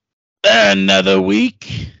Another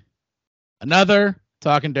week. Another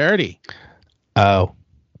Talking Dirty. Oh.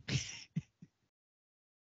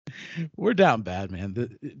 We're down bad,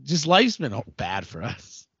 man. Just life's been bad for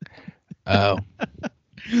us. Oh.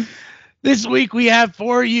 This week we have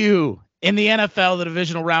for you in the NFL, the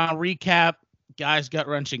divisional round recap, guys'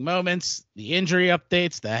 gut-wrenching moments, the injury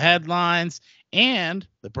updates, the headlines, and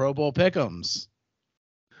the Pro Bowl pick'ems.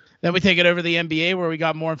 Then we take it over to the NBA, where we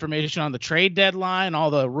got more information on the trade deadline,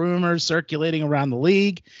 all the rumors circulating around the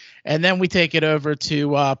league. And then we take it over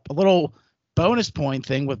to a little bonus point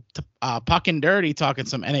thing with Puck and Dirty talking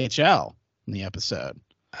some NHL in the episode.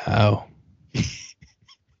 Oh.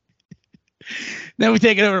 Then we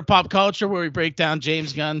take it over to Pop Culture, where we break down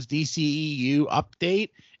James Gunn's DCEU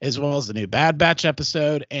update, as well as the new Bad Batch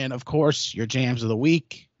episode, and, of course, your jams of the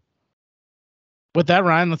week. With that,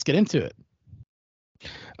 Ryan, let's get into it.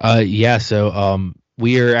 So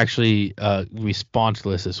we are actually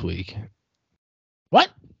responseless this week. What?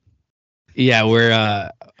 Yeah,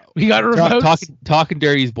 we got revoked? Talking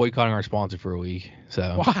Dirty is boycotting our sponsor for a week.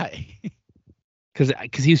 So why?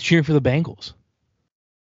 Because he was cheering for the Bengals.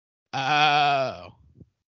 Oh.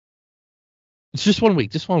 It's just 1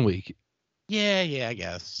 week. Yeah, I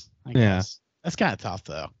guess. Yeah. That's kind of tough,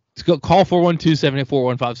 though. Let's go call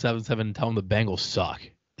 412-784-1577 and tell them the Bengals suck.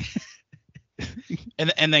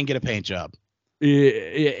 and then get a paint job.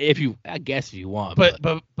 If you want. But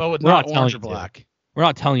with not orange or black. We're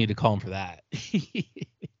not telling you to call them for that.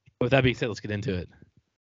 With that being said, let's get into it.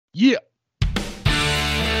 Yeah.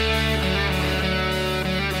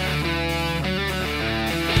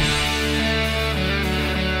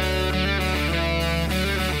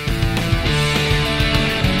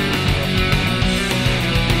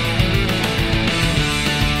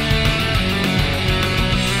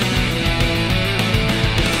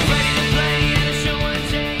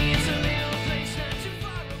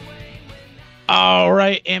 All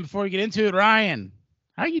right, and before we get into it, Ryan,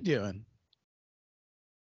 how you doing?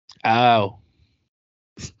 Oh.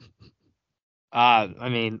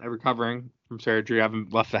 I'm recovering from surgery. I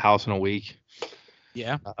haven't left the house in a week.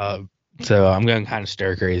 Yeah. So I'm going kind of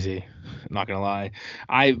stir crazy. I'm not gonna lie.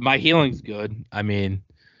 My healing's good. I'm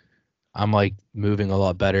like moving a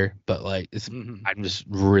lot better, but like I just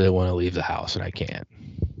really want to leave the house and I can't.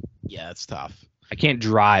 Yeah, it's tough. I can't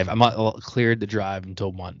drive. I'm not cleared to drive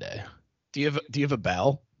until Monday. Do you have a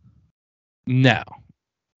bell? No.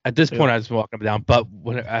 At this point, I was walking up and down. But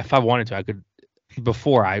if I wanted to, I could.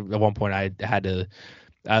 Before at one point, I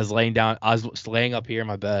was laying down. I was laying up here in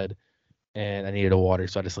my bed, and I needed a water.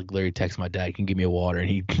 So I just literally texted my dad, "Can you give me a water?" And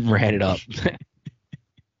he ran it up.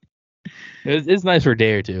 It's nice for a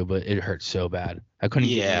day or two, but it hurt so bad. I couldn't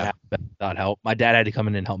get out of bed without help. My dad had to come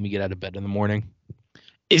in and help me get out of bed in the morning.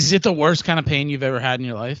 Is it the worst kind of pain you've ever had in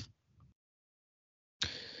your life?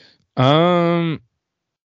 That's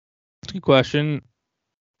a good question.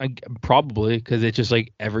 Probably because it's just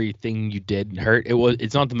like everything you did hurt.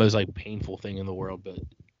 It's not the most painful thing in the world, but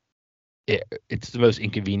it's the most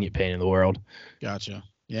inconvenient pain in the world. Gotcha.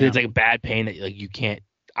 Yeah. It's like a bad pain that you can't.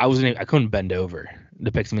 I couldn't bend over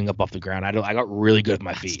to pick something up off the ground. I got really good with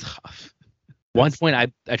my feet. Tough. One point I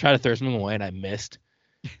tried to throw something away and I missed.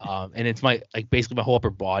 And it's basically my whole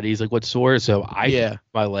upper body is what's sore. So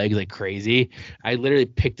my legs like crazy. I literally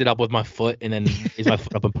picked it up with my foot and then raised my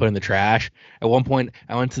foot up and put it in the trash. At one point,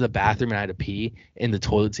 I went to the bathroom and I had to pee, and the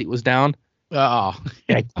toilet seat was down. Oh,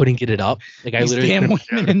 and I couldn't get it up. I literally damn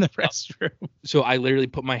women in the restroom. So I literally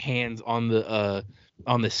put my hands on the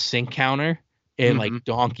sink counter and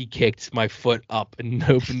donkey kicked my foot up and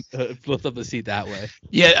opened flipped up the seat that way.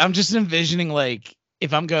 Yeah, I'm just envisioning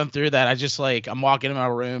if I'm going through that, I just I'm walking in my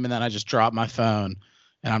room and then I just drop my phone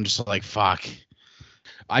and I'm just like, fuck.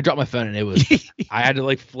 I dropped my phone and it was, I had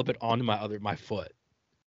to flip it onto my foot.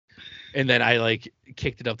 And then I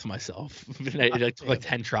kicked it up to myself. It took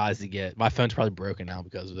 10 tries to get. My phone's probably broken now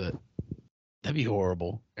because of it. That'd be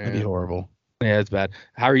horrible. Yeah. That'd be horrible. Yeah, it's bad.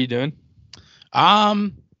 How are you doing?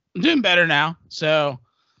 I'm doing better now. So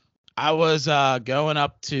I was going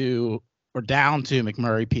down to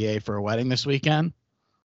McMurray, PA for a wedding this weekend.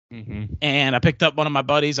 Mm-hmm. And I picked up one of my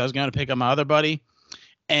buddies. I was going to pick up my other buddy.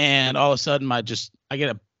 And all of a sudden, I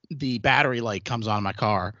get the battery light comes on in my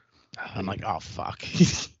car. I'm like, oh, fuck.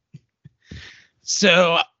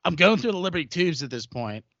 So I'm going through the Liberty Tubes at this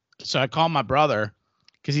point. So I call my brother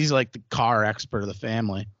because he's the car expert of the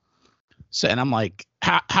family. So, and I'm like,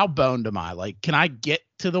 how boned am I? Can I get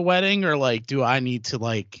to the wedding or do I need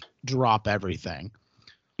to drop everything?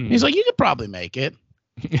 He's like, you could probably make it.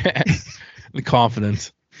 The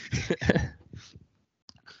confidence.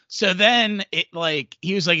 So then he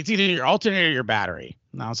was like, it's either your alternator or your battery.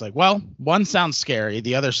 And I was like, well, one sounds scary.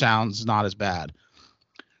 The other sounds not as bad.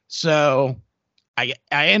 So I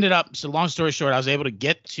ended up, so long story short, I was able to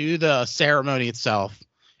get to the ceremony itself.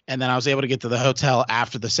 And then I was able to get to the hotel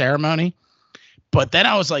after the ceremony. But then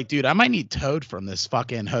I was like, dude, I might need towed from this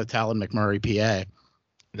fucking hotel in McMurray, PA.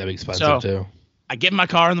 That'd be expensive too. I get in my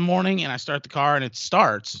car in the morning and I start the car and it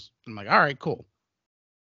starts. I'm like, all right, cool.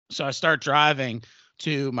 So I start driving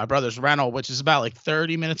to my brother's rental, which is about like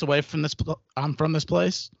 30 minutes away from this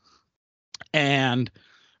place. And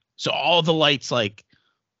so all the lights, like,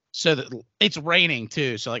 so that it's raining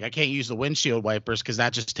too. So like I can't use the windshield wipers because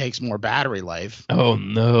that just takes more battery life. Oh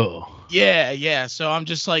no. Yeah. So I'm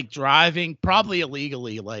just like driving probably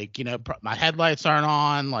illegally. Like, you know, my headlights aren't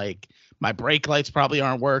on, like my brake lights probably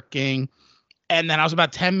aren't working. And then I was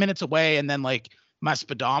about 10 minutes away. And then like my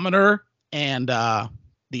speedometer and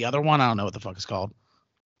the other one, I don't know what the fuck it's called,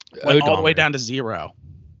 went all the way down to 0.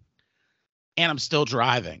 And I'm still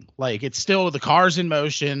driving. Like it's still, the car's in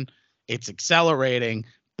motion. It's accelerating,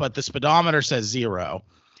 but the speedometer says 0.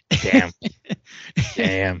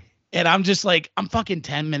 Damn. And I'm just like, I'm fucking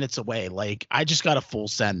 10 minutes away. Like I just got to full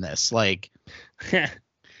send this. Like,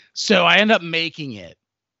 so I end up making it.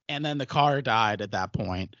 And then the car died at that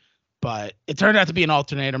point. But it turned out to be an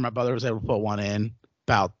alternator. My brother was able to put one in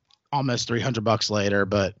about almost $300 later.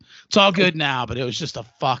 But it's all good now. But it was just a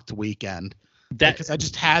fucked weekend. Because I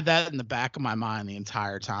just had that in the back of my mind the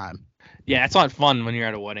entire time. Yeah, it's not fun when you're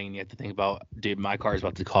at a wedding and you have to think about, dude, my car is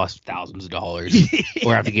about to cost thousands of dollars,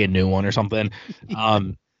 or I have to get a new one or something.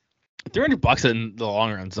 $300 in the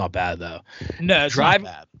long run is not bad though. No, it's not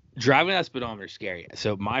bad. Driving that speedometer is scary.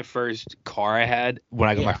 So my first car I had when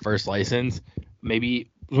I got my first license,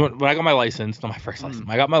 maybe when I got my license, not my first license,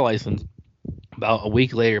 I got my license. About a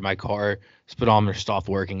week later, my car speedometer stopped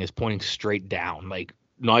working. It's pointing straight down, like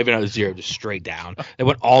not even at 0, just straight down. It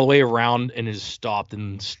went all the way around and it just stopped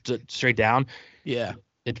and straight down. Yeah.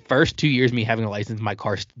 The first 2 years of me having a license, my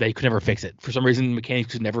car, they could never fix it. For some reason,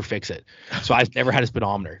 mechanics could never fix it. So I never had a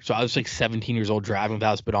speedometer. So I was like 17 years old driving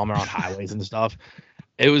without a speedometer on highways and stuff.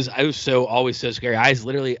 I was always so scary.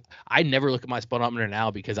 I never look at my speedometer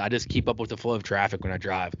now because I just keep up with the flow of traffic when I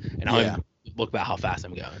drive. And I don't even look about how fast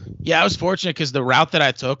I'm going. Yeah, I was fortunate because the route that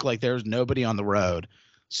I took, like there was nobody on the road.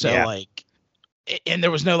 So like, and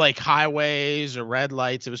there was no like highways or red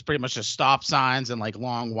lights. It was pretty much just stop signs and like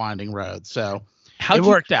long winding roads. So it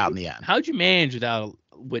worked out in the end. How'd you manage without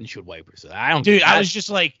windshield wipers? I was just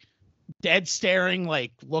like dead staring,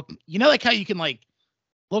 like look, you know, like how you can like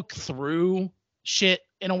look through shit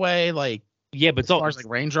in a way, like but as far as like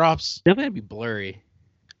raindrops, they're gonna be blurry.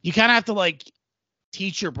 You kind of have to like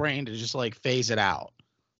teach your brain to just like phase it out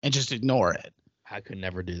and just ignore it. I could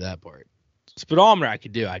never do that part. Speedometer I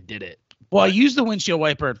could do. I did it. Well, I used the windshield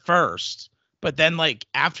wiper at first, but then like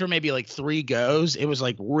after maybe like 3 goes, it was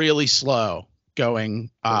like really slow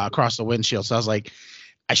going across the windshield. So I was like,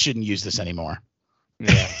 I shouldn't use this anymore.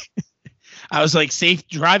 Yeah. I was like,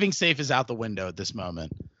 driving safe is out the window at this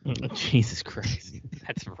moment. Jesus Christ.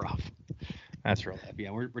 That's rough. That's rough.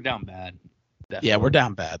 Yeah, we're down bad. Definitely. Yeah, we're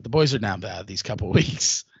down bad. The boys are down bad these couple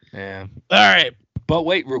weeks. Yeah. All right. But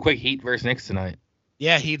wait, real quick, Heat versus Knicks tonight.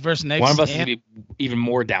 Yeah, Heat versus Knicks. One of us is going to be even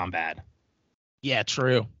more down bad. Yeah,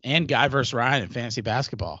 true. And Guy versus Ryan in fantasy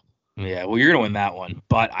basketball. Yeah, well, you're going to win that one.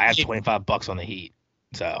 But I have $25 on the Heat.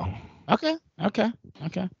 So. Okay. So.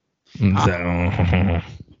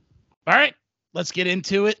 All right. Let's get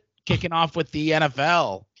into it. Kicking off with the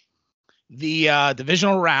NFL. The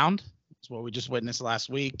divisional round is what we just witnessed last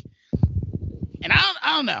week. And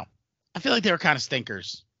I don't know. I feel like they were kind of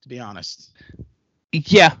stinkers, to be honest.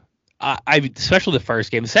 Yeah. Especially the first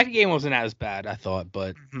game. The second game wasn't as bad, I thought,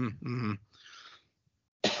 but.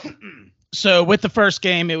 So with the first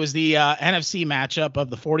game, it was the NFC matchup of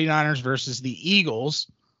the 49ers versus the Eagles.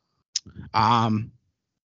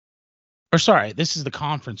 This is the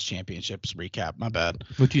conference championships recap. My bad.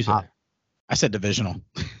 What'd you say? I said divisional.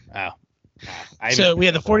 Oh. So we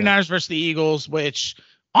had the 49ers versus the Eagles, which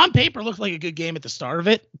on paper looked like a good game at the start of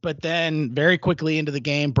it. But then very quickly into the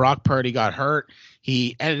game, Brock Purdy got hurt.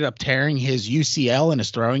 He ended up tearing his UCL in his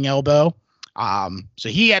throwing elbow. So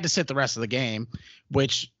he had to sit the rest of the game,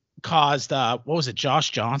 which caused, Josh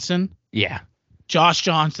Johnson? Yeah. Josh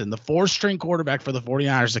Johnson, the 4th-string quarterback for the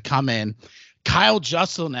 49ers, to come in. Kyle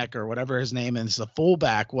Juszczyk, or whatever his name is, the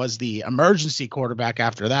fullback, was the emergency quarterback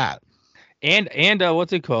after that. And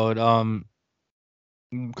what's it called?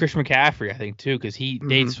 Christian McCaffrey, I think, too, because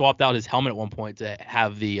they swapped out his helmet at one point to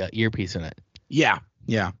have the earpiece in it. Yeah.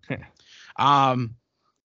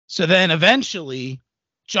 So then eventually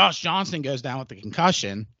Josh Johnson goes down with the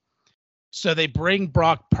concussion. So they bring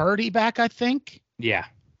Brock Purdy back, I think. Yeah.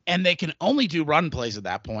 And they can only do run plays at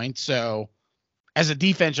that point. So as a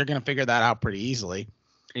defense, you're going to figure that out pretty easily.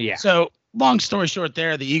 Yeah. So long story short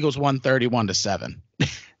there, the Eagles won 31-7.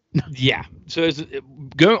 Yeah. So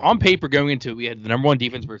going on paper going into it, we had the number one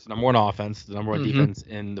defense versus the number one offense, the number one defense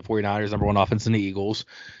in the 49ers, number one offense in the Eagles.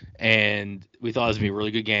 And we thought it was going to be a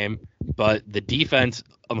really good game. But the defense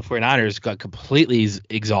on the 49ers got completely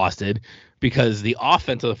exhausted because the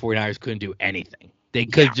offense of the 49ers couldn't do anything. They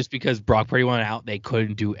could just because Brock Purdy went out, they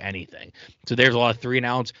couldn't do anything. So there's a lot of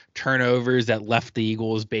 3-and-outs, turnovers that left the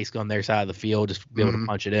Eagles basically on their side of the field, just to be able to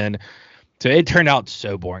punch it in. So it turned out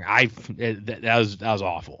so boring. That was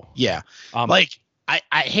awful. Yeah. I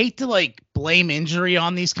hate to blame injury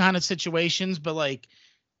on these kind of situations, but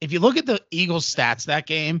if you look at the Eagles stats that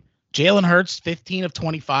game, Jalen Hurts 15 of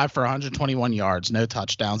 25 for 121 yards, no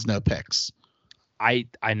touchdowns, no picks. I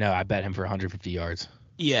know. I bet him for 150 yards.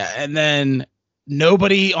 Yeah, and then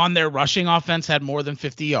nobody on their rushing offense had more than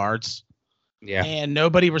 50 yards. Yeah. And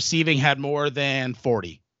nobody receiving had more than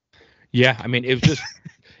 40. Yeah, I mean, it was just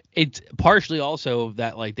it's partially also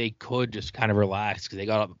that they could just kind of relax because they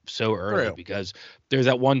got up so early because there's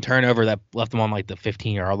that one turnover that left them on the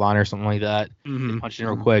 15-yard line or something like that. They punched in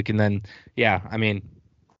real quick, and then I mean,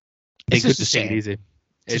 it's just a shame. Easy.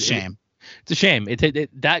 It's a shame. It's a shame.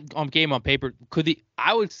 That game on paper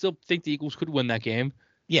I would still think the Eagles could win that game.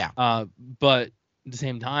 Yeah. But at the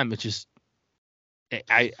same time, it's just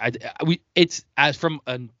it's as from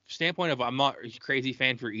a standpoint of I'm not a crazy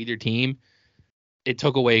fan for either team. It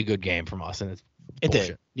took away a good game from us, and it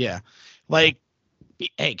did. Yeah.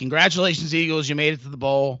 Hey, congratulations, Eagles. You made it to the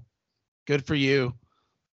bowl. Good for you.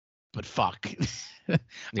 But fuck.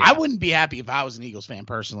 I wouldn't be happy if I was an Eagles fan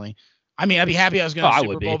personally. I mean, I'd be happy I was going to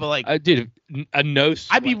Super Bowl, but dude, a no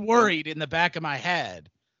sweat. I'd be worried in the back of my head.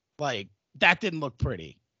 That didn't look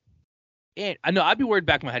pretty. And I know I'd be worried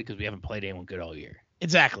back in my head because we haven't played anyone good all year.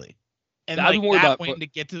 Exactly. And I'd be worried about to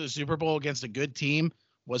get to the Super Bowl against a good team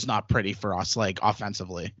was not pretty for us,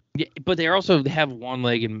 offensively. Yeah, but they have one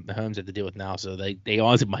leg in Mahomes have to deal with now, so they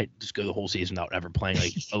honestly might just go the whole season without ever playing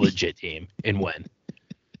a legit team and win.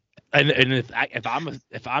 And if I'm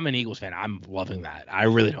an Eagles fan, I'm loving that. I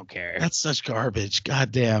really don't care. That's such garbage.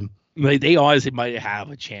 God damn. They honestly might have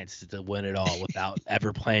a chance to win it all without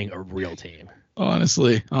ever playing a real team.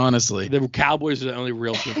 Honestly, the Cowboys are the only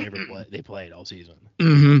real team they played all season.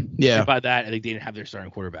 Yeah. And by that, I think they didn't have their starting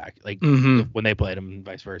quarterback when they played them, and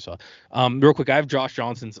vice versa. Real quick, I have Josh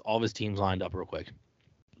Johnson's all of his teams lined up real quick.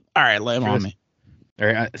 All right, lay them on me. All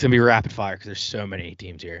right, it's gonna be rapid fire because there's so many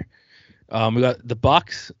teams here. We got the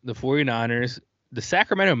Bucks, the 49ers, the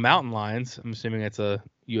Sacramento Mountain Lions. I'm assuming it's a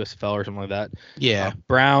USFL or something like that. Yeah.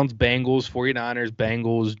 Browns, Bengals, 49ers,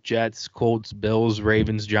 Bengals, Jets, Colts, Bills,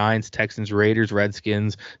 Ravens, Giants, Texans, Raiders,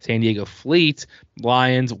 Redskins, San Diego Fleet,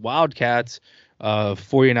 Lions, Wildcats,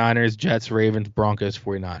 49ers, Jets, Ravens, Broncos,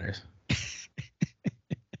 49ers.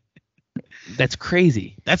 That's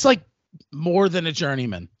crazy. That's more than a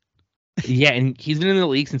journeyman. Yeah, and he's been in the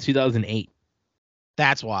league since 2008.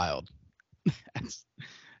 That's wild.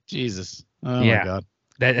 Jesus. Oh, my God.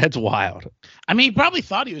 That's wild. I mean, he probably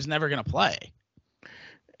thought he was never going to play.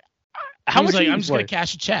 How much? I'm just going to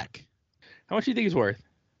cash a check. How much do you think he's worth?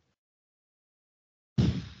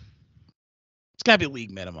 It's got to be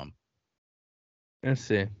league minimum. Let's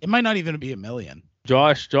see. It might not even be $1 million.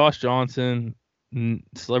 Josh Johnson,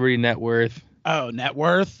 celebrity net worth. Oh, net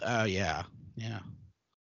worth? Oh, yeah. Yeah.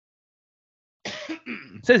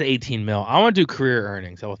 It says 18 mil. I want to do career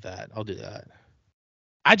earnings. How about that? I'll do that.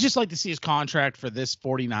 I'd just like to see his contract for this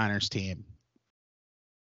 49ers team.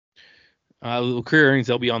 Career earnings,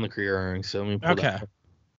 they'll be on the career earnings. So let me pull that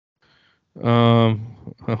up.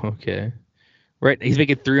 Okay. Right, he's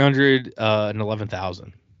making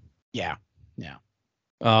 $311,000. Yeah. Yeah.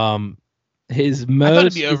 His most. I thought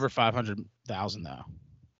it'd be over 500,000 though.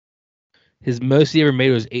 His most he ever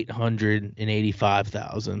made was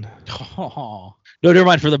 885,000. Oh. No, never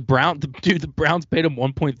mind. For the Browns, the Browns paid him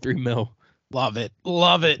 1.3 mil. Love it.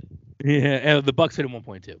 Yeah, and the Bucks paid him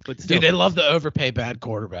 1.2. But still, dude, they love to overpay bad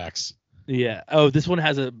quarterbacks. Yeah. Oh, this one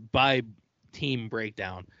has a by team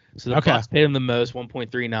breakdown. So the Bucks paid him the most,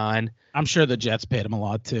 1.39. I'm sure the Jets paid him a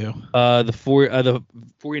lot too. The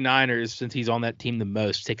 49ers, since he's on that team the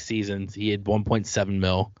most, 6 seasons, he had 1.7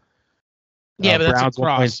 mil. Yeah, but Browns that's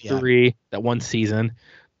across, 1.3 that one season.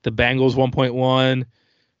 The Bengals 1.1.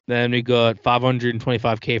 Then we got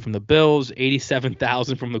 $525K from the Bills,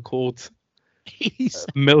 87,000 from the Colts,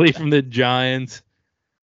 Millie from the Giants,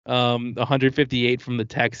 158 from the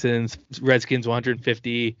Texans, Redskins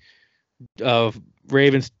 150,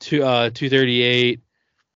 Ravens 238,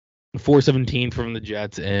 417 from the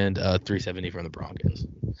Jets and 370 from the Broncos.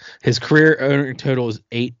 His career earning total is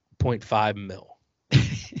 8.5 mil.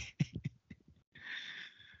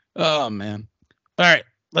 Oh man! All right,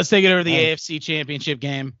 let's take it over to the AFC Championship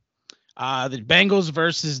game. The Bengals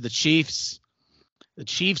versus the Chiefs. The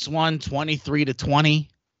Chiefs won 23-20.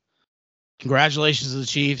 Congratulations to the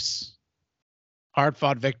Chiefs.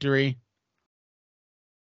 Hard-fought victory.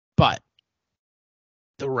 But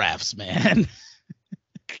the refs, man.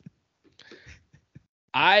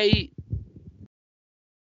 Okay,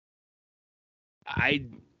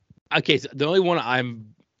 so the only one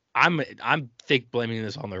I'm blaming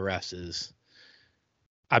this on the refs is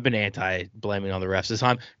I've been anti-blaming on the refs this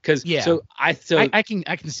time because I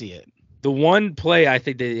can see it. The one play I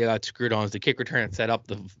think they got screwed on is the kick return that set up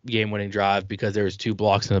the game-winning drive because there was 2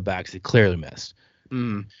 blocks in the back. So they clearly missed.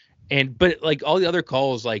 But like all the other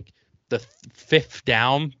calls, like the 5th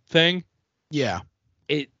down thing. Yeah.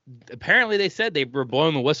 Apparently they said they were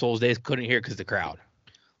blowing the whistles. They just couldn't hear it because of the crowd.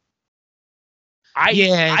 I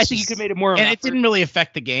think you could have made it more. And it didn't really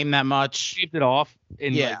affect the game that much. Shaved it off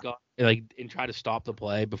and and try to stop the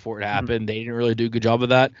play before it happened. They didn't really do a good job of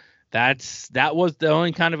that. That was the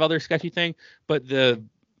only kind of other sketchy thing. But the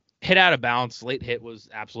hit out of bounds, late hit was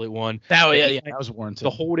absolute one. That was warranted. The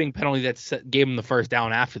holding penalty that gave him the first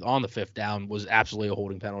down on the 5th down was absolutely a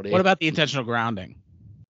holding penalty. What about the intentional grounding?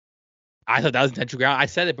 I thought that was intentional grounding. I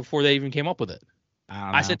said it before they even came up with it.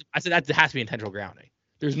 I said that has to be intentional grounding.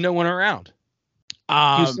 There's no one around.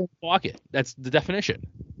 Block it. That's the definition.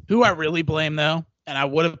 Who I really blame though, and I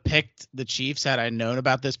would have picked the Chiefs had I known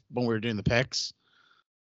about this when we were doing the picks.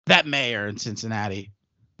 That mayor in Cincinnati.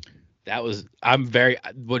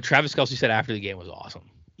 What Travis Kelce said after the game was awesome.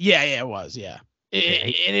 Yeah, it was. Yeah.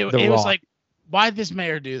 It was like, why did this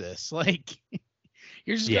mayor do this? Like,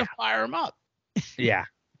 you're just going to fire him up. Yeah.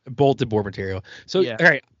 Bolted board material. So, all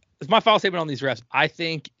right. It's my final statement on these refs. I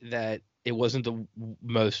think that it wasn't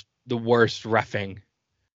the worst reffing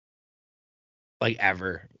like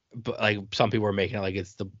ever. But like some people are making it like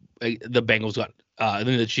it's the Bengals got and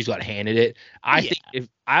then the Chiefs got handed it. I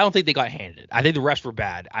don't think they got handed it. I think the refs were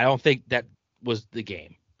bad. I don't think that was the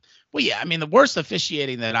game. Well, yeah, I mean the worst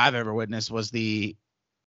officiating that I've ever witnessed was the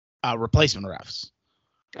replacement refs.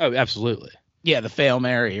 Oh, absolutely. Yeah, the Fail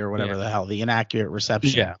Mary or whatever the hell, the inaccurate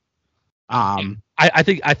reception. Yeah. I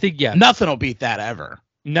think nothing will beat that ever.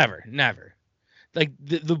 Never. Like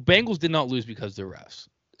the Bengals did not lose because of the refs,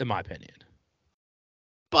 in my opinion.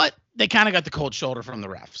 But they kind of got the cold shoulder from the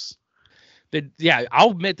refs.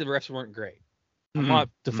 I'll admit the refs weren't great. I'm not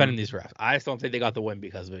defending these refs. I just don't think they got the win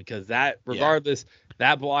because of it. Because that, regardless,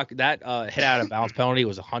 that block, that hit out of bounds penalty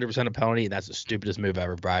was 100% a penalty, and that's the stupidest move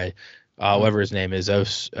ever by whoever his name is,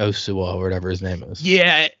 Osua or whatever his name is.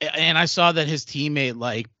 Yeah, and I saw that his teammate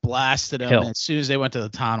like blasted him as soon as they went to the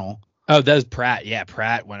tunnel. Oh, that was Pratt. Yeah,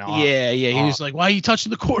 Pratt went off. Yeah. He was like, "Why are you touching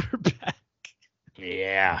the quarterback?"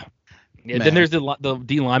 Yeah. Then there's the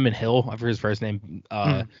D lineman Hill. I forget his first name.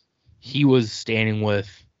 He was standing with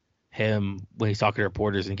him when he's talking to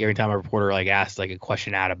reporters, and every time a reporter like asked like a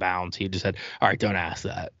question out of bounds, he just said, "All right, don't ask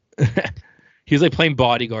that." He was like playing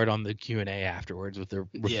bodyguard on the Q&A afterwards with the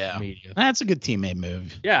media. That's a good teammate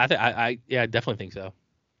move. Yeah, I definitely think so.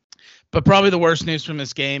 But probably the worst news from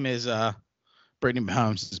this game is Brittany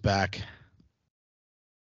Mahomes is back.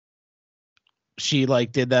 She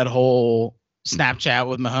like did that whole Snapchat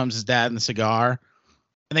with Mahomes' dad and the cigar,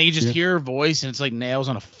 and then you just hear her voice, and it's like nails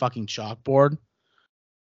on a fucking chalkboard.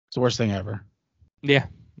 It's the worst thing ever. Yeah,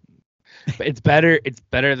 but it's better. It's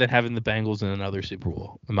better than having the Bengals in another Super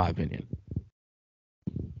Bowl, in my opinion.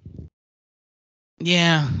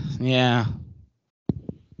 Yeah,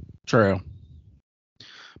 true.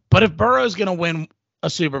 But if Burrow's gonna win a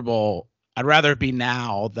Super Bowl, I'd rather it be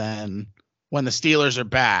now than when the Steelers are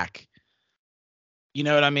back. You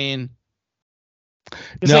know what I mean?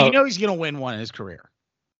 Because he's gonna win one in his career,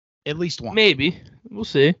 at least one. Maybe we'll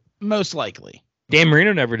see. Most likely. Dan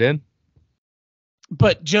Marino never did.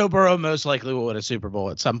 But Joe Burrow most likely will win a Super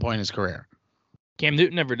Bowl at some point in his career. Cam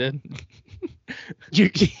Newton never did.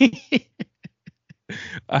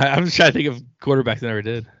 I'm just trying to think of quarterbacks that never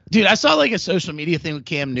did. Dude, I saw like a social media thing with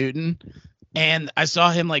Cam Newton, and I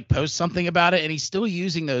saw him like post something about it, and he's still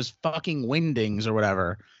using those fucking windings or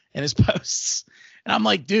whatever in his posts. And I'm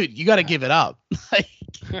like, dude, you got to give it up. I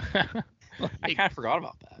kind of forgot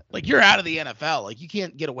about that. Like, you're out of the NFL. Like, you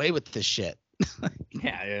can't get away with this shit.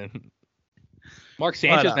 Yeah. Mark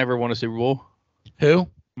Sanchez never won a Super Bowl. Who?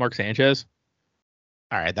 Mark Sanchez.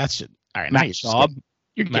 All right, that's it. All right, Matt Schaub.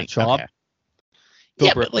 Matt Schaub. Okay.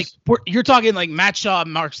 Yeah, but like you're talking like Matt Schaub,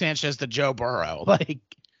 Mark Sanchez to Joe Burrow, like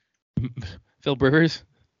Phil Rivers.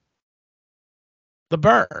 The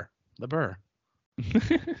Burr. LeBur.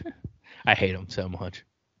 I hate him so much.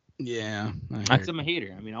 Yeah. I'm a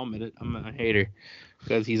hater. I mean, I'll admit it. I'm a hater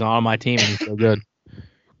because he's on my team and he's so good.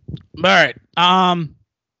 All right.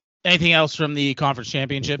 Anything else from the conference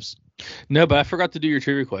championships? No, but I forgot to do your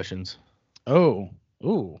trivia questions. Oh.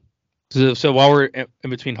 Ooh. So while we're in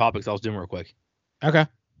between topics, I'll do them real quick. Okay.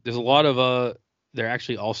 There's a lot of they're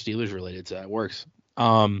actually all Steelers related, so that works.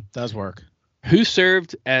 Does work. Who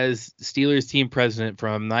served as Steelers team president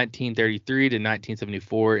from 1933 to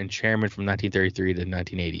 1974 and chairman from 1933 to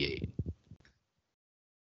 1988?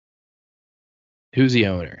 Who's the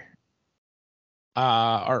owner?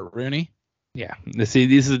 Art Rooney. Yeah. This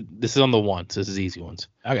is on the one, so this is easy ones.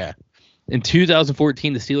 Okay. In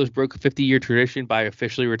 2014, the Steelers broke a 50-year tradition by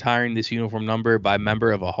officially retiring this uniform number by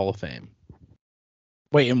member of a Hall of Fame.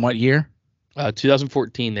 Wait, in what year?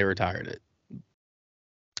 2014, they retired it.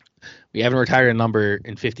 We haven't retired a number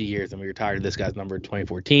in 50 years, and we retired this guy's number in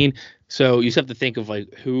 2014. So you just have to think of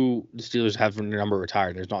like who the Steelers have their number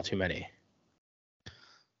retired. There's not too many.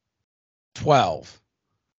 12.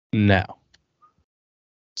 No.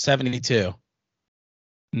 72.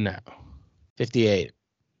 No. 58.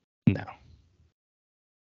 No.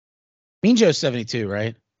 Mean Joe's 72,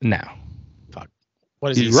 right? No. Fuck.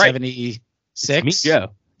 What is He's he? right. 76? It's Mean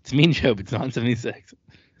Joe. It's Mean Joe, but it's not 76.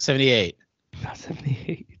 78. Not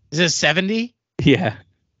 78. Is it 70? Yeah.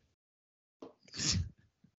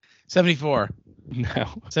 74. No.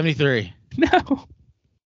 73. No.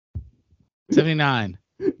 79.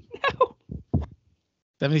 No.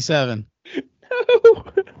 77. No.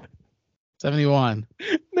 71.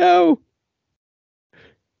 No.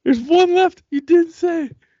 There's one left. You didn't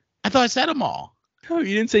say. I thought I said them all. No,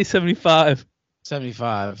 you didn't say 75.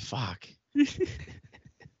 75. Fuck.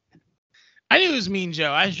 I knew it was Mean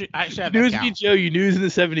Joe. I should have You knew it was Mean Joe. You knew it was in the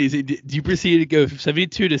 70s. You proceeded to go from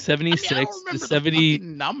 72 to 76 I don't remember to 70. the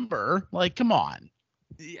number. Like, come on.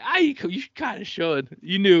 You kind of should.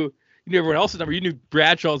 You knew everyone else's number. You knew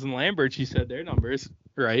Bradshaw's and Lambert's. You said their numbers,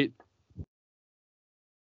 right?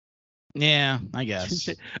 Yeah, I guess.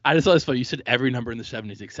 I just thought it was funny. You said every number in the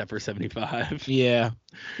 70s except for 75. Yeah.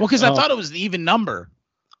 Well, because I thought it was the even number.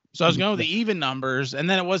 So I was going with the even numbers, and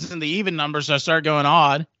then it wasn't the even number, so I started going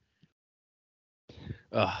odd.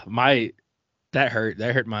 That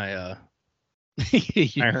hurt my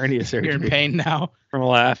my hernia surgery. You're in pain now From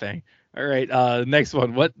laughing. All right, next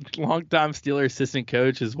one. What longtime Steelers assistant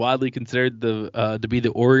coach is widely considered to be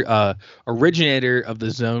the originator of the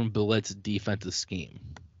zone blitz defensive scheme?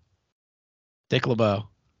 Dick LeBeau.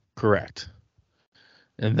 Correct.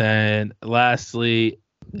 And then lastly,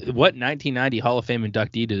 what 1990 Hall of Fame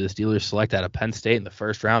inductee did the Steelers select out of Penn State in the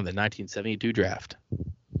first round of the 1972 draft?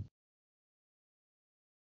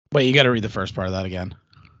 Wait, you got to read the first part of that again.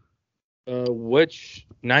 Which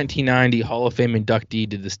 1990 Hall of Fame inductee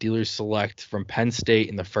did the Steelers select from Penn State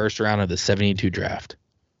in the first round of the 72 draft?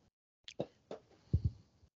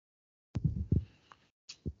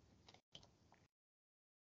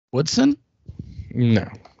 Woodson? No.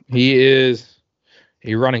 He is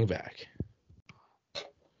a running back.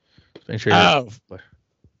 Make sure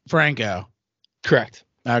Franco. Correct.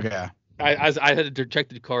 Okay. I had to check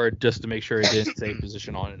the card just to make sure it didn't say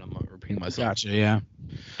position on it. I'm not repeating myself. Gotcha, yeah.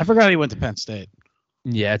 I forgot he went to Penn State.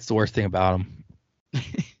 Yeah, it's the worst thing about him.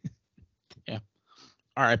 Yeah.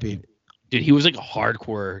 R.I.P. Dude, he was like a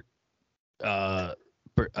hardcore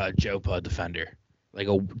Jopa defender. Like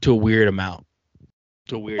to a weird amount.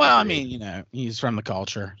 Well, I mean, he's from the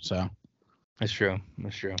culture, so. That's true.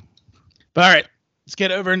 But all right, let's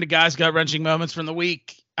get over into guys' gut-wrenching moments from the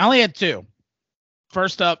week. I only had two.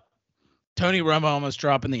 First up, Tony Romo almost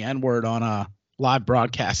dropping the N-word on a live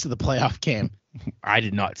broadcast of the playoff game. I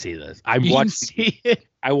did not see this. You didn't see it?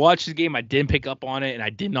 I watched the game. I didn't pick up on it, and I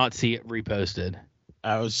did not see it reposted.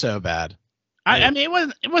 That was so bad. I mean,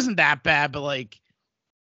 it wasn't that bad, but like.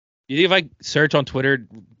 You think if I search on Twitter,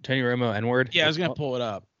 Tony Romo N-word? Yeah, I was gonna pull it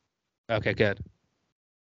up. Okay, good.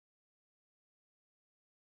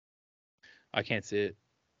 I can't see it.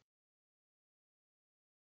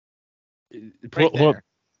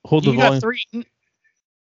 Hold the volume. Three.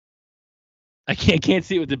 I can't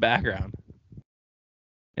see it with the background,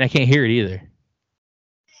 and I can't hear it either.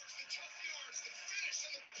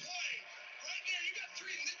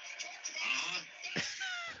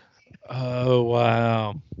 Oh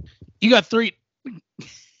wow! You got three.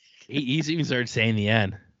 He's even started saying the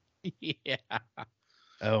end. Yeah.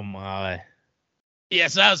 Oh my. Yeah,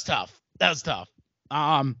 so that was tough.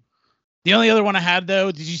 The only other one I had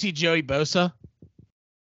though, did you see Joey Bosa?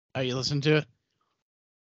 Oh, you listened to it?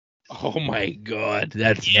 Oh my God,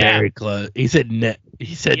 that's very close. He said no.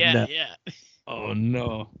 He said no. Yeah. Oh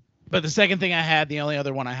no. But the second thing I had, the only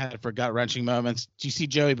other one I had for gut wrenching moments. Do you see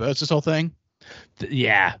Joey Bosa's whole thing?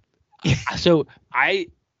 Yeah. So I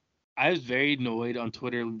was very annoyed on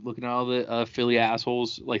Twitter looking at all the Philly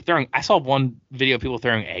assholes like throwing. I saw one video of people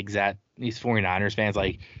throwing eggs at these 49ers fans.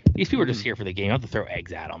 Like, these people are just here for the game. You don't have to throw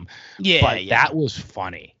eggs at them. Yeah, but that was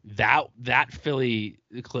funny. That Philly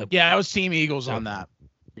clip. Yeah, I was Team Eagles on that.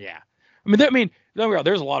 Yeah. don't get me wrong,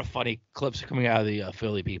 there's a lot of funny clips coming out of the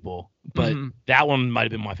Philly people, but that one might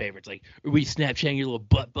have been my favorite. It's like, are we Snapchatting your little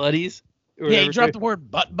butt buddies? Yeah, he dropped the word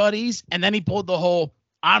butt buddies, and then he pulled the whole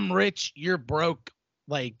 "I'm rich, you're broke"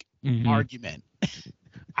 argument.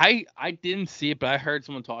 I didn't see it, but I heard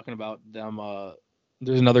someone talking about them.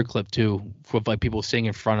 There's another clip too with like people sitting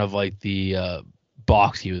in front of like the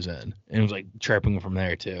box he was in, and it was like chirping from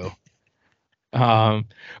there too.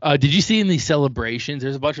 Did you see in these celebrations?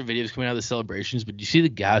 There's a bunch of videos coming out of the celebrations, but did you see the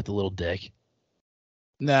guy with the little dick?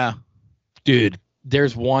 No, dude.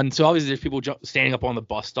 There's one. So obviously there's people standing up on the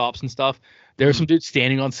bus stops and stuff. There's some dude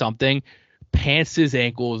standing on something, pants his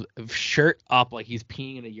ankles, shirt up like he's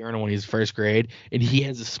peeing in a urinal when he's first grade, and he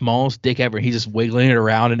has the smallest dick ever. And he's just wiggling it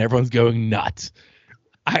around, and everyone's going nuts.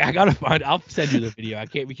 I gotta find. I'll send you the video.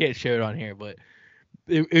 We can't show it on here, but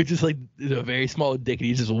it's just like a very small dick, and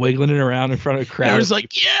he's just wiggling it around in front of a crowd. Everyone's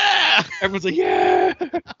like, yeah. Everyone's like, yeah.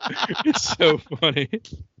 It's so funny.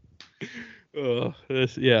 Oh,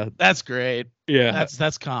 yeah, that's great. Yeah,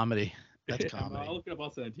 that's comedy. That's comedy. I'll look it up.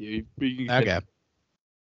 I'll send it to you. Okay.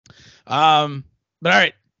 But all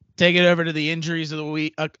right, take it over to the injuries of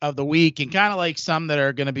the week, and kind of like some that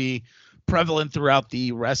are going to be prevalent throughout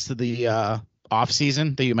the rest of the off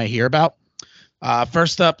season that you might hear about.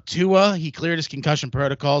 First up, Tua. He cleared his concussion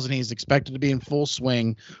protocols, and he's expected to be in full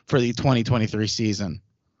swing for the 2023 season.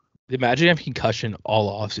 Imagine having concussion all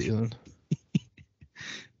off season.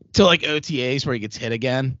 Till like OTAs where he gets hit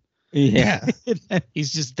again. Yeah.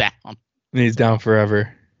 He's just down. And he's down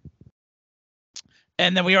forever.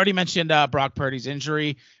 And then we already mentioned Brock Purdy's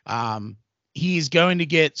injury. He's going to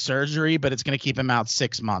get surgery, but it's going to keep him out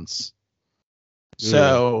 6 months.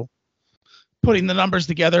 So putting the numbers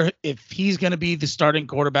together, if he's going to be the starting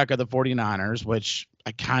quarterback of the 49ers, which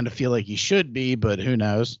I kind of feel like he should be, but who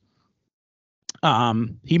knows?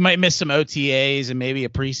 He might miss some OTAs and maybe a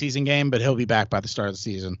preseason game, but he'll be back by the start of the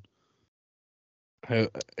season.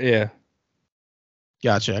 Yeah.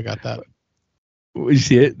 Gotcha. I got that. You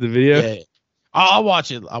see it? The video? Yeah. I'll watch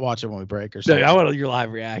it. I'll watch it when we break or something. I want your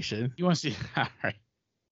live reaction. You want to see? All right.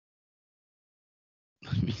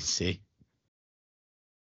 Let me see.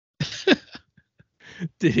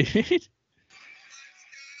 Dude. He's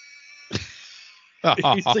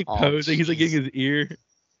like posing. He's like getting his ear.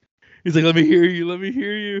 He's like, let me hear you. Let me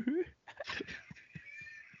hear you.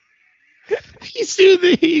 He's doing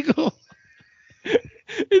the eagle.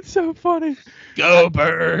 It's so funny. Go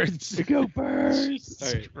Birds. Go Birds.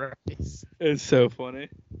 Jesus Christ. It's so funny.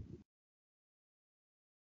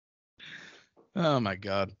 Oh, my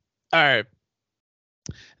God. All right.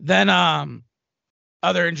 Then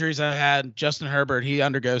other injuries I had, Justin Herbert, he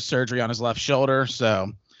undergoes surgery on his left shoulder,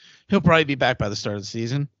 so he'll probably be back by the start of the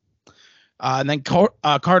season. And then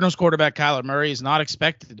Cardinals quarterback Kyler Murray is not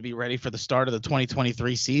expected to be ready for the start of the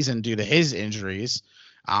 2023 season due to his injuries.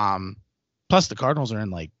 Plus, the Cardinals are in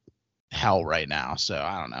like hell right now, so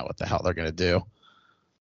I don't know what the hell they're going to do.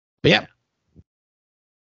 But yeah,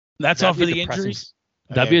 that's all for the injuries.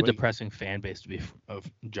 That'd be a depressing fan base to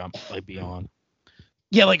be on.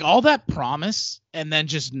 Yeah, like all that promise and then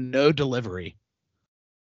just no delivery.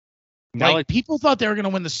 Like people thought they were going to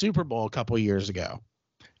win the Super Bowl a couple of years ago.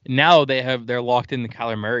 Now they're locked into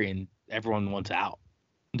Kyler Murray and everyone wants out.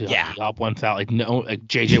 Yeah, wants out. Like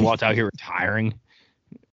JJ Watt's out here retiring.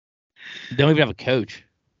 They don't even have a coach.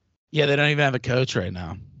 Yeah, they don't even have a coach right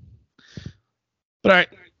now. But all right,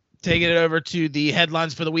 taking it over to the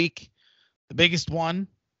headlines for the week. The biggest one: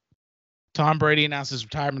 Tom Brady announced his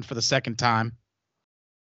retirement for the second time.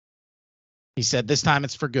 He said this time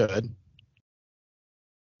it's for good.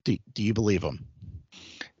 Do you believe him?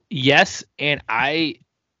 Yes, and I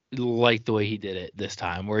like the way he did it this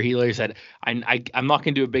time, where he literally said, I'm not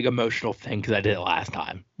going to do a big emotional thing because I did it last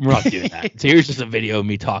time. We're not doing that. So here's just a video of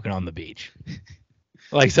me talking on the beach.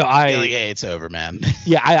 Like, so hey, it's over, man.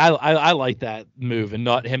 Yeah, I like that move and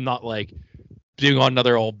not like doing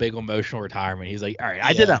another old big emotional retirement. He's like, all right,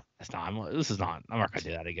 I did that last time. I'm not going to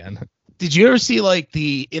do that again. Did you ever see like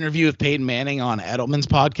the interview with Peyton Manning on Edelman's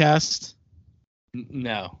podcast?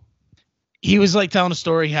 No. He was like telling a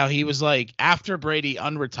story how he was like after Brady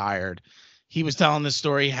unretired, he was telling this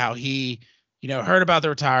story how he, heard about the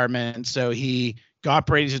retirement. So he got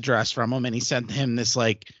Brady's address from him and he sent him this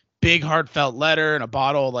like big heartfelt letter and a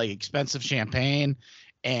bottle of like expensive champagne.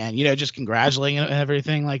 and just congratulating him and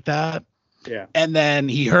everything like that. Yeah. And then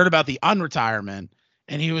he heard about the unretirement,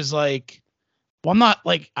 and he was like, well, I'm not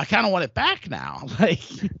like, I kind of want it back now. Like,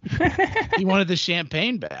 he wanted the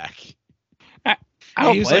champagne back.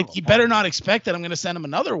 He was like, you better not expect that I'm going to send him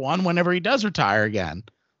another one whenever he does retire again.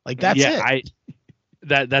 Like, that's it.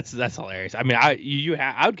 That's hilarious. I mean,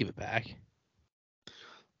 I would give it back.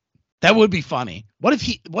 That would be funny. What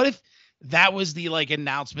if that was the like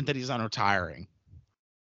announcement that he's unretiring?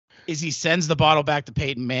 Is he sends the bottle back to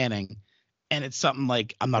Peyton Manning, and it's something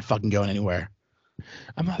like, I'm not fucking going anywhere.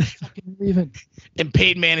 I'm not fucking leaving. And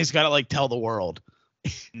Peyton Manning's got to like tell the world.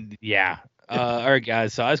 Yeah. All right,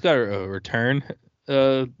 guys. So I just got a return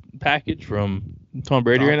package from Tom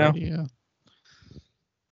Brady right now. Yeah.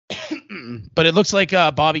 But it looks like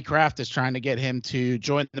Bobby Kraft is trying to get him to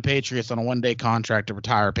join the Patriots on a one-day contract to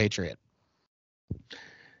retire a Patriot.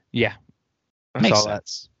 Yeah. Makes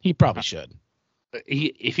sense. He probably should.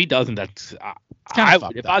 If he doesn't, that's if I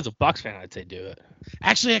was a Bucs fan, I'd say do it.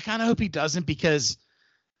 Actually, I kind of hope he doesn't, because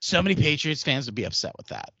so many Patriots fans would be upset with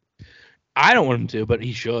that. I don't want him to, but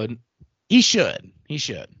he should. He should.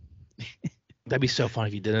 That'd be so fun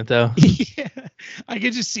if he didn't, though. Yeah, I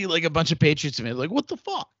could just see like a bunch of Patriots fans like, what the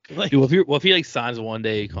fuck? Like, dude, if he like signs a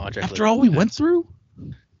one-day contract after all we went through,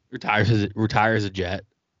 retires as a Jet,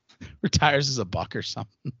 retires as a Buck or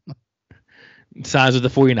something. Signs with the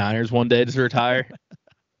 49ers one day to retire.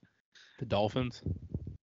 The Dolphins.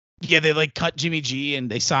 Yeah, they like cut Jimmy G and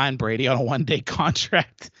they sign Brady on a one-day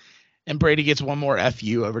contract, and Brady gets one more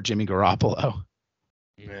FU over Jimmy Garoppolo.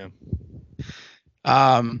 Yeah.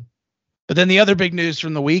 But then the other big news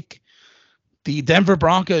from the week, the Denver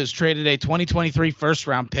Broncos traded a 2023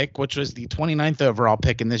 first-round pick, which was the 29th overall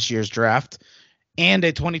pick in this year's draft, and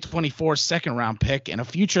a 2024 second-round pick and a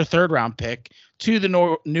future third-round pick to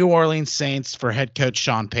the New Orleans Saints for head coach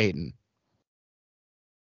Sean Payton.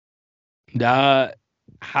 How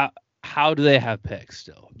do they have picks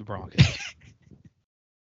still, the Broncos?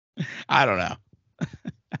 I don't know.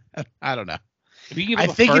 If you give I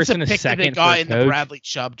up think a it's first a and a pick that they second got for in the coach, Bradley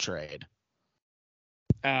Chubb trade.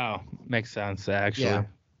 Oh, makes sense, actually.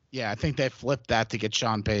 Yeah, I think they flipped that to get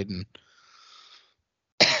Sean Payton.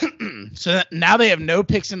 So now they have no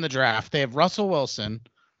picks in the draft. They have Russell Wilson,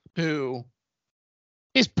 who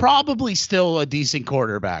is probably still a decent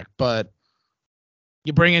quarterback, but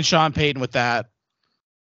you bring in Sean Payton with that.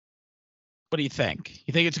 What do you think?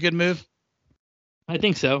 You think it's a good move? I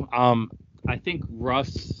think so. I think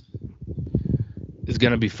Russ is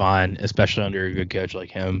going to be fine, especially under a good coach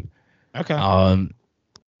like him. Okay.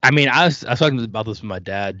 I mean, I was talking about this with my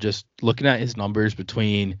dad, just looking at his numbers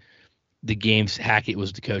between the games Hackett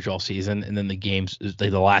was the coach all season and then the games,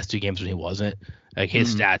 like the last two games when he wasn't. Like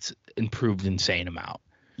his stats improved insane amount.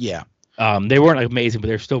 Yeah. They weren't like amazing, but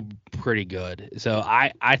they're still pretty good. So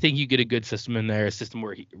I think you get a good system in there, a system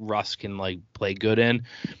where Russ can like play good in.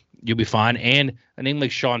 You'll be fine. And a name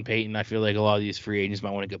like Sean Payton, I feel like a lot of these free agents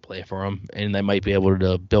might want to go play for him, and they might be able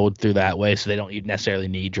to build through that way, so they don't necessarily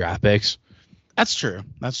need draft picks. That's true.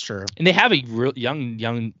 And they have a real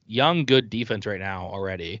young, good defense right now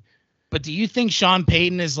already. But do you think Sean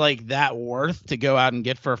Payton is like that worth to go out and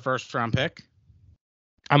get for a first round pick?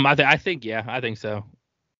 I think so.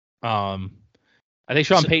 I think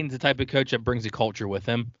Sean Payton's the type of coach that brings a culture with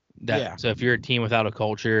him. So if you're a team without a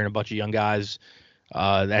culture and a bunch of young guys,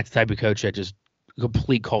 that's the type of coach that just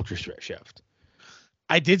complete culture shift.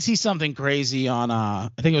 I did see something crazy on I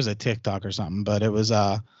think it was a TikTok or something, but it was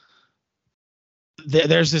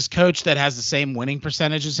there's this coach that has the same winning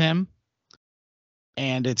percentage as him,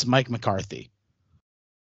 and it's Mike McCarthy.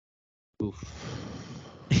 Oof.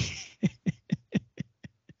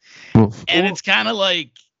 And it's kind of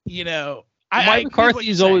like, Mike McCarthy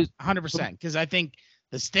is always 100%, because I think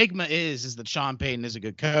the stigma is that Sean Payton is a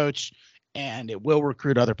good coach and it will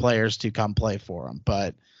recruit other players to come play for him.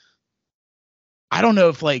 But I don't know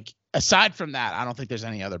if, like, aside from that, I don't think there's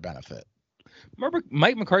any other benefit. Remember,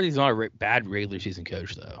 Mike McCarthy's not a bad regular season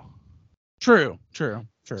coach, though. True.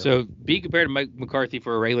 So be compared to Mike McCarthy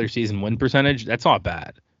for a regular season win percentage, that's not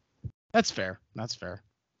bad. That's fair.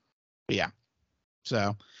 But yeah.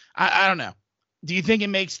 So I don't know. Do you think it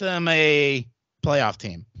makes them a playoff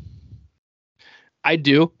team? I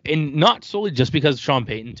do, and not solely just because of Sean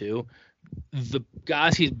Payton, too. The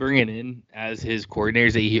guys he's bringing in as his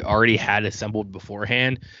coordinators that he already had assembled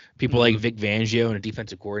beforehand, people like Vic Fangio and a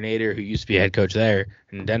defensive coordinator who used to be a head coach there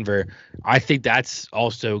in Denver, I think that's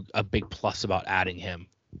also a big plus about adding him.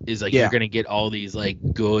 Is like you're going to get all these like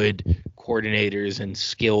good coordinators and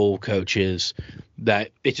skill coaches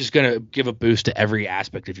that it's just going to give a boost to every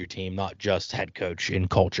aspect of your team, not just head coach and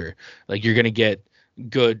culture. Like you're going to get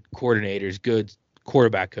good coordinators, good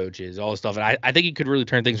quarterback coaches, all this stuff. And I think he could really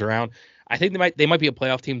turn things around. I think they might be a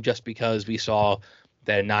playoff team just because we saw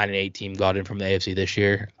that a 9-8 team got in from the AFC this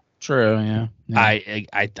year. True, yeah.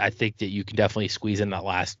 I think that you can definitely squeeze in that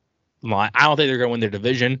last line. I don't think they're going to win their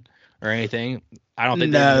division or anything. I don't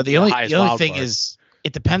think. No, the only thing is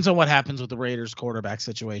it depends on what happens with the Raiders quarterback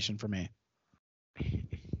situation for me.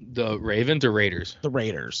 The Ravens or Raiders? The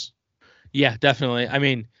Raiders. Yeah, definitely. I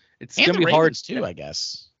mean, it's going to be Ravens hard too, I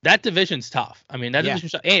guess. That division's tough. I mean, that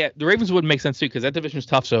division's tough. Hey, the Ravens would make sense too because that division's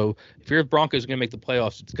tough. So if your Broncos are going to make the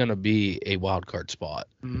playoffs, it's going to be a wild card spot.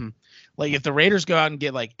 Mm-hmm. Like if the Raiders go out and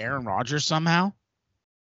get like Aaron Rodgers somehow,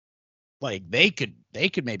 like they could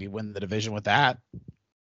maybe win the division with that.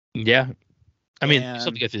 Yeah, I mean, you still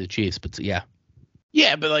have to get through the Chiefs, but yeah.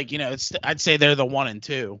 Yeah, but like I'd say they're the 1 and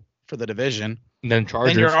 2 for the division. And then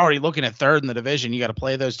Chargers. And you're already looking at third in the division. You got to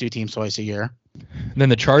play those two teams twice a year. And then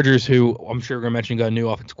the Chargers, who I'm sure we're going to mention, got a new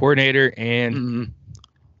offensive coordinator. And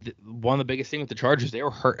one of the biggest things with the Chargers, they were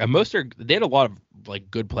hurt. And they had a lot of like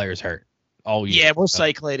good players hurt all year. Yeah, we're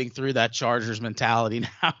cycling through that Chargers mentality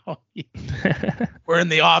now. We're in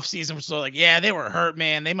the offseason. We're still like, yeah, they were hurt,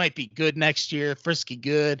 man. They might be good next year. Frisky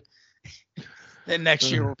good. Then next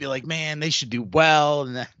year we'll be like, man, they should do well.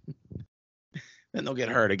 And then they'll get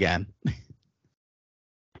hurt again.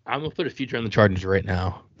 I'm going to put a future on the Chargers right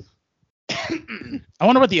now. I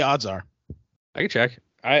wonder what the odds are. I can check.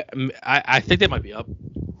 I think they might be up.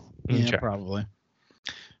 Yeah, probably.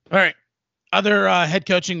 All right. Other head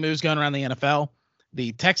coaching moves going around the NFL.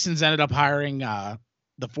 The Texans ended up hiring the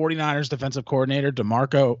 49ers defensive coordinator,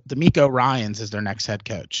 DeMeco Ryans, as their next head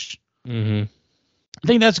coach. Mm-hmm. I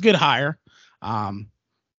think that's a good hire. Like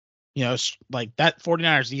that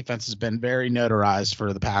 49ers defense has been very notarized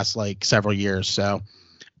for the past like several years. So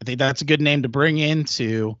I think that's a good name to bring in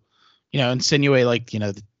to, insinuate like,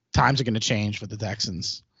 the times are going to change for the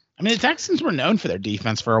Texans. I mean, the Texans were known for their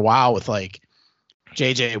defense for a while with like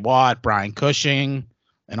J.J. Watt, Brian Cushing,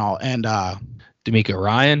 and DeMeco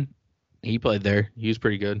Ryan. He played there. He was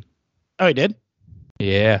pretty good. Oh, he did?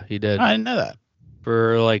 Yeah, he did. I didn't know that.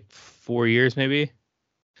 For like 4 years, maybe.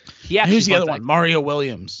 Yeah. Who's the other one? Mario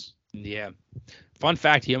Williams. Yeah. Fun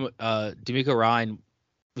fact: DeMeco Ryan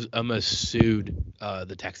was almost sued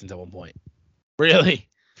the Texans at one point. Really?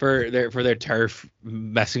 For their turf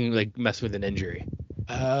messing with an injury.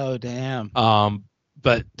 Oh damn.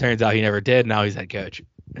 But turns out he never did. Now he's head coach.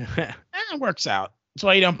 It works out. That's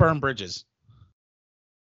why you don't burn bridges.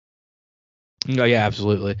 No, yeah,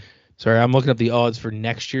 absolutely. Sorry, I'm looking up the odds for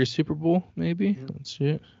next year's Super Bowl. Maybe let's see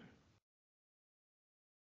it.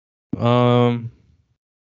 We're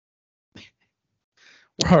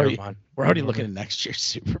already looking at next year's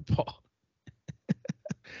Super Bowl.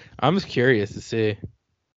 I'm just curious to see.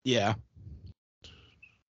 Yeah.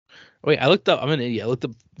 Wait, I'm an idiot. I looked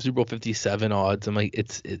up Super Bowl 57 odds. I'm like,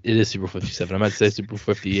 it is Super Bowl 57. I'm about to say Super Bowl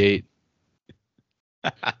 58.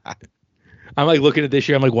 I'm like looking at this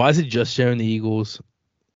year. I'm like, why is it just showing the Eagles?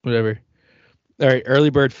 Whatever. All right, early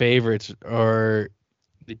bird favorites are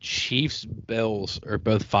the Chiefs. Bills are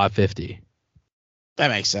both 550. That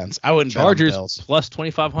makes sense. I wouldn't Chargers bet on Bills. plus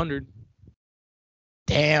 2,500.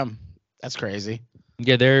 Damn, that's crazy.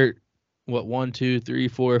 Yeah, they're what 1, 2, 3,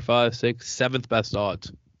 4, 5, 6, 7th best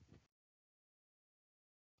odds.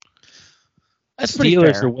 That's pretty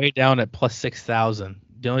Steelers fair. are way down at plus 6,000.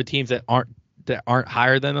 The only teams that aren't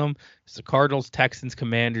higher than them is the Cardinals, Texans,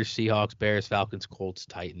 Commanders, Seahawks, Bears, Falcons, Colts,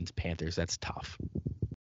 Titans, Panthers. That's tough.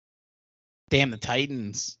 Damn, the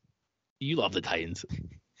Titans. You love the Titans.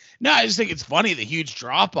 No, I just think it's funny, the huge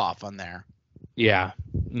drop off on there. Yeah.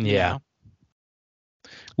 Yeah.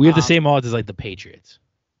 We have the same odds as like the Patriots.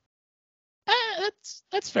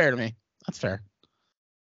 That's fair to me. That's fair.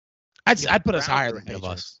 I'd put us higher than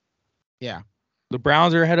Patriots. Yeah. The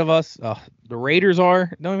Browns are ahead of us. The Raiders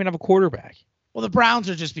don't even have a quarterback. Well, the Browns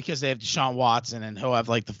are just because they have Deshaun Watson and he'll have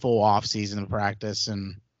like the full off season of practice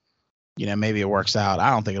and maybe it works out. I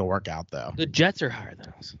don't think it'll work out though. The Jets are higher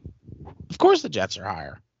than us. Of course the Jets are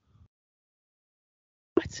higher.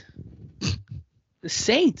 What? The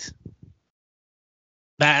Saints.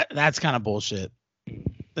 That's kind of bullshit.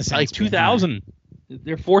 The Saints like 2,000.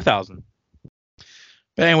 They're 4,000.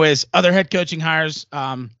 But anyways, other head coaching hires.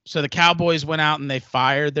 So the Cowboys went out and they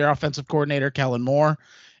fired their offensive coordinator, Kellen Moore.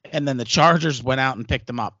 And then the Chargers went out and picked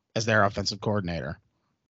him up as their offensive coordinator.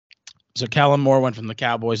 So Kellen Moore went from the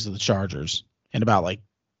Cowboys to the Chargers in about like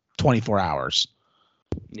 24 hours.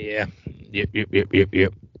 Yeah.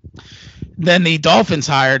 Yep. Then the Dolphins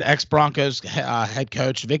hired ex-Broncos head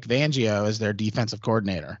coach Vic Fangio as their defensive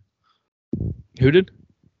coordinator. Who did?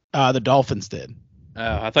 The Dolphins did.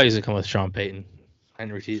 I thought he was going to come with Sean Payton.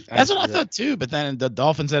 That's what I thought too, but then the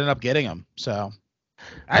Dolphins ended up getting him. So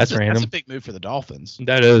That's random. That's a big move for the Dolphins.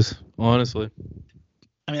 That is, honestly.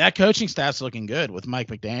 I mean, that coaching staff's looking good with Mike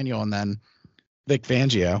McDaniel and then Vic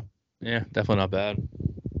Fangio. Yeah, definitely not bad.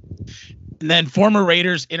 And then former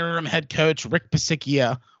Raiders interim head coach Rick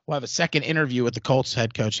Pasicchia will have a second interview with the Colts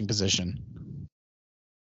head coaching position.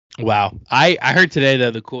 Wow. I heard today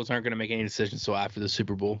that the Colts aren't going to make any decisions until after the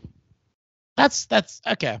Super Bowl. That's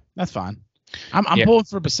okay. That's fine. I'm pulling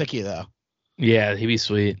for Pasicchia though. Yeah, he'd be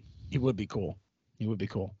sweet. He would be cool.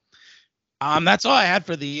 That's all I had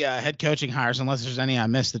for the head coaching hires, unless there's any I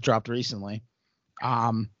missed that dropped recently.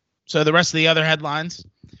 So the rest of the other headlines,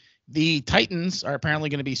 the Titans are apparently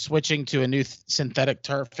going to be switching to a new synthetic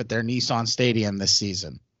turf at their Nissan Stadium this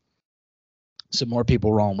season. So more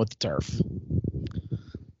people rolling with the turf.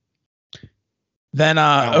 Then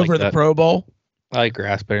over the Pro Bowl. I like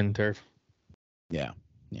grass better than turf. Yeah.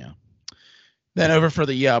 Then over for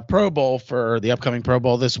the Pro Bowl, for the upcoming Pro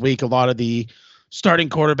Bowl this week, a lot of the starting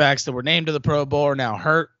quarterbacks that were named to the Pro Bowl are now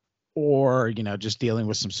hurt or, just dealing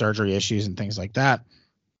with some surgery issues and things like that.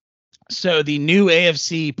 So the new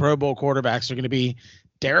AFC Pro Bowl quarterbacks are going to be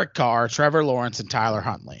Derek Carr, Trevor Lawrence, and Tyler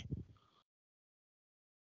Huntley.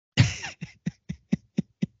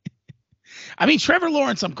 I mean, Trevor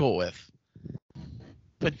Lawrence I'm cool with.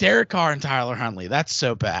 But Derek Carr and Tyler Huntley, that's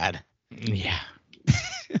so bad. Yeah.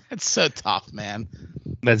 That's so tough, man.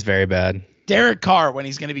 That's very bad. Derek Carr, when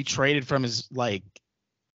he's going to be traded from his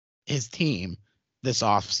team this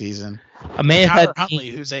offseason. Tyler Huntley,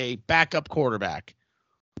 who's a backup quarterback.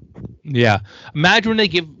 Yeah. Imagine when they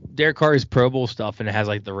give Derek Carr his Pro Bowl stuff and it has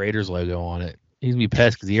the Raiders logo on it. He's gonna be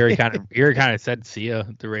pissed because he already kind of said see ya,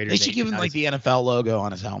 the Raiders. They should give him the NFL logo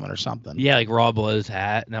on his helmet or something. Yeah, like Rob Lowe's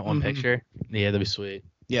hat in that one picture. Yeah, that'd be sweet.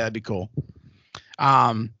 Yeah, that'd be cool.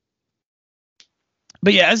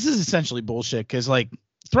 But yeah, this is essentially bullshit because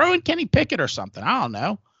throw in Kenny Pickett or something. I don't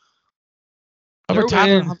know. Over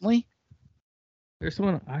Tyler Huntley. There's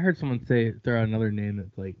someone I heard someone say throw out another name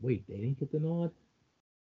that's wait, they didn't get the nod.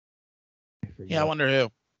 Yeah, I wonder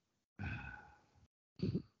who.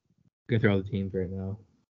 Go through all the teams right now.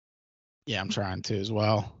 Yeah, I'm trying to as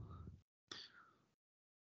well.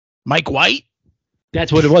 Mike White.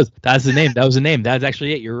 That's what it was. That's the name. That was the name. That's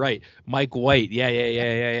actually it. You're right. Mike White.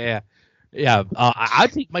 Yeah.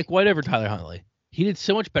 I'd take Mike White over Tyler Huntley. He did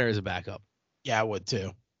so much better as a backup. Yeah, I would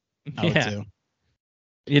too. I would too.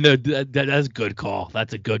 That's a good call.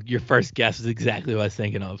 That's a good. Your first guess is exactly what I was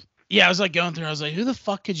thinking of. Yeah, I was going through. I was who the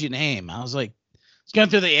fuck could you name? I was going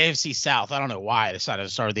through the AFC South. I don't know why I decided to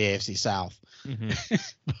start with the AFC South. Mm-hmm.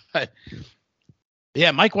 But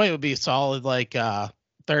yeah, Mike White would be a solid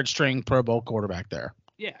third string Pro Bowl quarterback there.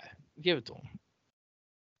 Yeah, give it to him.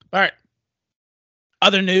 All right.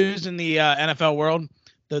 Other news in the NFL world: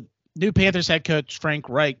 the new Panthers head coach Frank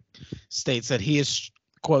Reich states that he is,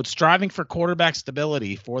 quote, striving for quarterback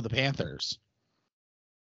stability for the Panthers.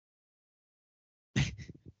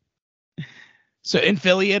 So in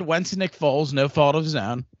Philly, he had Wentz and Nick Foles, no fault of his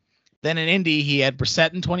own. Then in Indy, he had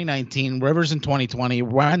Brissett in 2019, Rivers in 2020,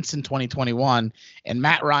 Wentz in 2021, and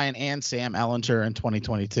Matt Ryan and Sam Ehlinger in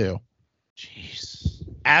 2022. Jeez.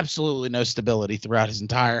 Absolutely no stability throughout his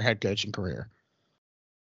entire head coaching career.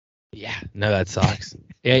 Yeah, no, that sucks.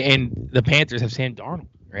 Yeah, and the Panthers have Sam Darnold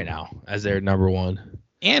right now as their number one.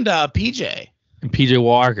 And PJ. And PJ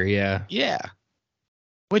Walker, yeah. Yeah.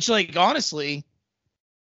 Which, honestly,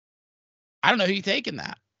 I don't know who you're taking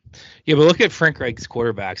that. Yeah, but look at Frank Reich's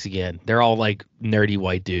quarterbacks again. They're all nerdy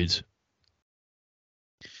white dudes.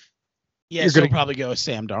 Yeah, so he'll probably go with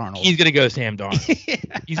Sam Darnold. He's going to go Sam Darnold.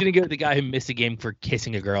 He's going to go with the guy who missed a game for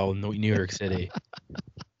kissing a girl in New York City.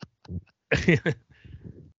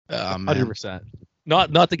 100%.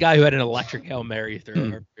 Not the guy who had an electric Hail Mary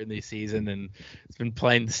throw in the season and has been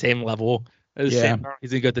playing the same level as Sam Darnold.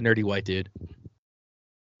 He's going to go with the nerdy white dude.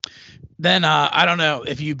 Then I don't know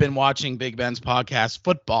if you've been watching Big Ben's podcast,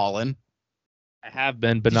 Footballin'. I have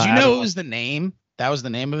been, but Did you know it was the name? That was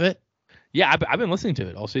the name of it? Yeah, I've been listening to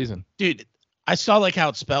it all season. Dude, I saw how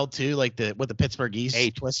it's spelled too, with the Pittsburgh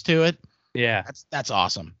East twist to it. Yeah. That's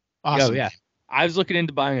awesome. Awesome. Oh, yeah. I was looking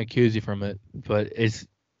into buying a koozie from it, but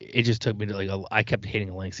it just took me to I kept hitting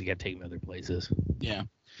the links to get taken other places. Yeah.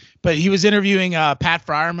 But he was interviewing Pat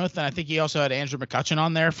Freiermuth, and I think he also had Andrew McCutcheon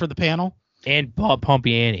on there for the panel. And Bob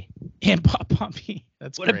Pompiani.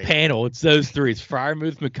 That's what great. A panel. It's those three. It's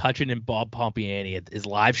Freiermuth, McCutcheon, and Bob Pompiani at his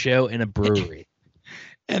live show in a brewery.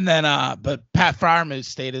 And then but Pat Freiermuth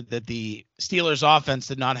stated that the Steelers offense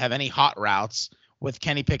did not have any hot routes with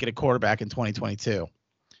Kenny Pickett at quarterback in 2022.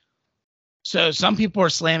 So some people are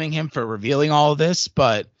slamming him for revealing all of this,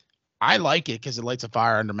 but I like it because it lights a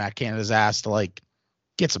fire under Matt Canada's ass to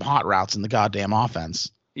get some hot routes in the goddamn offense.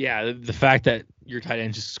 Yeah, the fact that your tight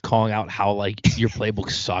end just calling out how like your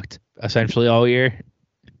playbook sucked essentially all year.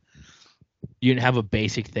 You didn't have a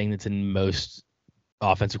basic thing that's in most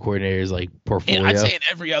offensive coordinators like portfolio. And I'd say in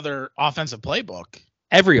every other offensive playbook.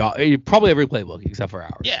 Probably every playbook except for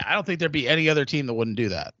ours. Yeah, I don't think there'd be any other team that wouldn't do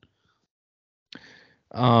that.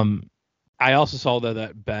 I also saw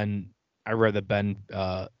that Ben. I read that Ben.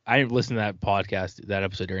 I didn't listen to that podcast, that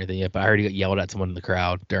episode or anything yet, but I heard he got yelled at someone in the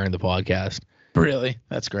crowd during the podcast. Really?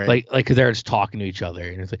 That's great. Like, because they're just talking to each other,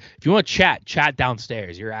 and it's like, if you want to chat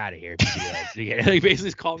downstairs. You're out of here. Like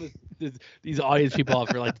basically calling these audience people up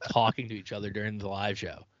for like talking to each other during the live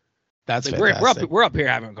show. That's like, we're up here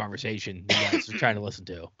having a conversation. You guys are trying to listen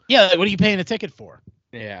to. Yeah, like, what are you paying a ticket for?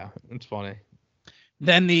 Yeah, it's funny.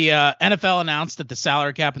 Then the NFL announced that the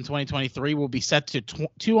salary cap in 2023 will be set to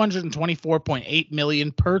 $224.8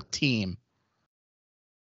 million per team.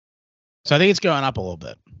 So I think it's going up a little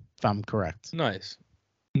bit, if I'm correct. Nice.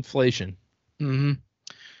 Inflation. Mm-hmm.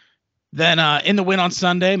 Then in the win on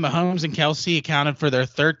Sunday, Mahomes and Kelsey accounted for their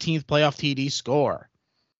 13th playoff TD score.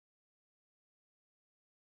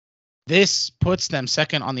 This puts them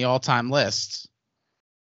second on the all-time list.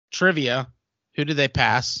 Trivia: who did they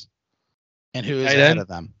pass? And who is ahead of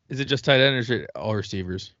them? Is it just tight end or is it all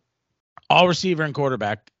receivers? All receiver and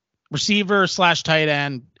quarterback. Receiver/tight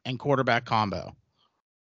end and quarterback combo.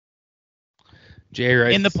 Jerry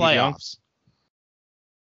Rice in the playoffs.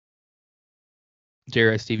 Jerry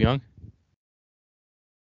Rice, Steve Young?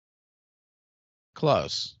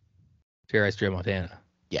 Close. Jerry Rice, Joe Montana.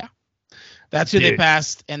 Yeah. That's who they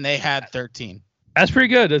passed, and they had 13. That's pretty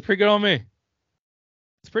good. That's pretty good on me.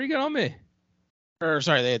 It's pretty good on me. Or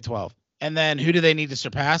sorry, they had 12. And then who do they need to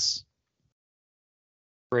surpass?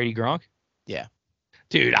 Brady, Gronk? Yeah.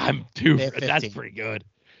 Dude, that's pretty good.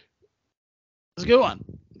 That's a good one.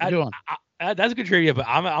 That's a good trivia, but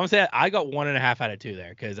I'm gonna say I got 1.5 out of 2 there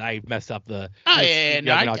because I messed up the. Oh yeah,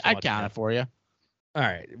 no, I count it for you. All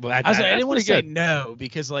right. Well, I didn't want to say no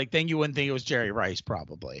because like then you wouldn't think it was Jerry Rice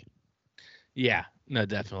probably. Yeah, no,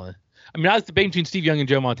 definitely. I mean, I was debating between Steve Young and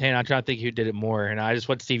Joe Montana. I'm trying to think who did it more, and I just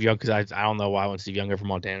went Steve Young because I don't know why I went Steve Young over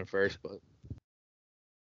Montana first, but.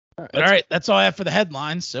 All right, that's all I have for the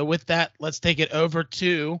headlines. So with that, let's take it over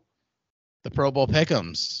to the Pro Bowl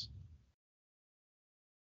pick'ems.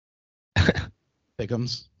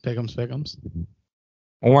 Pick'ems. Do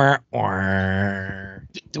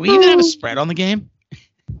we even have a spread on the game?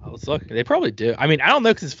 Let's look. They probably do. I mean, I don't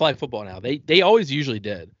know because it's flag football now. They always usually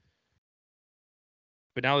did.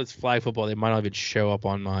 But now that it's flag football, they might not even show up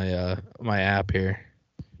on my my app here.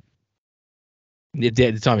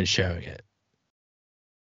 It's not even showing it.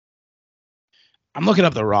 I'm looking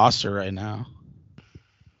up the roster right now.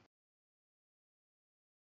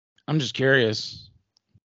 I'm just curious.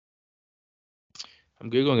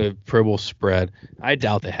 I'm Googling a Pro Bowl spread. I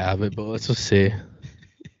doubt they have it, but let's just see.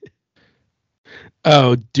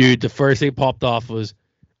 Oh, dude, the first thing popped off was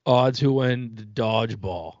odds who win the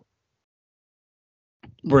dodgeball.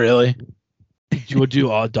 Really? You would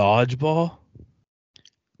do a dodgeball?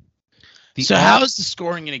 So how is the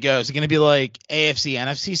scoring going to go? Is it going to be like AFC,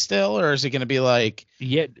 NFC still, or is it going to be like?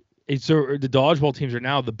 Yeah, the dodgeball teams are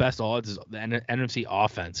now the best odds is the NFC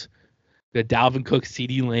offense. We got Dalvin Cook,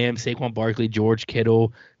 CeeDee Lamb, Saquon Barkley, George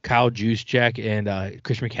Kittle, Kyle Juszczyk, and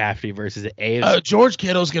Chris McCaffrey versus the AFC. Oh, George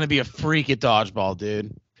Kittle's going to be a freak at dodgeball,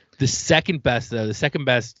 dude. The second best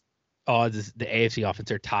odds is the AFC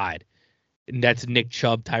offense are tied. And that's Nick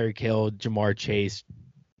Chubb, Tyreek Hill, Jamar Chase,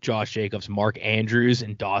 Josh Jacobs, Mark Andrews,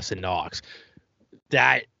 and Dawson Knox.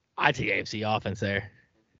 I take AFC offense there.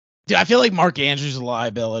 Dude, I feel like Mark Andrews is a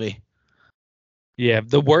liability. Yeah,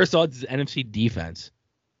 the worst odds is NFC defense.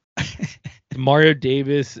 Mario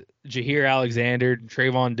Davis, Jaheir Alexander,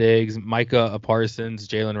 Trayvon Diggs, Micah Parsons,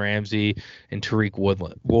 Jalen Ramsey, and Tariq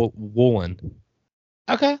Woolen.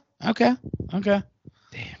 Okay.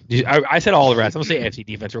 Damn. Dude, I said all the rest. I'm going to say AFC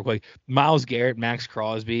defense real quick. Myles Garrett, Max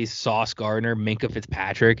Crosby, Sauce Gardner, Minkah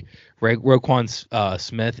Fitzpatrick, Roquan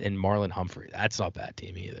Smith, and Marlon Humphrey. That's not a bad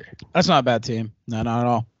team either. That's not a bad team. No, not at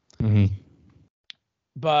all. Mm-hmm.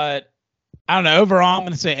 But I don't know. Overall, I'm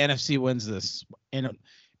going to say NFC wins this in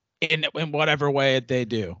whatever way they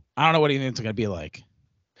do. I don't know what he thinks it's going to be like.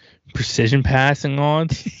 Precision passing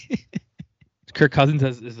odds. Kirk Cousins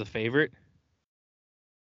is the favorite.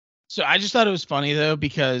 So I just thought it was funny, though,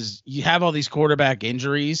 because you have all these quarterback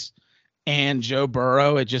injuries and Joe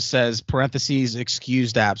Burrow, it just says parentheses,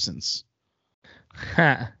 excused absence.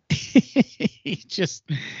 He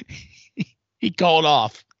called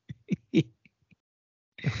off. He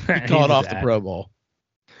called off the Pro Bowl.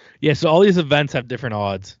 Yeah, so all these events have different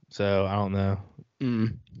odds. So I don't know.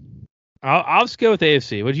 I'll just go with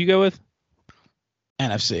AFC. What'd you go with?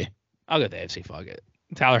 NFC. I'll go with the AFC. Fuck it.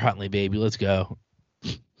 Tyler Huntley, baby. Let's go.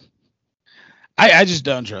 I just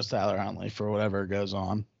don't trust Tyler Huntley for whatever goes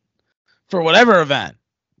on. For whatever event,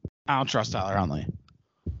 I don't trust Tyler Huntley.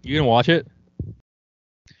 You gonna watch it?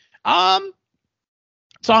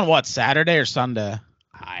 It's on what, Saturday or Sunday?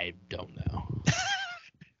 I don't know.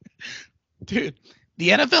 Dude, the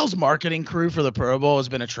NFL's marketing crew for the Pro Bowl has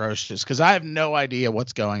been atrocious because I have no idea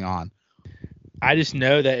what's going on. I just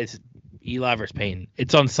know that it's Eli versus Peyton.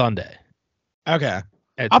 It's on Sunday. Okay.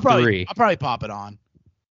 At I'll 3. probably pop it on.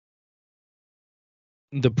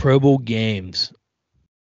 The Pro Bowl games.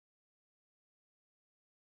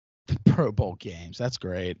 The Pro Bowl games. That's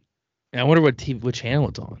great. And I wonder what channel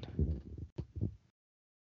it's on.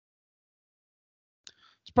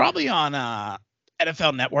 It's probably on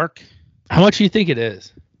NFL Network. How much do you think it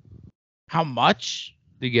is? How much?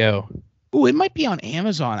 To go. Ooh, it might be on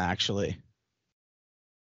Amazon, actually.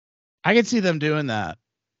 I could see them doing that.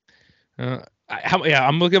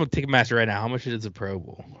 I'm looking at Ticketmaster right now. How much is the Pro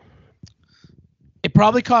Bowl? It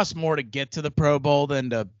probably costs more to get to the Pro Bowl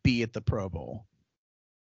than to be at the Pro Bowl.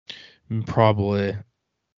 Probably.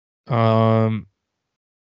 $20.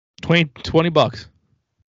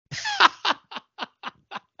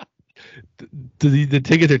 The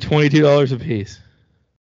tickets are $22 a piece.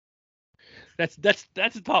 That's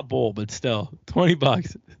a top bowl, but still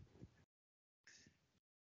 $20.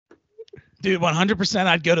 Dude, 100%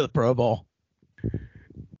 I'd go to the Pro Bowl.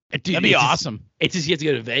 Dude, that'd be awesome. It's just you have to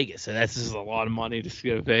go to Vegas, and that's just a lot of money to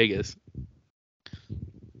go to Vegas.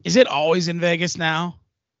 Is it always in Vegas now?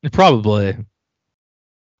 Probably.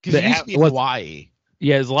 Because it used to be in Hawaii.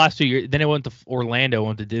 Yeah, it was the last 2 years. Then it went to Orlando,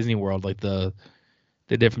 went to Disney World, like the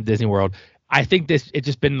different Disney World. I think it's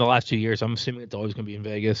just been in the last 2 years. I'm assuming it's always going to be in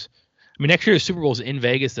Vegas. I mean, next year the Super Bowl's in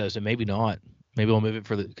Vegas though, so maybe not. Maybe we'll move it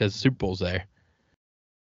because the Super Bowl's there.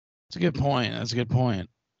 That's a good point.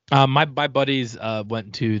 My buddies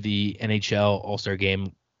went to the NHL All-Star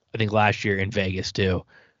game, I think last year in Vegas too.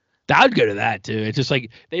 I would go to that too. It's just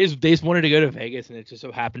like they just wanted to go to Vegas, and it just so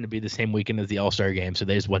happened to be the same weekend as the All-Star game, so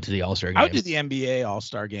they just went to the All-Star game. I would do the NBA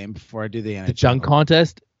All-Star game before I do the NHL. The dunk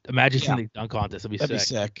contest. Imagine seeing the dunk contest. That'd be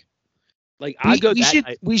sick. Like I'd go.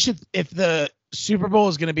 We should if the Super Bowl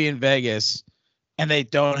is going to be in Vegas, and they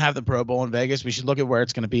don't have the Pro Bowl in Vegas, we should look at where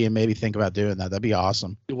it's going to be and maybe think about doing that. That'd be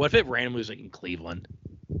awesome. What if it randomly was like in Cleveland?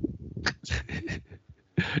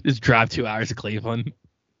 Just drive 2 hours to Cleveland.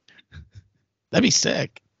 That'd be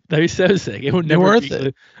sick. That'd be so sick. It would never worth be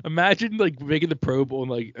it. Imagine like making the Pro Bowl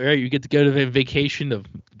and like, all right, you get to go to a vacation of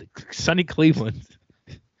sunny Cleveland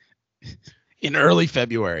in early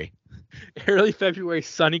February. Early February,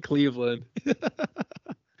 sunny Cleveland.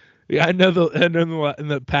 Yeah, I know in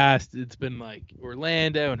the past it's been like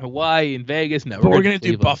Orlando and Hawaii and Vegas. No, but we're gonna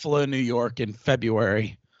do Buffalo, New York in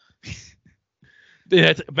February.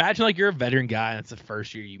 Dude, imagine like you're a veteran guy and it's the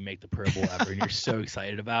first year you make the Pro Bowl ever and you're so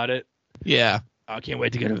excited about it. Yeah. I can't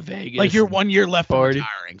wait to go to Vegas. Like you're 1 year left from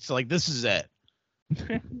retiring, so like this is it.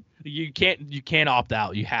 You can't opt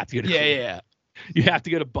out. You have to go to yeah. You have to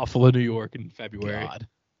go to Buffalo, New York in February. God,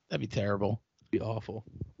 that'd be terrible. That'd be awful.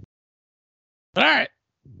 All right.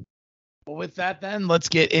 Well, with that, then let's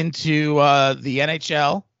get into the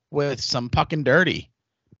NHL with some pucking dirty.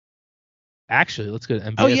 Actually, let's go to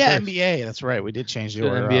NBA. Oh yeah, first. NBA. That's right. We did change the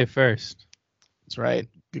order. NBA first. That's right.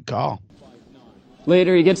 Good call.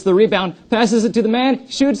 Later, he gets the rebound, passes it to the man,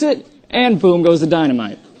 shoots it, and boom goes the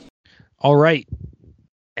dynamite. All right.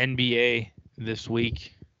 NBA this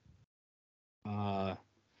week.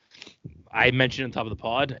 I mentioned on top of the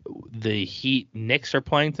pod, the Heat Knicks are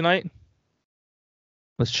playing tonight.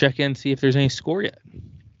 Let's check in and see if there's any score yet.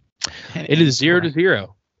 It is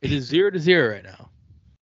 0-0. It is 0-0 right now.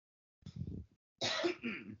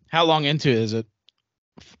 How long into it is it?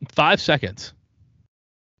 5 seconds.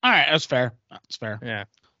 All right, that's fair. That's fair. Yeah.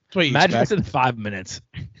 That's what you Imagine expect. it's in 5 minutes.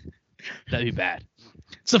 That'd be bad.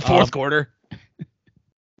 It's the fourth quarter.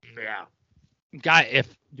 Yeah. Guy, if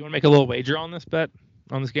you want to make a little wager on this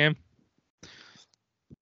game?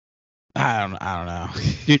 I don't know.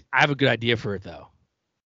 Dude, I have a good idea for it though.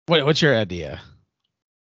 What's your idea?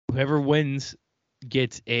 Whoever wins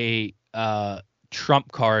gets a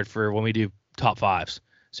trump card for when we do top fives.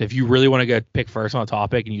 So if you really want to go pick first on a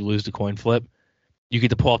topic and you lose the coin flip, you get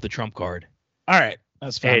to pull out the trump card. All right,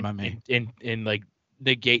 that's fine by me. And like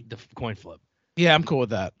negate the coin flip. Yeah, I'm cool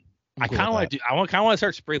with that. I kind of want to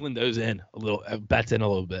start sprinkling those in a little, bets in a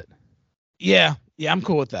little bit. Yeah, I'm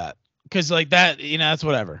cool with that because like that, that's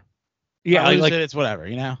whatever. Yeah, it's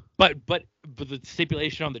whatever, But the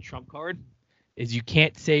stipulation on the trump card is you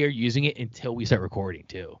can't say you're using it until we start recording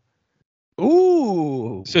too.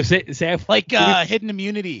 Ooh. So say if like hidden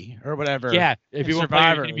immunity or whatever. Yeah, if you want to play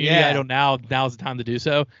hidden immunity, I don't now's the time to do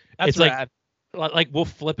so. That's it's rad. like we'll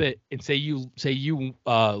flip it and say you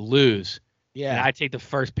lose. Yeah. And I take the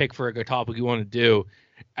first pick for a topic you want to do.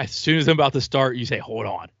 As soon as I'm about to start, you say, hold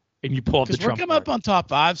on. And you pull up the Trump card. We're coming up on top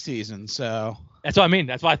 5 season, so. That's what I mean.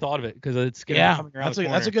 That's why I thought of it, because it's going to be coming around the corner.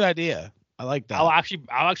 That's a good idea. I like that. I'll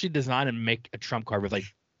actually design and make a Trump card with like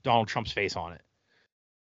Donald Trump's face on it.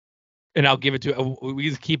 And I'll give it to we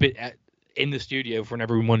just keep it in the studio for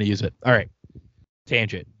whenever we want to use it. All right.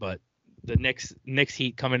 Tangent, but the Knicks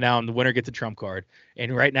Heat coming down, the winner gets a Trump card.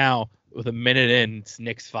 And right now, with a minute in, it's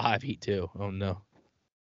Knicks 5, Heat 2. Oh no.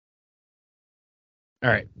 All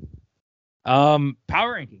right.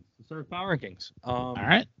 Power rankings. Let's start with power rankings. All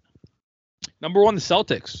right. Number 1, the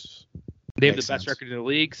Celtics. They have the best sense. record in the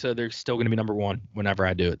league, so they're still going to be number 1 whenever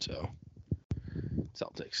I do it. So,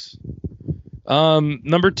 Celtics.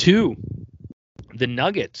 Number 2, the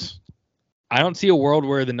Nuggets. I don't see a world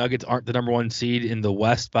where the Nuggets aren't the number 1 seed in the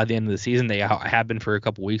West by the end of the season. They have been for a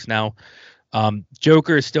couple weeks now.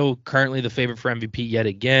 Joker is still currently the favorite for MVP yet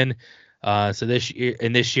again. So this year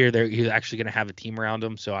he's actually going to have a team around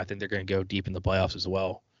him. So I think they're going to go deep in the playoffs as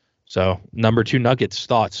well. So number 2, Nuggets.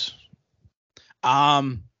 Thoughts?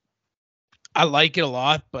 I like it a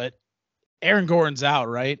lot, but Aaron Gordon's out,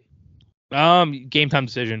 right? Game time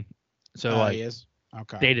decision. So he is.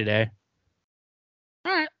 Okay. Day to day.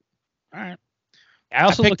 All right. I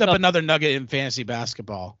also picked up another nugget in fantasy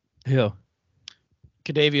basketball. Who?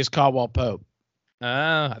 Kadavius Caldwell-Pope.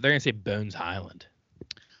 They're gonna say Bones Highland.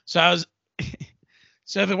 So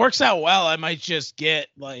if it works out well, I might just get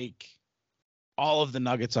like all of the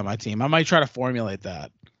Nuggets on my team. I might try to formulate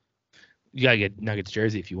that. You gotta get Nuggets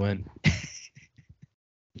jersey if you win.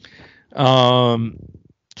 By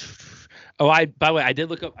the way, I tried to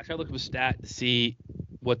look up a stat to see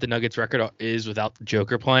what the Nuggets record is without the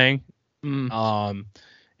Joker playing. And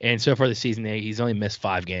so far this season, he's only missed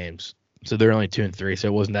 5 games. So they're only 2-3. So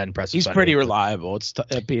it wasn't that impressive. He's pretty reliable.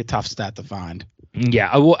 It'd be a tough stat to find. Yeah.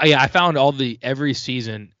 I found every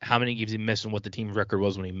season how many games he missed and what the team's record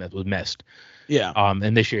was when he was missed. Yeah.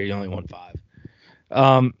 And this year he only won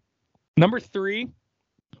 5. Number 3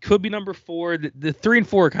 could be number 4. The 3 and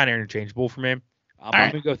 4 are kind of interchangeable for me. I'm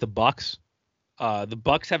going to go with the Bucks. The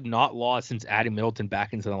Bucks have not lost since adding Middleton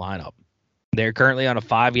back into the lineup. They're currently on a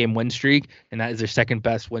 5-game win streak, and that is their second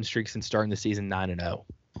best win streak since starting the season 9-0.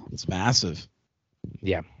 It's massive.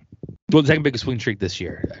 Yeah. Well, the second biggest win streak this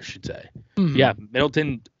year, I should say. Mm-hmm. Yeah,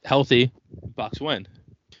 Middleton healthy, Bucks win.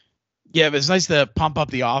 Yeah, but it's nice to pump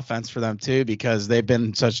up the offense for them too, because they've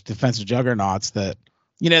been such defensive juggernauts that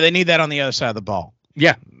they need that on the other side of the ball.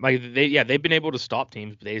 Yeah, they've been able to stop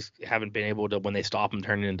teams, but they just haven't been able to, when they stop them,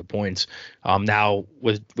 turn it into points. Now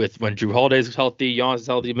with when Drew Holiday's healthy, Giannis is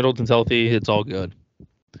healthy, Middleton's healthy, it's all good.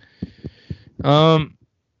 All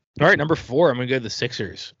right, number 4, I'm gonna go to the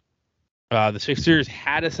Sixers. The Sixers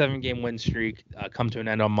had a 7-game win streak come to an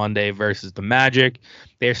end on Monday versus the Magic.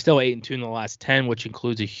 They are still 8-2 in the last 10, which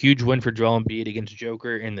includes a huge win for Joel Embiid against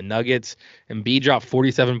Joker and the Nuggets. Embiid dropped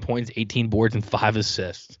 47 points, 18 boards, and 5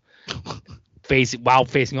 assists. While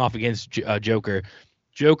facing off against Joker.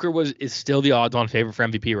 Joker is still the odds-on favorite for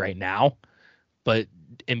MVP right now, but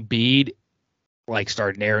Embiid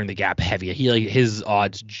started narrowing the gap heavy. His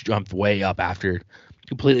odds jumped way up after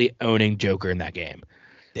completely owning Joker in that game.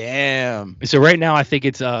 Damn. So right now I think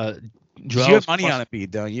it's Joel. You have money on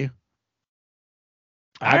Embiid, don't you?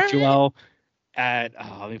 I have Joel at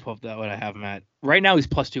let me pull up what I have him at. Right now he's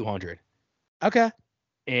plus 200. Okay.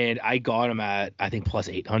 And I got him at I think plus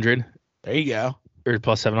 800. There you go. Or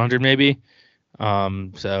plus 700 maybe.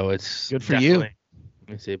 So it's good for you. Let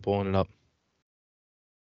me see, pulling it up.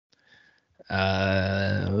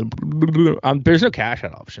 There's no cash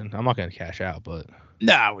out option. I'm not going to cash out, but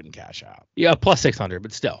no, I wouldn't cash out. Yeah, plus 600,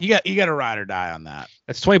 but still. You got to ride or die on that.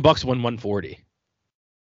 That's $20 to win 140.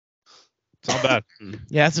 It's not bad.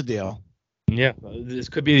 Yeah, that's a deal. Yeah, this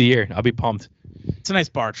could be the year. I'll be pumped. It's a nice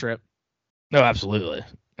bar trip. No, absolutely.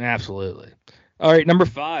 All right, number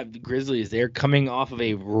 5, the Grizzlies. They're coming off of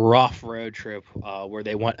a rough road trip where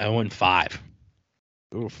they went 0-5.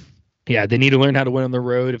 Oof. Yeah, they need to learn how to win on the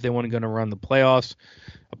road if they want to go and run the playoffs.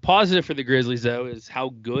 A positive for the Grizzlies, though, is how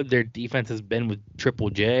good their defense has been with Triple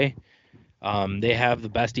J. They have the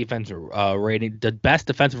best defensive rating, the best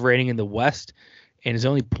defensive rating in the West, and is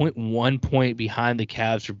only 0.1 point behind the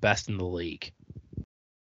Cavs for best in the league.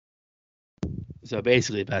 So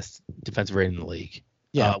basically, best defensive rating in the league.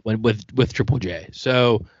 Yeah, with Triple J.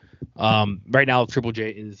 So right now, Triple J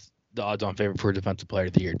is the odds-on favorite for Defensive Player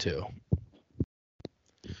of the Year too.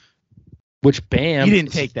 Which Bam, you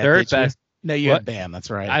didn't take that, third best. No, you had Bam. That's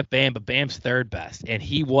right. I have Bam, but Bam's third best, and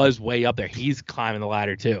he was way up there. He's climbing the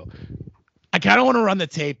ladder too. I kind of want to run the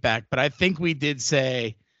tape back, but I think we did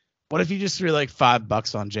say, what if you just threw like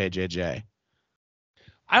 $5 on JJJ?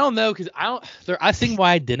 I don't know, because I think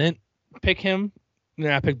why I didn't pick him.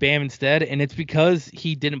 I picked Bam instead, and it's because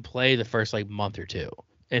he didn't play the first like month or two,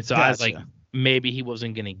 and so I was like, maybe he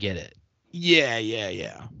wasn't gonna get it.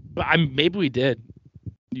 Yeah. But maybe we did.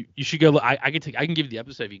 You should go. I can give you the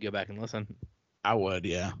episode if you go back and listen. I would,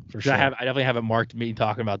 yeah, for sure. I definitely have it marked me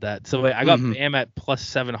talking about that. So I got Bam at plus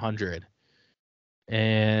 700,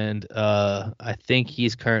 and I think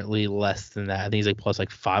he's currently less than that. I think he's like plus like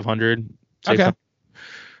 500. Okay.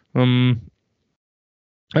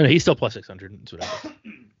 I know he's still plus 600. That's whatever.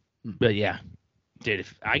 But yeah, dude,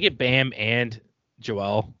 if I get Bam and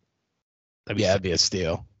Joel, that'd be a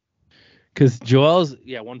steal. Because Joel's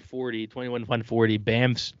 140, 21 140.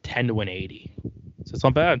 Bam's 10 to win 80. So it's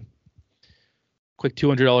not bad. Quick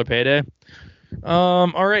 $200 payday.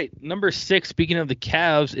 All right, number 6. Speaking of the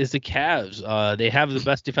Cavs, is the Cavs. They have the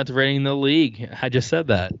best defensive rating in the league. I just said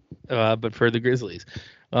that, but for the Grizzlies.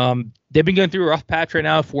 They've been going through a rough patch right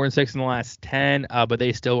now, 4-6 in the last 10, but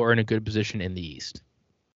they still are in a good position in the East.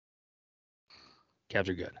 Cavs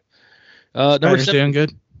are good. Number 7 doing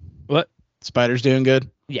good. What? Spider's doing good.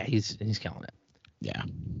 Yeah, he's killing it. Yeah,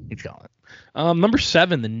 he's killing it. Number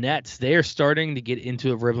 7, the Nets. They are starting to get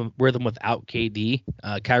into a rhythm without KD.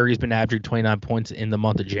 Kyrie's been averaging 29 points in the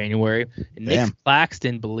month of January. And Nick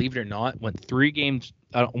Claxton, believe it or not, went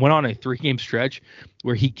on a 3-game stretch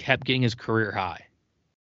where he kept getting his career high.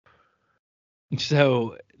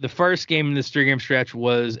 So the first game in this 3-game stretch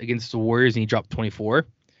was against the Warriors, and he dropped 24.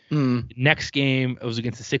 Next game, it was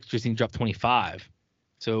against the Sixers, and he dropped 25.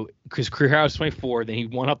 So his career high was 24. Then he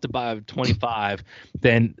went up to 25.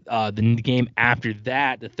 Then the game after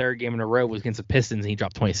that, the third game in a row, was against the Pistons, and he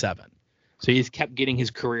dropped 27. So he's kept getting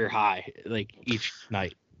his career high like each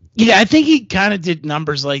night. Yeah, I think he kind of did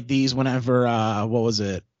numbers like these whenever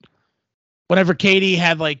whenever KD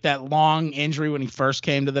had like that long injury when he first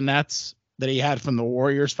came to the Nets that he had from the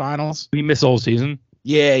Warriors finals. He missed the whole season.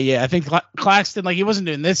 Yeah. I think Claxton, like, he wasn't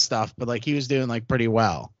doing this stuff, but like he was doing like pretty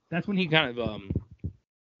well. That's when he kind of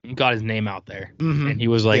got his name out there, and he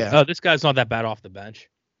was like, "Oh, this guy's not that bad off the bench."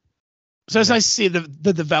 So it's nice to see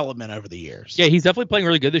the development over the years. Yeah, he's definitely playing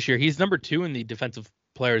really good this year. He's number 2 in the Defensive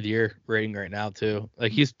Player of the Year rating right now too.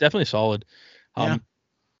 Like, he's definitely solid. And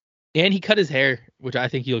he cut his hair, which I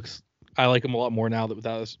think I like him a lot more now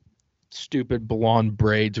without his stupid blonde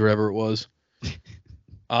braids or whatever it was.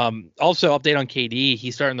 Also, update on KD.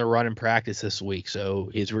 He's starting to run in practice this week, so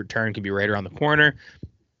his return can be right around the corner.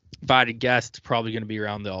 If I had to guess, it's probably going to be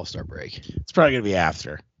around the All-Star break. It's probably going to be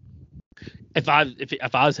after. If I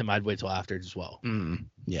was him, I'd wait till after as well.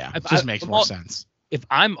 Yeah, it just makes more sense. If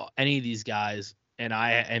I'm any of these guys and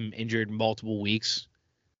I am injured multiple weeks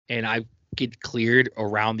and I get cleared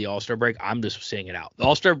around the All-Star break, I'm just seeing it out. The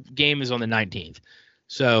All-Star game is on the 19th.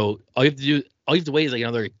 So all you have to wait is like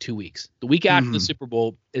another 2 weeks. The week after the Super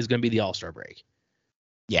Bowl is going to be the All-Star break.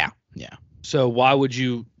 Yeah. So why would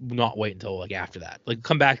you not wait until like after that? Like,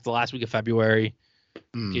 come back the last week of February,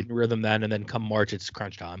 get in rhythm then, and then come March, it's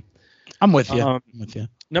crunch time. I'm with you.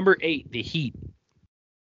 Number 8, the Heat.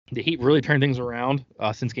 The Heat really turned things around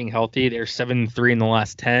since getting healthy. They're 7-3 in the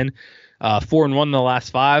last 10, 4-1 in the last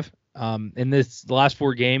 5. In the last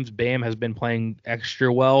 4 games, Bam has been playing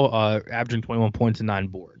extra well, averaging 21 points and 9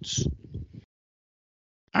 boards.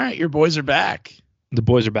 All right, your boys are back. The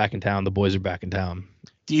boys are back in town.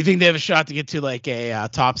 Do you think they have a shot to get to like a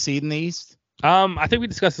top seed in the East? I think we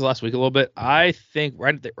discussed this last week a little bit. I think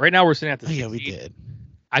right now we're sitting at the 6th we seed. did.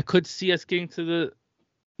 I could see us getting to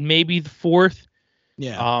maybe the 4th.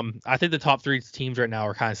 Yeah. I think the top 3 teams right now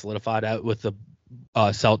are kind of solidified out with the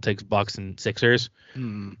Celtics, Bucks, and Sixers.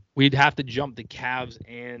 We'd have to jump the Cavs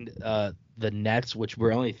and the Nets, which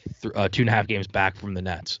we're only 2.5 games back from the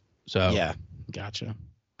Nets. So yeah, gotcha.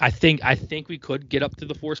 I think we could get up to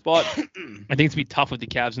the 4th spot. I think it's gonna be tough with the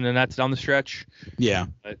Cavs and the Nets down the stretch. Yeah.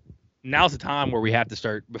 But now's the time where we have to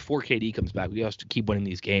start before KD comes back. We have to keep winning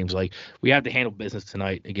these games. Like, we have to handle business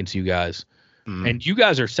tonight against you guys. And you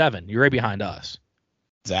guys are 7. You're right behind us.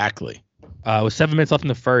 Exactly. With 7 minutes left in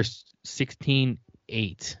the first,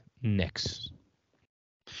 16-8 Knicks.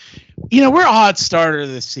 We're a hot starter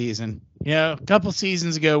this season. A couple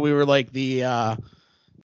seasons ago we were like the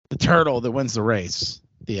turtle that wins the race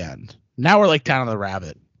at the end. Now we're like kind of the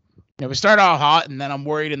rabbit. We start out hot, and then I'm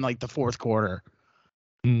worried in like the 4th quarter.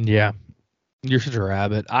 Yeah, you're such a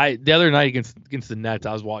rabbit. The other night against the Nets,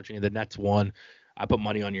 I was watching it. The Nets won. I put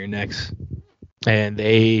money on your Knicks, and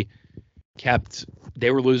they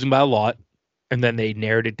were losing by a lot. and then they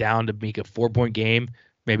narrowed it down to make a 4-point game,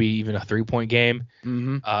 maybe even a 3-point game.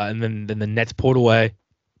 Mm-hmm. And then the Nets pulled away.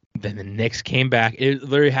 Then the Knicks came back. It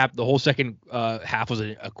literally happened. The whole second half was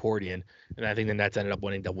an accordion, and I think the Nets ended up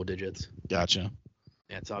winning double digits. Gotcha.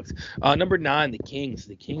 Yeah, it sucks. Number 9, the Kings.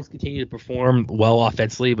 The Kings continue to perform well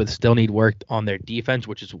offensively, but still need work on their defense,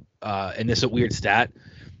 which is, and this is a weird stat.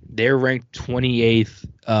 They're ranked 28th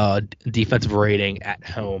defensive rating at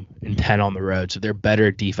home and 10 on the road. So they're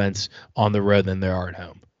better defense on the road than they are at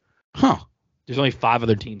home. Huh. There's only 5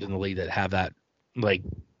 other teams in the league that have that, like,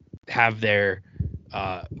 have their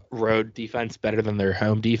road defense better than their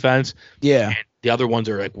home defense. Yeah. And the other ones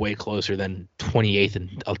are like way closer than 28th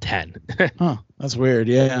and 10. Huh. That's weird.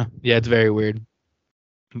 Yeah. Yeah, it's very weird.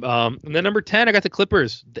 And then number 10, I got the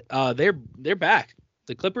Clippers. They're back.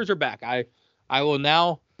 The Clippers are back. I will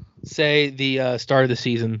now say the start of the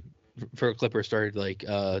season for Clippers started like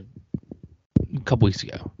a couple weeks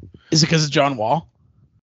ago. Is it because of John Wall?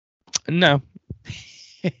 No.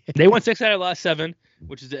 They won 6 out of the last 7,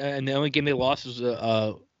 which is and the only game they lost was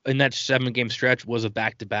in that 7-game stretch was a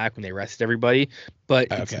back-to-back when they rested everybody. But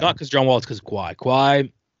it's not because John Wall, it's because of Kawhi.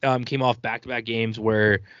 Kawhi came off back-to-back games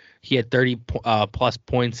where he had 30 plus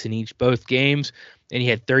points in both games, and he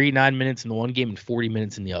had 39 minutes in the one game and 40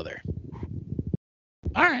 minutes in the other.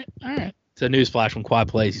 All right. So newsflash: when Kawhi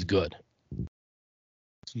plays, he's good.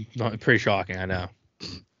 It's pretty shocking, I know.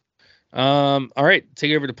 All right,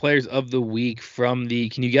 take over to players of the week from the.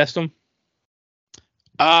 Can you guess them?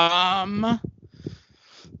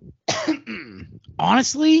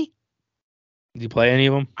 Honestly, did you play any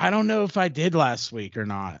of them? I don't know if I did last week or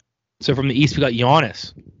not. So from the East, we got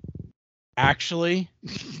Giannis. Actually,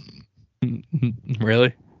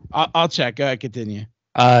 really? I'll check. Go ahead, continue.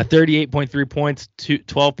 38.3 points,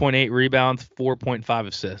 12.8 rebounds, 4.5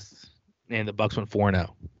 assists, and the Bucks went 4-0.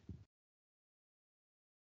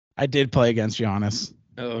 I did play against Giannis.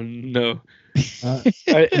 Oh no!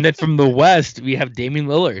 And then from the West, we have Damian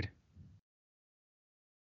Lillard.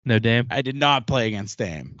 No, Dame. I did not play against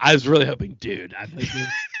Dame. I was really hoping, dude.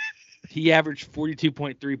 He averaged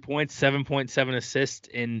 42.3 points, 7.7 assists,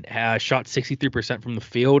 and shot 63% from the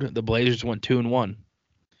field. The Blazers went 2-1.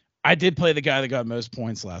 I did play the guy that got most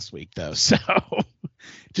points last week, though. So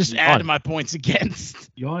just add to my points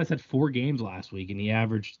against. Giannis had 4 games last week, and he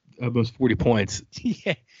averaged almost 40 points.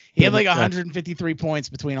 Yeah, he had like 153 points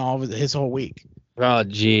between all of his whole week. Oh,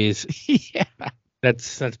 jeez. Yeah,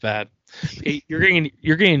 that's bad. Hey, you're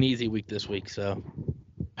getting an easy week this week, so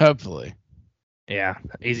hopefully. Yeah,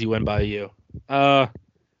 easy win by you.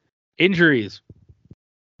 Injuries.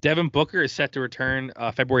 Devin Booker is set to return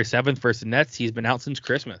February 7th versus the Nets. He's been out since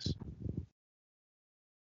Christmas.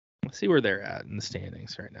 Let's see where they're at in the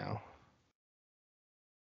standings right now.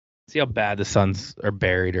 See how bad the Suns are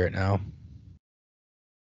buried right now.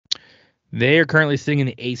 They are currently sitting in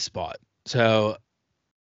the 8th spot. So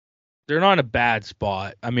they're not in a bad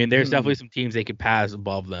spot. I mean, there's definitely some teams they could pass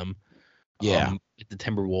above them. Yeah. Like the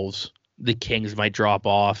Timberwolves. The Kings might drop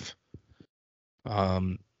off.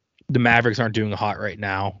 The Mavericks aren't doing hot right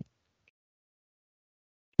now.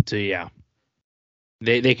 So, yeah.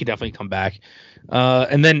 They could definitely come back.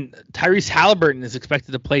 And then Tyrese Halliburton is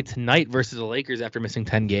expected to play tonight versus the Lakers after missing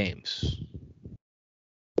 10 games.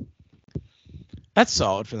 That's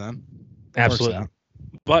solid for them. Absolutely.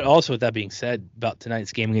 But also, with that being said, about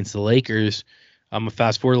tonight's game against the Lakers, I'm going to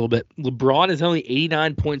fast forward a little bit. LeBron is only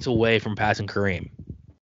 89 points away from passing Kareem.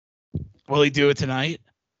 Will he do it tonight?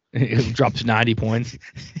 It drops 90 points.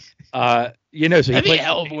 So that'd be a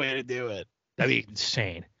hell of a way to do it. That'd be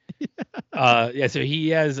insane. So he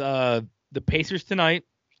has the Pacers tonight,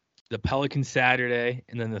 the Pelicans Saturday,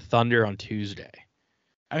 and then the Thunder on Tuesday.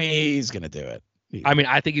 I mean, he's gonna do it.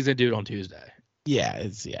 I think he's gonna do it on Tuesday. Yeah,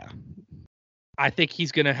 I think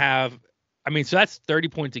he's gonna have. So that's 30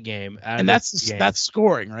 points a game, and that's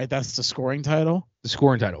scoring, right? That's the scoring title. The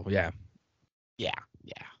scoring title, yeah. Yeah.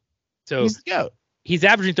 So he's the GOAT. He's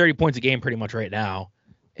averaging 30 points a game pretty much right now,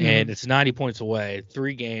 and it's 90 points away.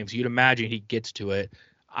 3 games. You'd imagine he gets to it.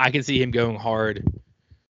 I can see him going hard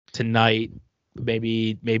tonight,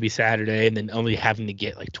 maybe Saturday, and then only having to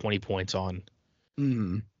get like 20 points on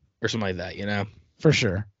or something like that, For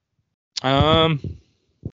sure. All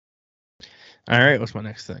right, what's my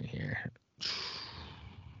next thing here?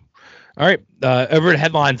 All right, over to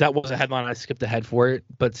headlines. That was a headline. I skipped ahead for it,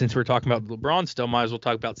 but since we're talking about LeBron still, might as well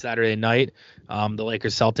talk about Saturday night. The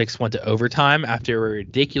Lakers-Celtics went to overtime after a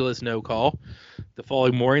ridiculous no call. The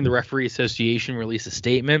following morning, the Referee Association released a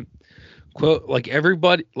statement. Quote, like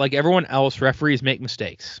everyone else, referees make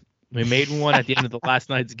mistakes. We made one at the end of the last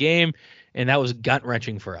night's game, and that was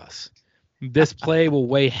gut-wrenching for us. This play will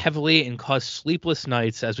weigh heavily and cause sleepless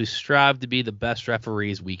nights as we strive to be the best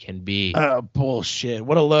referees we can be. Oh, bullshit.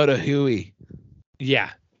 What a load of hooey. Yeah.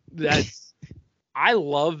 I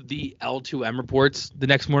love the L2M reports the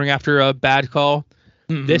next morning after a bad call.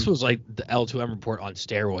 Mm-hmm. This was like the L2M report on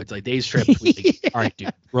steroids. Like they straight like, all right,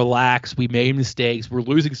 dude, relax. We made mistakes. We're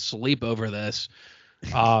losing sleep over this.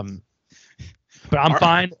 But I'm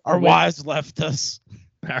fine. Our wives left us.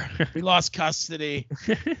 We lost custody.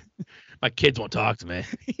 My kids won't talk to me.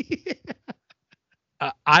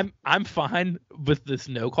 I'm fine with this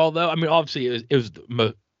no call though. I mean, obviously it was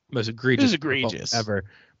the most egregious. It was egregious ever.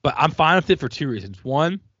 But I'm fine with it for two reasons.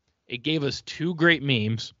 One, it gave us two great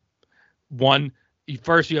memes. One,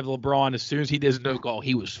 first you have LeBron. As soon as he does no call,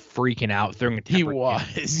 he was freaking out, throwing a temper. He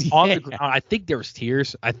was on the ground. I think there was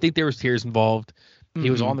tears. Involved. Mm-hmm. He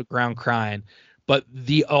was on the ground crying. But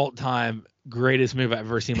the all-time greatest move I've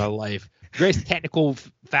ever seen in my life, greatest technical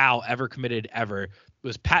foul ever committed ever,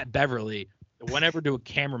 was Pat Beverly went over to a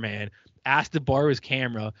cameraman, asked to borrow his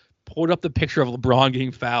camera, pulled up the picture of LeBron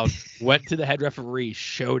getting fouled, went to the head referee,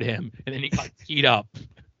 showed him, and then he got teed up.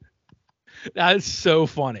 That is so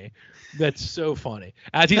funny. That's so funny.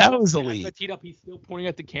 That was elite. Teed up, he's still pointing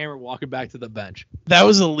at the camera, walking back to the bench. That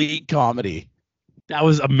was elite comedy. That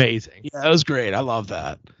was amazing. Yeah, that was great. I love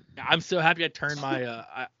that. I'm so happy I turned my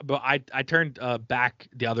I turned back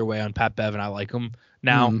the other way on Pat Bev, and I like him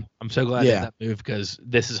now. I'm so glad I did that move because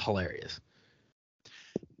this is hilarious.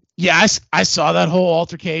 Yeah, I saw that whole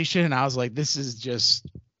altercation and I was like, this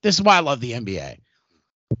is why I love the NBA.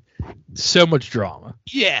 So much drama.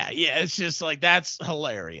 Yeah, it's just like that's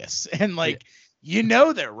hilarious. And like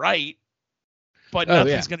they're right, but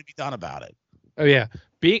nothing's gonna be done about it. Oh yeah.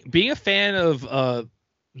 Being a fan of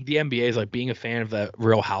the NBA is like being a fan of the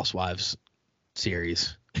Real Housewives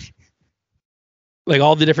series. Like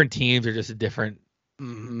all the different teams are just different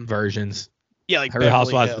versions. Yeah, like Real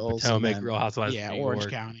Housewives of Potomac, Real Housewives of New Orange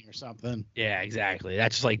York. County or something. Yeah, exactly.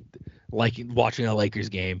 That's just like watching a Lakers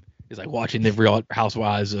game. It's like watching the Real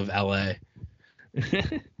Housewives of LA.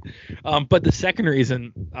 But the second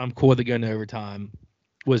reason I'm cool with it going to overtime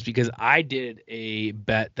was because I did a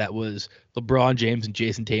bet that was LeBron James and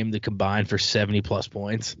Jason Tatum to combine for 70 plus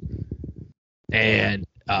points. And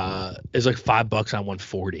it was like $5 on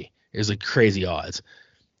 140. It was like crazy odds.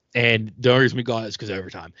 And the only reason we got it is because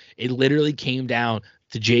overtime. It literally came down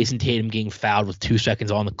to Jason Tatum getting fouled with 2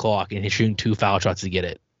 seconds on the clock and he's shooting 2 foul shots to get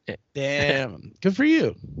it. Damn. Good for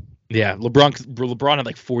you. Yeah. LeBron had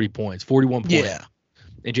like 40 points, 41 points. Yeah.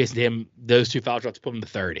 And Jason Tatum, those 2 foul shots put him to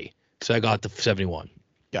 30. So I got the 71.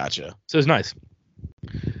 Gotcha. So it's nice.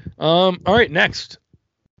 All right, next.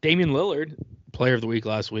 Damian Lillard, player of the week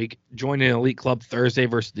last week, joined an elite club Thursday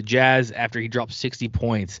versus the Jazz after he dropped 60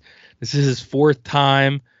 points. This is his 4th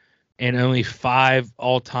time, and only 5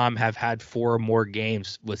 all-time have had 4 or more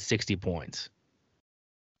games with 60 points.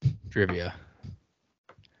 Trivia.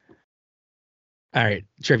 All right,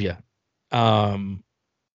 trivia. So I'm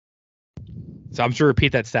just going to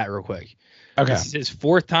repeat that stat real quick. Okay. This is his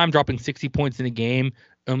 4th time dropping 60 points in a game.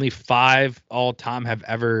 Only 5 all-time have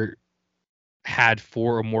ever had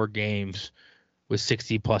 4 or more games with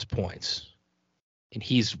 60-plus points. And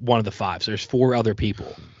he's one of the 5. So there's 4 other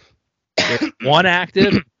people. There's 1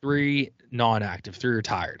 active, 3 non-active, 3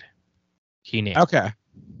 retired. He named. Okay.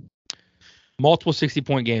 Multiple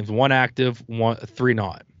 60-point games, 1 active, 3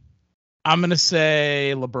 not. I'm going to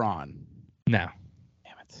say LeBron. No.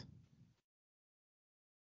 Damn it.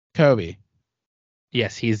 Kobe.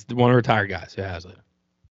 Yes, he's one of the retired guys who has it.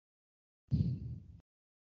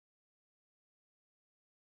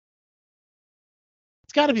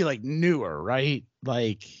 It's got to be like newer, right?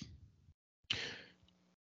 Like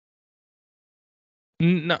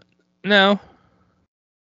no.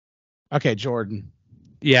 Okay, Jordan.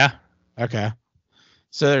 Yeah. Okay.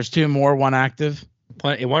 So there's 2 more, 1 active.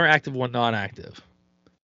 1 active, 1 non-active.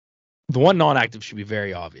 The 1 non-active should be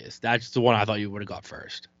very obvious. That's the one I thought you would have got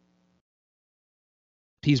first.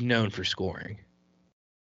 He's known for scoring.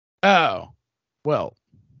 Oh, well,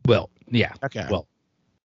 yeah. Okay. Well,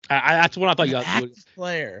 that's what I thought you got. Active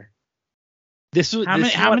player. How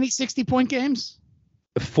many 60-point games?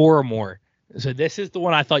 4 or more. So this is the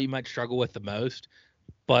one I thought you might struggle with the most,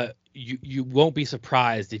 but you won't be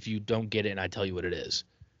surprised if you don't get it and I tell you what it is.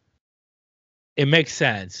 It makes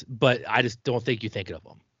sense, but I just don't think you're thinking of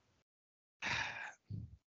them.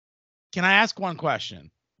 Can I ask one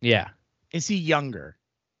question? Yeah. Is he younger?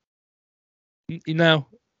 No,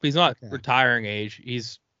 he's not retiring age.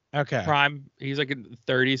 He's prime. He's like in the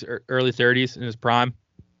 30s or early 30s in his prime.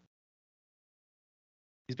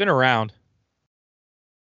 He's been around.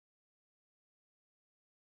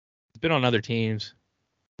 He's been on other teams.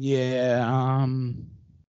 Yeah.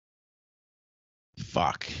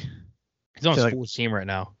 Fuck. He's on his fourth team right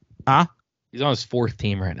now. Huh? He's on his fourth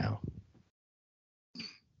team right now.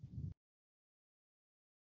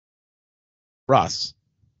 Russ.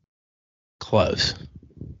 Close.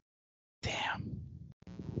 Damn.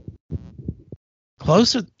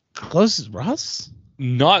 Close as Russ?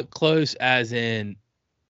 Not close as in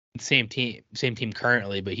same team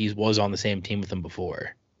currently, but he was on the same team with him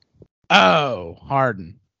before. Oh,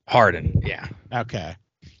 Harden. Yeah. Okay.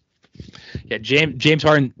 Yeah, James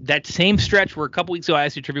Harden. That same stretch where a couple weeks ago I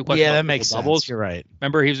asked you a trivia question. Yeah, that makes sense. Doubles. You're right.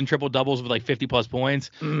 Remember, he was in triple doubles with like 50+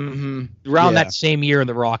 points. Mm-hmm. Around that same year in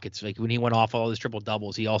the Rockets, like when he went off all his triple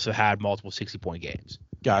doubles, he also had multiple 60-point games.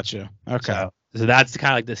 Gotcha. Okay. So that's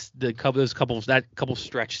kind of like that couple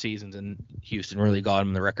stretch seasons in Houston really got him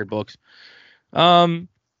in the record books. All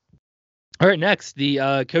right, next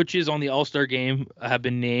the coaches on the All-Star game have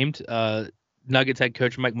been named. Nuggets head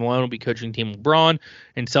coach Mike Malone will be coaching Team LeBron,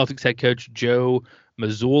 and Celtics head coach Joe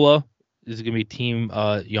Mazzulla is going to be Team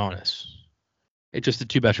Giannis. It's just the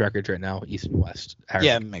two best records right now, East and West.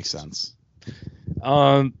 Yeah, it makes sense.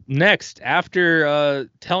 Next, after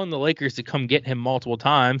telling the Lakers to come get him multiple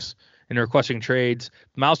times and requesting trades,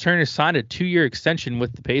 Miles Turner signed a 2-year extension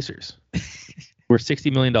with the Pacers for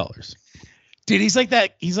 $60 million. Dude, he's like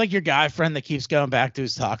that. He's like your guy friend that keeps going back to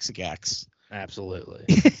his toxic ex. Absolutely.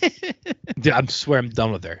 Dude, I swear I'm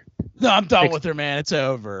done with her. No, I'm done with her, man. It's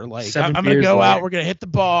over. Like, I'm going to go later. out. We're going to hit the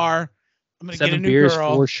bar. I'm going to get a new 7 beers,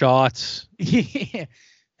 girl. 4 shots. Yeah.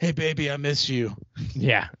 Hey, baby, I miss you.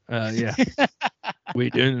 Yeah. Yeah. What are you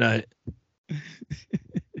doing tonight?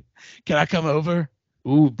 Can I come over?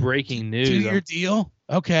 Ooh, breaking news. 2-year deal?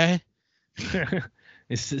 Okay.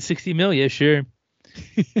 It's 60 million, sure.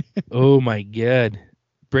 Oh, my God.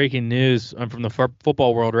 Breaking news. I'm from the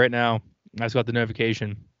football world right now. I just got the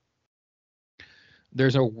notification.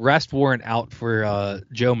 There's a arrest warrant out for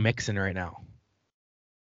Joe Mixon right now.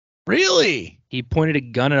 Really? He pointed a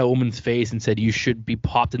gun at a woman's face and said, "You should be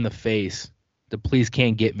popped in the face. The police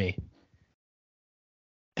can't get me."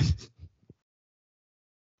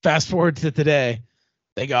 Fast forward to today.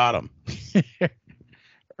 They got him.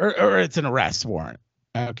 or it's an arrest warrant.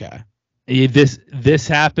 Okay. Yeah, this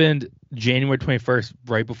happened January 21st,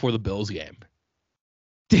 right before the Bills game.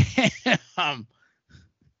 Damn.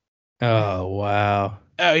 Oh, wow.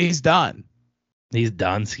 Oh, he's done. He's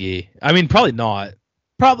done, ski. I mean, probably not.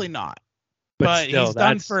 Probably not. But still, he's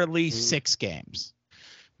done for at least 6 games.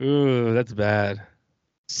 Ooh, that's bad.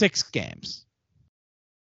 6 games.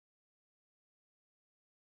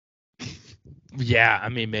 Yeah, I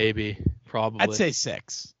mean, maybe. Probably. I'd say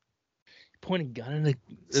 6. Point a gun in a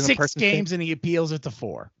 6 games face? and he appeals it to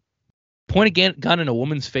 4. Point a gun in a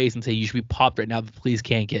woman's face and say, "You should be popped right now. The police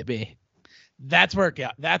can't get me." That's where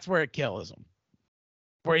it kills him.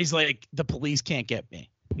 Where he's like, the police can't get me.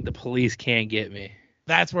 The police can't get me.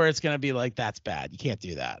 That's where it's going to be like, that's bad. You can't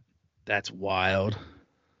do that. That's wild.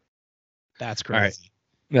 That's crazy.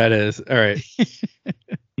 All right. That is. All right.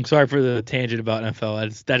 I'm sorry for the tangent about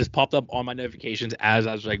NFL. That just popped up on my notifications as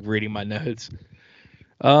I was like reading my notes.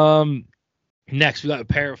 Next, we got a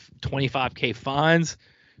pair of $25K fines.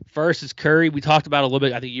 First is Curry. We talked about a little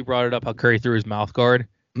bit. I think you brought it up how Curry threw his mouth guard.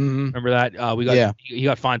 Mm-hmm. Remember that? He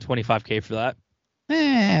got fined $25K for that.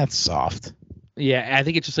 That's soft. Yeah, I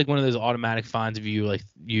think it's just like one of those automatic fines if you like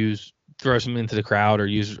throw something into the crowd or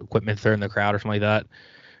use equipment thrown in the crowd or something like that.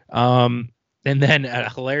 And then a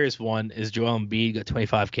hilarious one is Joel Embiid got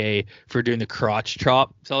 $25K for doing the crotch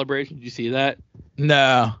chop celebration. Did you see that?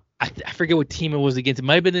 No. I forget what team it was against. It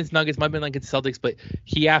might have been against Nuggets, might have been like against Celtics, but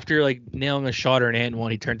he, after like nailing a shot or an and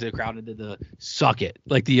one, he turned to the crowd and did the suck it.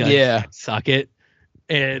 Like the suck it.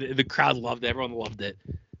 And the crowd loved it. Everyone loved it.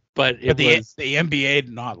 But the NBA did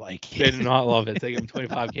not like it. They did not love it. They gave him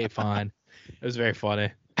 $25K fine. It was very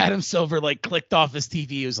funny. Adam Silver like clicked off his TV.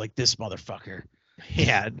 He was like, "This motherfucker."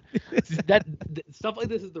 Yeah, that stuff like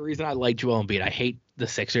this is the reason I like Joel Embiid. I hate the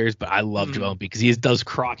Sixers, but I love Joel Embiid because he does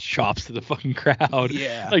crotch chops to the fucking crowd.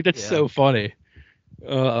 Yeah, like that's so funny.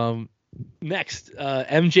 Next,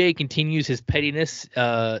 MJ continues his pettiness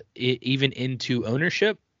even into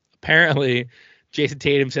ownership. Apparently, Jason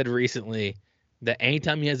Tatum said recently that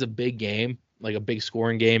anytime he has a big game, like a big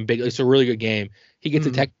scoring game, it's a really good game, he gets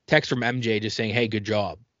a text from MJ just saying, "Hey, good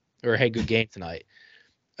job," or "Hey, good game tonight."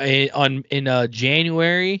 In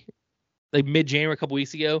January, like mid-January, a couple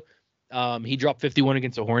weeks ago, he dropped 51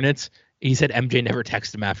 against the Hornets. He said MJ never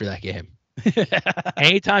texted him after that game.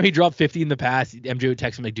 Anytime he dropped 50 in the past, MJ would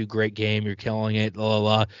text him like, "Dude, great game, you're killing it." Blah,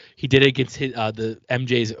 blah, blah. He did it against the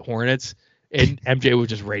MJ's Hornets, and MJ was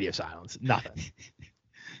just radio silence, nothing.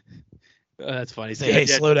 That's funny. Say, "Hey,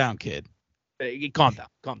 slow down, kid." Hey, calm down.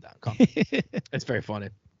 That's very funny.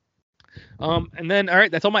 And then, all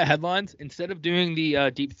right, that's all my headlines. Instead of doing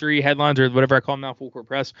the deep three headlines or whatever I call them now, full court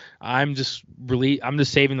press, I'm just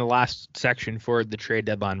saving the last section for the trade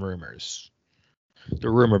deadline rumors.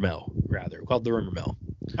 The rumor mill, rather, called the rumor mill.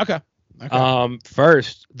 Okay.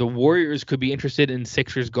 First, the Warriors could be interested in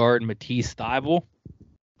Sixers guard Matisse Thybulle.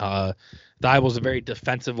 Thybulle's a very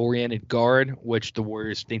defensive-oriented guard, which the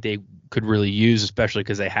Warriors think they could really use, especially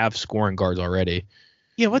because they have scoring guards already.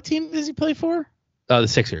 Yeah, what team does he play for? The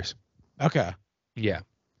Sixers. Okay. Yeah.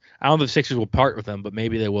 I don't know if the Sixers will part with them, but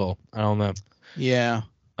maybe they will. I don't know. Yeah.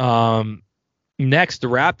 Next, the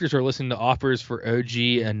Raptors are listening to offers for OG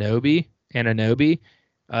Anunoby.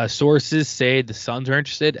 Sources say the Suns are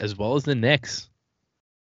interested, as well as the Knicks.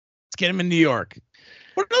 Let's get him in New York.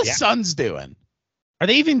 What are the Suns doing? Are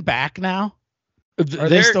they even back now? Or are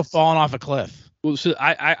they still falling off a cliff? Well, so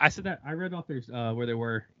I said that I read off there's where they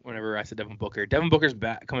were whenever I said Devin Booker. Devin Booker's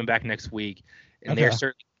coming back next week, and they're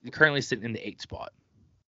currently sitting in the 8th spot.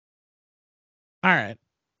 All right.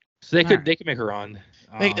 So they could make a run.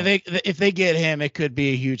 If they get him, it could be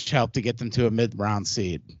a huge help to get them to a mid-round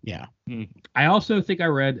seed. Yeah. I also think I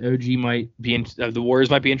read OG might be the Warriors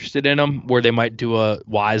might be interested in him, where they might do a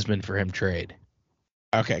Wiseman for him trade.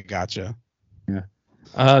 Okay, gotcha.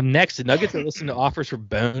 Yeah. Next, the Nuggets are listening to offers for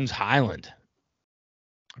Bones Highland.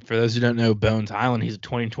 For those who don't know, Bones Highland, he's a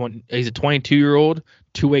 22-year-old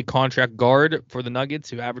two-way contract guard for the Nuggets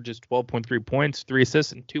who averages 12.3 points, 3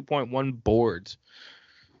 assists, and 2.1 boards.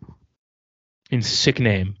 In sick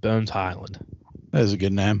name, Bones Highland. That is a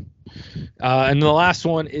good name. And the last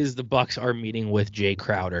one is the Bucks are meeting with Jay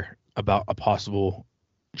Crowder about a possible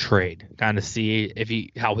trade, kind of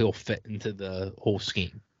see how he'll fit into the whole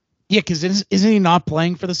scheme. Yeah, because isn't he not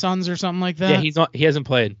playing for the Suns or something like that? Yeah, he's not. He hasn't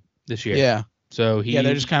played this year. Yeah. So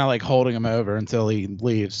they're just kind of like holding him over until he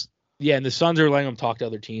leaves. Yeah, and the Suns are letting him talk to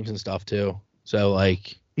other teams and stuff too. So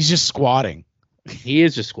like he's just squatting. He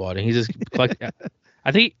is just squatting. He's just collecting.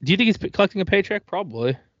 Do you think he's collecting a paycheck?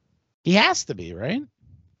 Probably. He has to be, right?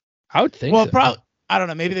 I would think. Well, so. probably. I don't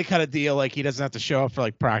know. Maybe they cut a deal like he doesn't have to show up for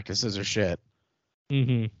like practices or shit.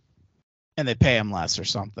 Mm-hmm. And they pay him less or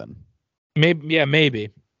something. Maybe.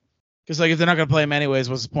 Because like if they're not going to play him anyways,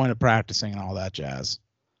 what's the point of practicing and all that jazz?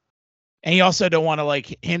 And you also don't want to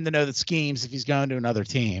like him to know the schemes if he's going to another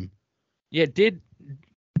team. Yeah. Did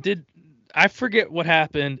I forget what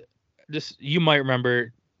happened? Just you might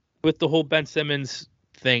remember with the whole Ben Simmons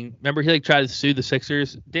thing. Remember he like tried to sue the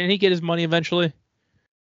Sixers. Didn't he get his money eventually?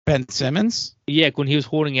 Ben Simmons? Yeah, when he was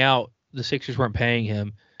holding out, the Sixers weren't paying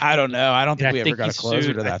him. I don't know. I don't think we ever got a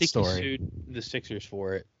closer to that I think story. He sued the Sixers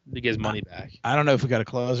for it to get his money back. I don't know if we got a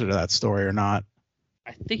closer to that story or not.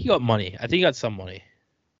 I think he got money. I think he got some money.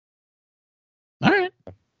 All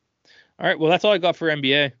right. Well, that's all I got for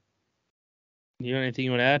NBA. You have anything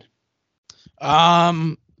you want to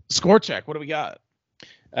add? Score check. What do we got?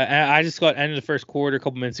 I just got end of the first quarter a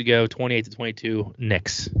couple minutes ago, 28-22,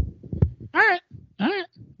 Knicks. All right.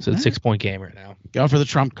 So it's a 6-point game right now. Going for the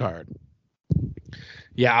trump card.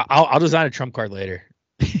 Yeah, I'll design a trump card later,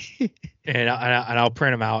 and I'll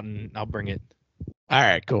print them out and I'll bring it. All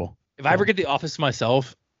right, cool. If I ever get the office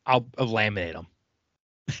myself, I'll laminate them.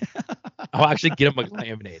 I'll actually get them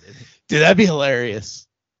laminated. Dude, that'd be hilarious.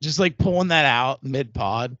 Just like pulling that out mid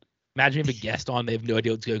pod. Imagine if a guest on, they have no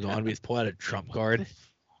idea what's going on. We just pull out a trump card.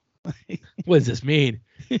 What does this mean?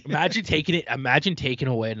 Imagine taking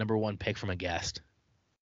away a number 1 pick from a guest.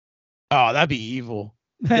 Oh, that'd be evil.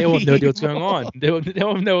 They won't know what's going on. They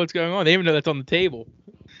won't know what's going on. They even know that's on the table.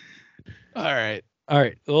 All right.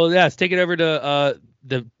 Well, yeah, let's take it over to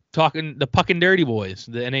the Puck and Dirty Boys,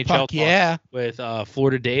 the NHL Puck, yeah, with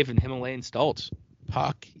Florida Dave and Himalayan Stultz.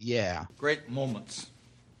 Puck, yeah. Great moments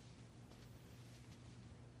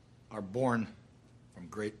are born from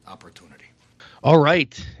great opportunity. All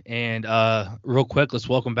right, and real quick, let's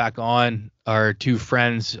welcome back on our two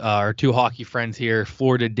friends, our two hockey friends here,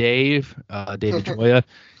 Florida David Joya,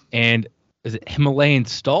 and is it Himalayan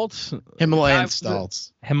Stultz? Himalayan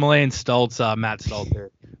Stultz, Matt Stalter.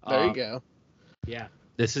 There you go. Yeah,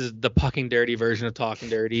 this is the Pucking Dirty version of Talking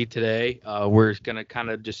Dirty today. We're gonna kind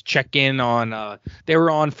of just check in on. They were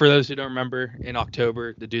on, for those who don't remember, in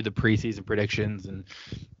October to do the preseason predictions and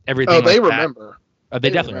everything. Oh, they remember. They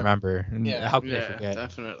definitely remember. Yeah, how can they forget?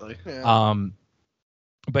 Definitely. Yeah.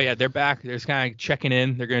 But yeah, they're back. They're just kind of checking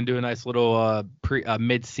in. They're gonna do a nice little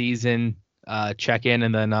mid-season check in,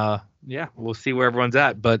 and then yeah, we'll see where everyone's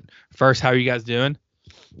at. But first, how are you guys doing?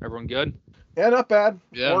 Everyone good? Yeah, not bad.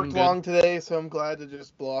 Yeah, Worked long today, so I'm glad to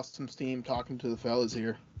just blow off some steam talking to the fellas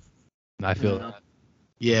here. I feel that.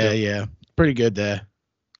 Yeah. Pretty good day.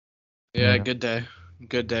 Yeah, good day.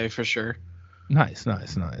 Good day for sure. Nice.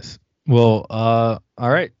 Well, all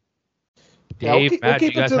right. Yeah, Dave, Matt, do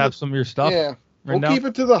you guys have some of your stuff? Yeah, we'll keep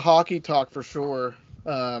it to the hockey talk for sure.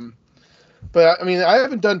 But I mean, I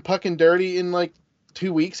haven't done Puck and Dirty in like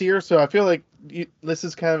 2 weeks here, so I feel like this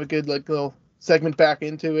is kind of a good like little segment back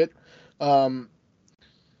into it.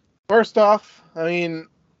 First off, I mean,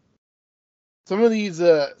 some of these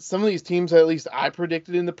teams, at least I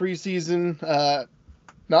predicted in the preseason,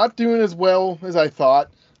 not doing as well as I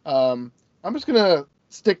thought. I'm just gonna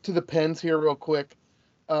stick to the Pens here real quick.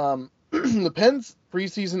 The Pens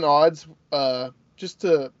preseason odds, just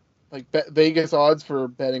to like Vegas odds for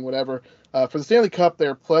betting, whatever. For the Stanley Cup,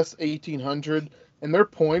 they're plus 1,800, and their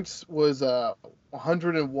points was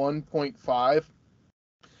 101.5.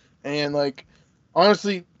 And like,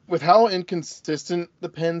 honestly, with how inconsistent the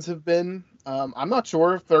Pens have been, I'm not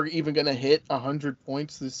sure if they're even going to hit 100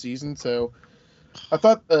 points this season. So I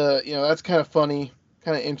thought, that's kind of funny,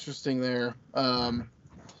 kind of interesting there.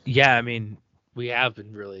 Yeah, I mean, we have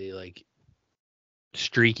been really like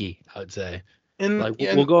streaky, I would say. And like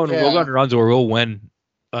we'll go on runs where we'll win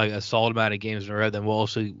like a solid amount of games in a row. Then we'll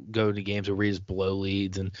also go to games where we just blow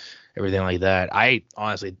leads and everything like that. I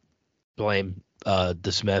honestly blame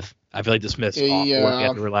DeSmith. I feel like DeSmith's awful. We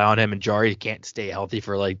have to rely on him, and Jari can't stay healthy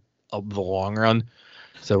for like the long run.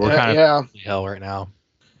 So we're kind of hell right now.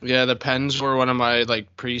 Yeah, the Pens were one of my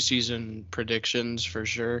like preseason predictions for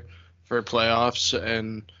sure for playoffs,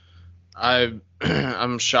 and I'm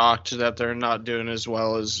shocked that they're not doing as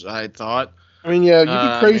well as I thought. I mean, yeah, you'd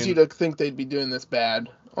be crazy to think they'd be doing this bad,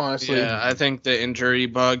 honestly. Yeah, I think the injury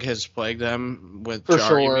bug has plagued them with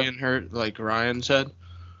Jari being hurt, like Ryan said.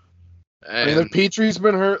 And I mean, Petrie's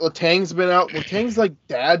been hurt. Letang's been out. Letang's like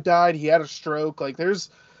dad died. He had a stroke. Like,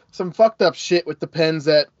 there's some fucked up shit with the Pens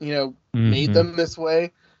that made them this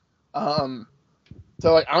way. So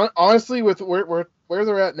like honestly, with where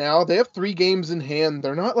they're at now, they have 3 games in hand.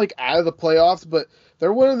 They're not like out of the playoffs, but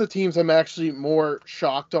they're one of the teams I'm actually more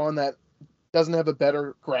shocked on that doesn't have a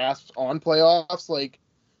better grasp on playoffs. Like,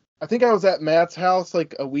 I think I was at Matt's house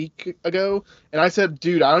like a week ago, and I said,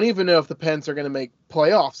 dude, I don't even know if the Pens are going to make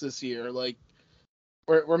playoffs this year. Like,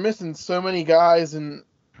 we're missing so many guys and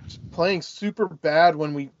playing super bad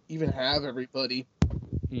when we even have everybody.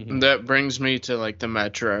 Mm-hmm. That brings me to like the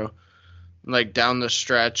Metro. Like down the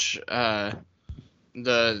stretch,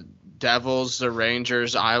 the Devils, the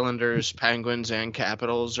Rangers, Islanders, Penguins, and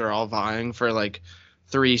Capitals are all vying for like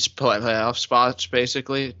 3 playoff spots,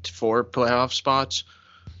 basically 4 playoff spots.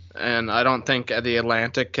 And I don't think the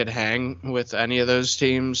Atlantic could hang with any of those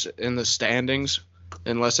teams in the standings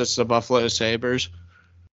unless it's the Buffalo Sabres.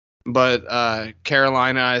 But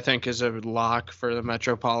Carolina, I think, is a lock for the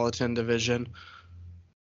Metropolitan Division.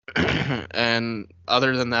 And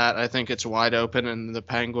other than that, I think it's wide open, and the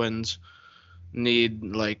Penguins need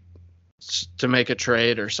like to make a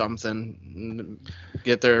trade or something,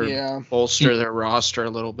 get their bolster their roster a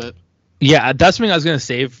little bit. Yeah, that's something I was gonna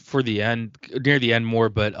save for the end, near the end more.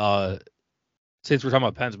 But since we're talking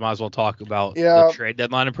about Pens, might as well talk about the trade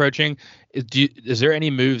deadline approaching. Is there any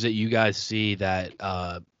moves that you guys see that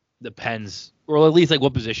the Pens, or at least like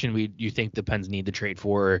what position you think the Pens need to trade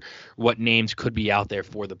for, or what names could be out there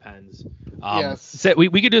for the Pens? So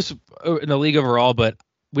we could just in the league overall, but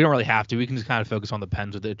we don't really have to. We can just kind of focus on the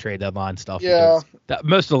Pens with the trade deadline stuff. Yeah,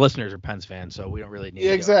 most of the listeners are Pens fans, so we don't really need.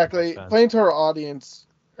 Yeah, exactly. Playing to our audience.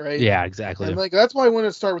 Right? Yeah, exactly. And like that's why I want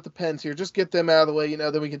to start with the Pens here. Just get them out of the way,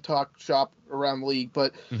 then we can talk shop around the league.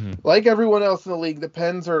 But like everyone else in the league, the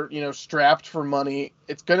Pens are, strapped for money.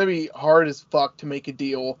 It's gonna be hard as fuck to make a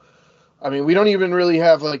deal. I mean, we don't even really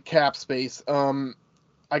have like cap space.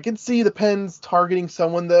 I can see the Pens targeting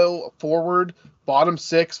someone though, forward, bottom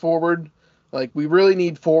 6 forward. Like we really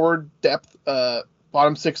need forward depth,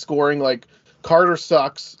 bottom 6 scoring. Like Carter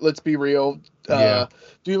sucks. Let's be real.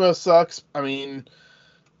 Dumo sucks. I mean,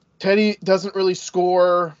 Teddy doesn't really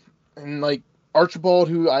score, and like Archibald,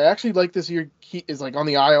 who I actually like this year, he is like on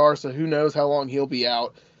the IR, so who knows how long he'll be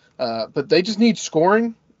out. But they just need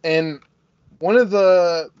scoring, and one of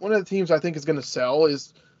the teams I think is going to sell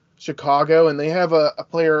is Chicago, and they have a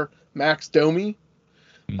player, Max Domi.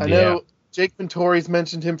 I know Jake Ventori's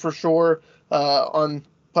mentioned him for sure on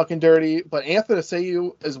Puck and Dirty, but Anthony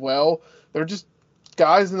Aseu as well. They're just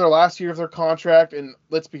guys in their last year of their contract, and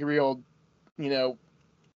let's be real,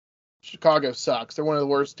 Chicago sucks. They're one of the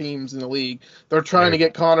worst teams in the league. They're trying to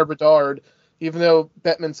get Connor Bedard, even though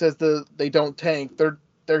Bettman says they don't tank. They're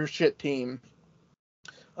a shit team.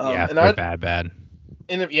 They're bad.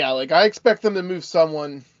 And I expect them to move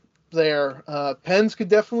someone there. Pens could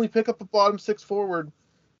definitely pick up a bottom 6 forward,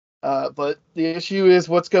 but the issue is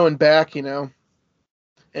what's going back,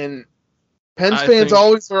 and Pens fans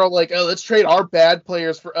always are like, oh, let's trade our bad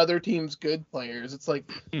players for other teams' good players. It's like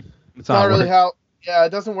it's not really how. Yeah, it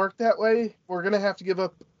doesn't work that way. We're gonna have to give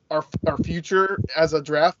up our future as a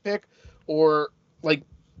draft pick, or like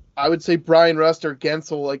I would say Brian Rust or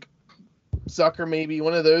Gensel, like Zucker, maybe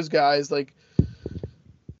one of those guys. Like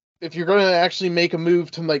if you're gonna actually make a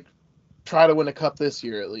move to like try to win a cup this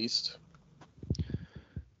year, at least.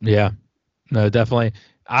 Yeah, no, definitely.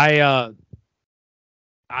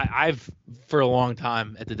 I've for a long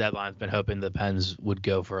time at the deadline been hoping the Pens would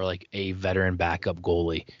go for like a veteran backup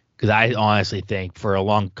goalie, because I honestly think for a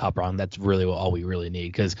long cup run that's really all we really need,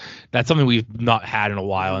 because that's something we've not had in a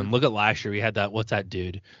while. And look at last year, we had that, what's that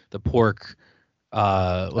dude, the pork?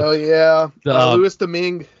 Louis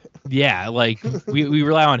Domingue. Yeah, like we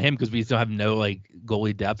rely on him because we still have no like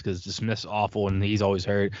goalie depth, because Smith's awful and he's always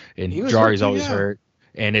hurt, and Jari's always hurt.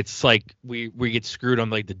 And it's like we get screwed on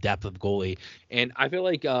like the depth of goalie. And I feel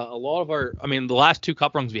like a lot of the last two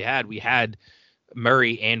cup runs we had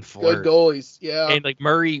Murray and Fleury. Good goalies, yeah. And like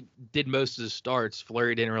Murray did most of the starts.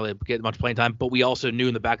 Fleury didn't really get much playing time, but we also knew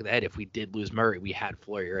in the back of the head if we did lose Murray, we had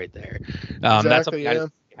Fleury right there. That's something I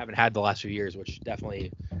haven't had the last few years, which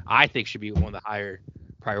definitely I think should be one of the higher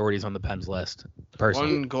priorities on the Pens list.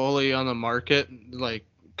 Personally, one goalie on the market like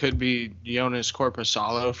could be Jonas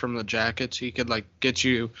Korpisalo from the Jackets. He could like get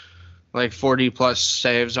you like 40 plus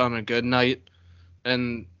saves on a good night.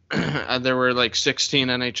 And there were like 16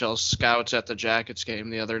 NHL scouts at the Jackets game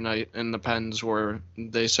the other night, and the Pens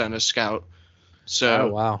they sent a scout. So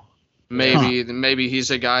wow. Maybe he's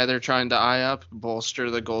a guy they're trying to eye up, bolster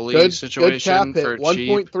the goalie situation good cap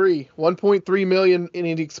hit, for 1.3 million, and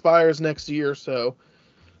it expires next year. So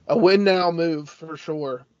a win now move for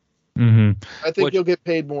sure. Mm-hmm. I think you'll get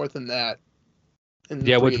paid more than that.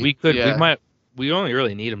 Which we could. Yeah. We only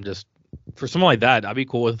really need him just for someone like that. I'd be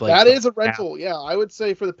cool with like that is a rental. Yeah, I would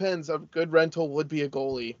say for the Pens, a good rental would be a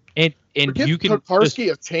goalie. And you can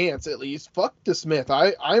Tarski a chance at least. Fuck DeSmith.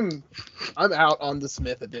 I'm out on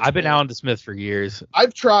DeSmith at this. I've been out on DeSmith for years. I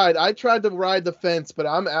tried to ride the fence, but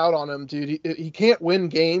I'm out on him, dude. He can't win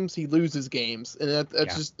games. He loses games, and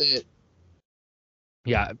that's just it.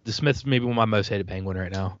 Yeah, DeSmith's maybe one of my most hated Penguin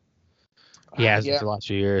right now. He has for the last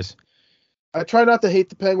few years. I try not to hate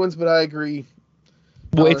the Penguins, but I agree.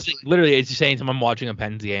 Well, honestly. It's just saying I'm watching a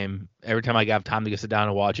Pens game. Every time I have time to go sit down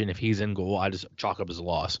and watch it, and if he's in goal, I just chalk up as a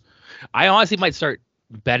loss. I honestly might start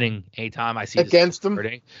betting anytime I see against him.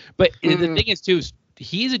 But the thing is, too,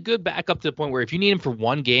 he's a good backup to the point where if you need him for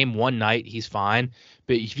one game, one night, he's fine.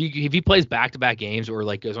 But if he plays back-to-back games or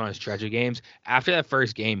like goes on a stretch of games, after that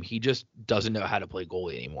first game, he just doesn't know how to play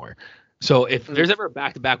goalie anymore. So if there's ever a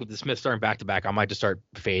back-to-back with the Smith starting back-to-back, I might just start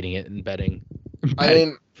fading it and betting. I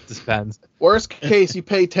mean, this Pens. Worst case, you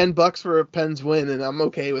pay $10 for a Pens win, and I'm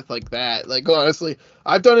okay with like that. Like honestly,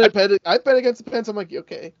 I've done it. I've bet against the Pens. I'm like,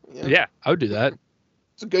 okay. Yeah, I would do that.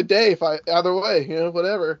 It's a good day if either way,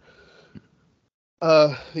 whatever.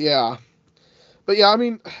 Yeah. But yeah, I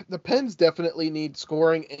mean, the Pens definitely need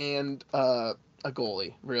scoring and a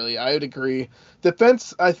goalie. Really, I would agree.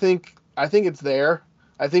 Defense, I think it's there.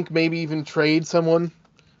 I think maybe even trade someone,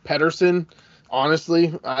 Pettersson.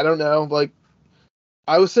 Honestly, I don't know. Like,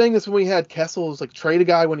 I was saying this when we had Kessel. Was like trade a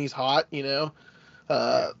guy when he's hot.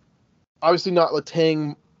 Obviously not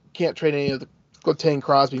Letang. Can't trade any of the Letang,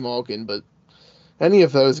 Crosby, Malkin, but any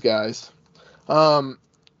of those guys.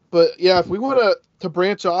 But yeah, if we want to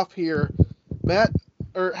branch off here, Matt,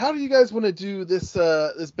 or how do you guys want to do this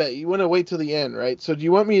this bet? You want to wait till the end, right? So do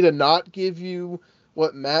you want me to not give you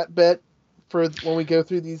what Matt bet for when we go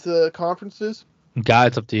through these conferences? God,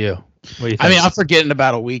 it's up to you. What do you think? I mean, I'm forgetting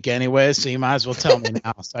about a week anyway, so you might as well tell me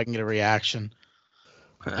now so I can get a reaction.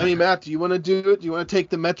 I mean, Matt, do you want to do it? Do you want to take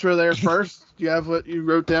the Metro there first? Do you have what you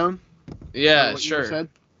wrote down? Yeah, sure.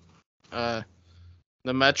 The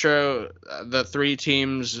Metro, the three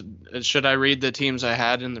teams. Should I read the teams I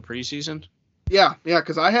had in the preseason? Yeah,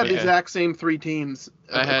 because I had the exact same three teams.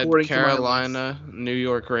 I had Carolina, New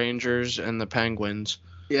York Rangers, and the Penguins.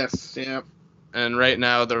 Yes, yeah. And right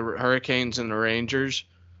now, the Hurricanes and the Rangers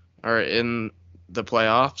are in the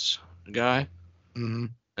playoffs, guy. Mm-hmm.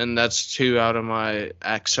 And that's 2 out of my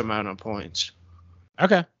X amount of points.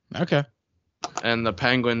 Okay. And the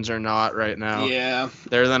Penguins are not right now. Yeah.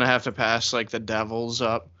 They're going to have to pass, like, the Devils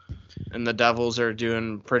up. And the Devils are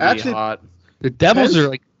doing pretty hot. The Devils are,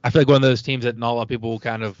 like, I feel like one of those teams that not a lot of people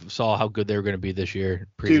kind of saw how good they were going to be this year.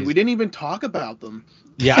 Dude, we didn't even talk about them.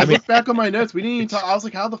 Yeah, I look back on my notes. We didn't even talk. I was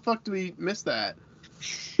like, how the fuck do we miss that?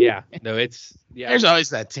 Yeah, no, it's There's always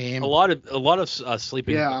that team. A lot of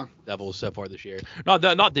sleeping Devils so far this year.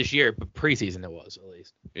 Not this year, but preseason it was at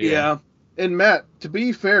least. Yeah. And Matt, to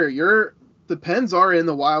be fair, you're the Pens are in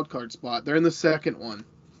the wild card spot. They're in the second one.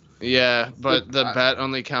 Yeah, but the bet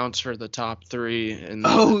only counts for the top 3 in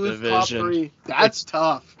the division. Top 3. That's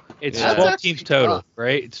tough. It's Yeah. 12 teams total, tough.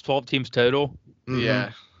 right? It's 12 teams total.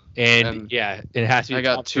 Yeah. And yeah, it has to be I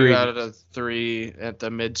got top 2 3. out of the 3 at the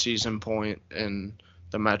midseason point in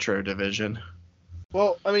the Metro division.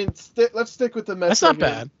 Well, I mean, let's stick with the Metro. That's not here,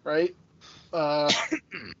 bad. Right?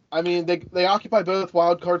 I mean, they occupy both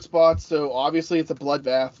wild card spots, so obviously it's a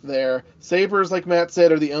bloodbath there. Sabres, like Matt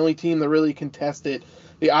said, are the only team that really contest it.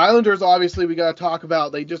 The Islanders, obviously, we got to talk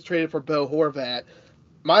about. They just traded for Bo Horvat.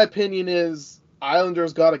 My opinion is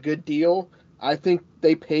Islanders got a good deal. I think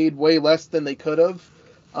they paid way less than they could have.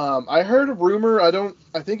 I heard a rumor.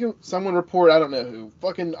 Someone reported. I don't know who.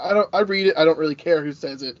 I read it. I don't really care who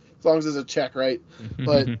says it, as long as there's a check, right?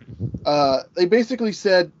 But they basically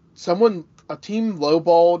said a team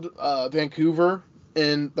lowballed Vancouver,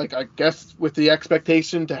 and like I guess with the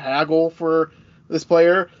expectation to haggle for this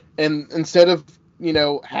player, and instead of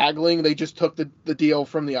haggling, they just took the deal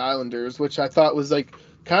from the Islanders, which I thought was like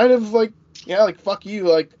kind of like fuck you,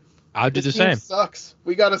 like I'll do the this team same. sucks.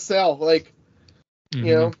 We gotta sell, like they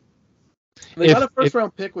got a first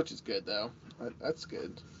round pick, which is good though. That's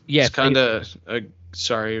good. Yeah, It's kind of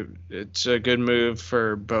it's a good move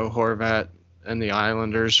for Bo Horvat and the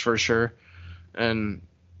Islanders for sure, and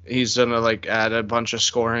he's gonna like add a bunch of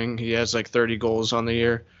scoring. He has like 30 goals on the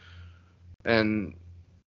year, and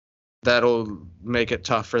that'll make it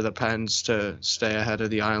tough for the Pens to stay ahead of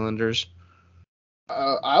the Islanders.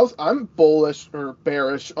 I'm bullish or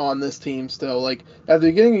bearish on this team still. Like at the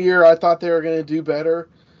beginning of the year, I thought they were going to do better.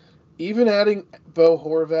 Even adding Bo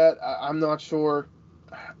Horvat, I'm not sure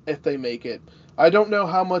if they make it. I don't know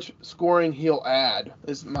how much scoring he'll add.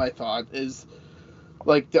 Is my thought. Is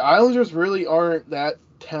like the Islanders really aren't that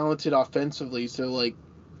talented offensively. So like,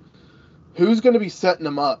 who's going to be setting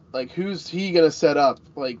them up? Like who's he going to set up?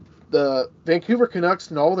 Like the Vancouver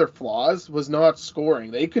Canucks and all their flaws was not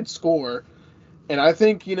scoring. They could score. And I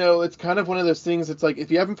think, it's kind of one of those things. It's like,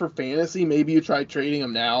 if you have him for fantasy, maybe you try trading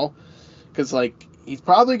him now. Because, like, he's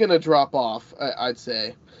probably going to drop off, I'd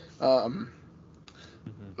say. But,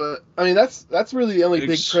 I mean, that's really the only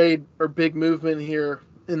big trade or big movement here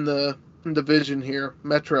in the division here,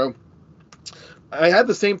 Metro. I had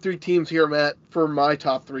the same 3 teams here, Matt, for my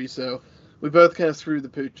top 3. So we both kind of threw the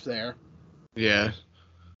pooch there. Yeah.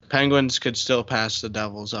 Penguins could still pass the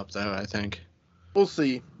Devils up, though, I think. We'll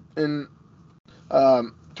see. And...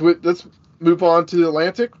 let's move on to the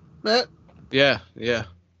Atlantic, Matt. Yeah.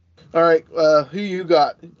 All right, who you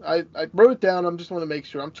got? I wrote it down. I just want to make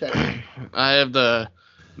sure I'm checking. I have the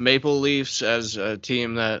Maple Leafs as a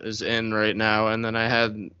team that is in right now, and then I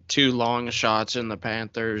had 2 long shots in the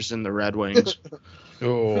Panthers and the Red Wings.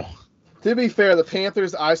 Oh. To be fair, the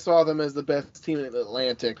Panthers, I saw them as the best team in the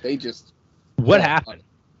Atlantic. They just... What happened?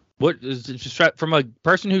 What is just from a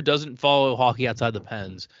person who doesn't follow hockey outside the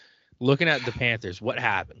Pens, looking at the Panthers, what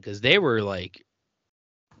happened? Because they were like,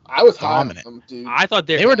 I was dominant. Them, dude. I thought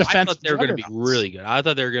they were I defensive thought they were going to be juggernauts. really good. I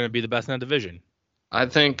thought they were going to be the best in that division. I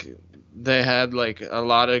think they had like a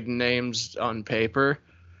lot of names on paper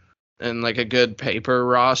and like a good paper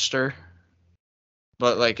roster,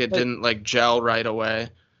 but like it didn't like gel right away.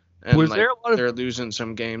 And Was like, there a lot of- they're losing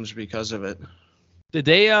some games because of it. Did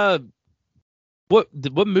they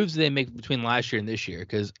what moves did they make between last year and this year?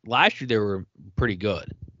 Because last year they were pretty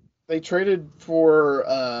good. They traded for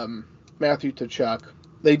Matthew Tkachuk.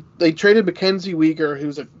 They traded Mackenzie Weegar,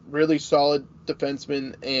 who's a really solid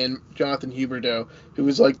defenseman, and Jonathan Huberdeau, who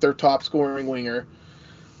was like their top scoring winger.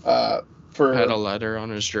 Had a letter on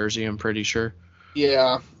his jersey, I'm pretty sure.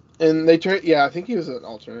 Yeah, and they trade. Yeah, I think he was an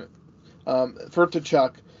alternate for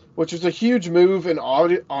Tkachuk, which is a huge move, and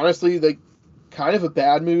honestly, they kind of a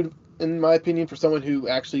bad move in my opinion for someone who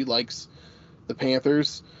actually likes the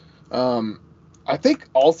Panthers. I think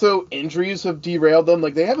also injuries have derailed them.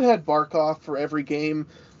 Like they haven't had Barkov for every game.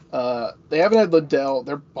 They haven't had Lindell.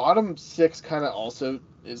 Their bottom 6 kind of also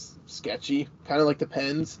is sketchy, kind of like the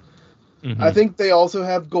Pens. Mm-hmm. I think they also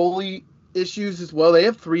have goalie issues as well. They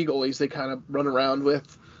have 3 goalies they kind of run around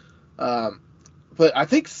with. But I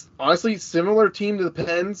think, honestly, similar team to the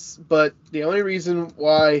Pens, but the only reason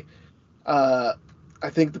why I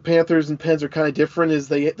think the Panthers and Pens are kind of different is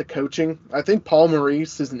the coaching. I think Paul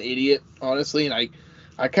Maurice is an idiot, honestly, and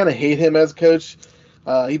I kind of hate him as a coach.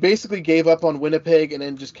 He basically gave up on Winnipeg and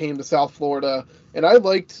then just came to South Florida. And I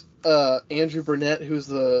liked Andrew Burnett, who's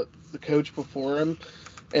the coach before him.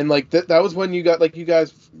 And like that was when you got, like you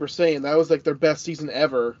guys were saying, that was like their best season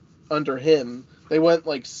ever under him. They went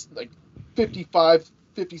like 55,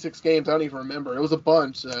 56 games. I don't even remember. It was a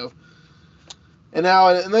bunch. So, and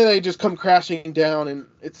then they just come crashing down, and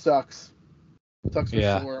it sucks. Sucks for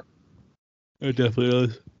sure. It definitely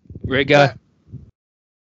does. Great guy.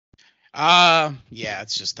 Yeah,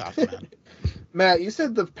 it's just tough, man. Matt, you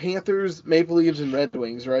said the Panthers, Maple Leafs, and Red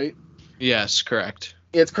Wings, right? Yes, correct.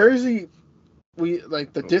 It's crazy. We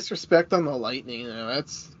like the disrespect on the Lightning.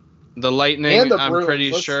 That's the Lightning. And the I'm Bruins.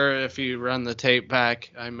 pretty sure if you run the tape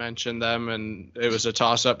back, I mentioned them, and it was a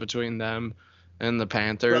toss-up between them and the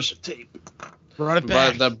Panthers. Run the tape. Run it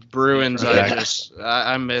back. But the Bruins,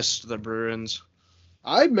 I missed the Bruins.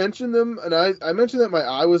 I mentioned them, and I mentioned that my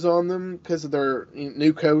eye was on them because of their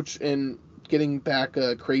new coach and getting back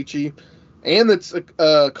Krejci. And it's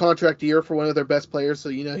a contract year for one of their best players, so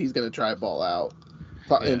you know he's going to try ball out.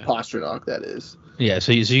 In Pastrnak, that is. Yeah,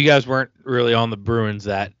 so you guys weren't really on the Bruins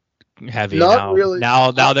that heavy. Not really.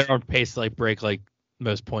 Now they're on pace to break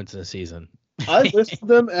most points in the season. I listed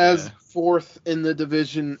them as fourth in the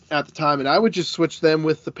division at the time, and I would just switch them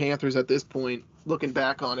with the Panthers at this point, looking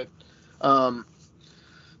back on it.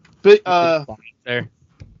 But there.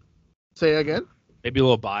 Say again? Maybe a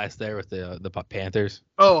little bias there with the Panthers.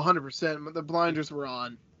 Oh, 100%. The blinders were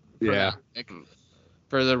on. Yeah.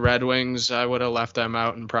 For the Red Wings, I would have left them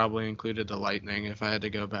out and probably included the Lightning if I had to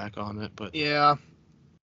go back on it. But yeah.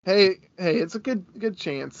 Hey, it's a good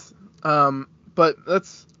chance. But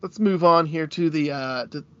let's move on here to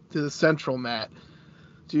the Central, Matt.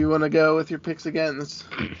 Do you want to go with your picks again?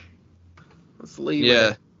 Let's leave.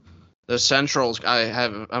 Yeah. The Centrals,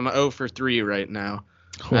 I'm 0 for 3 right now.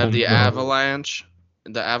 I have the Avalanche.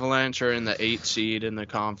 The Avalanche are in the 8th seed in the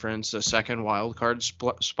conference, the second wild card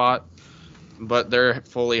spot, but they're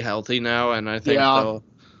fully healthy now, and I think they'll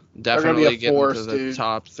definitely get into the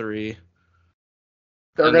top 3.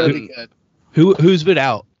 They're going to be good. Who's been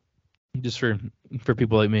out? Just for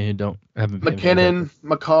people like me who haven't. McKinnon,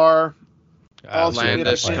 Makar,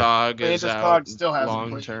 Landeskog is out still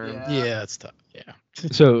long term. Yeah, it's tough. Yeah.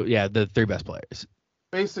 So the 3 best players.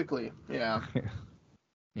 Basically, yeah.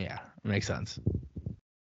 Yeah, makes sense.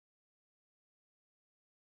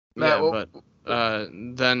 But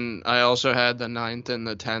then I also had the 9th and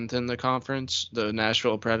the 10th in the conference, the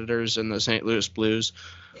Nashville Predators and the St. Louis Blues.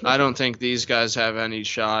 I don't think these guys have any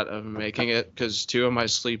shot of making it because 2 of my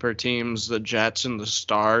sleeper teams, the Jets and the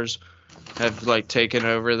Stars, have taken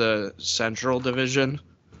over the Central Division.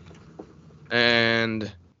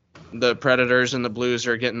 And the Predators and the Blues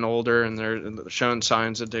are getting older and they're showing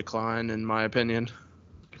signs of decline, in my opinion.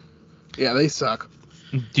 Yeah, they suck.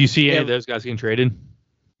 Do you see any of those guys getting traded?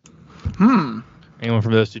 Anyone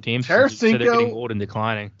from those 2 teams? Tarasenko. They're getting old and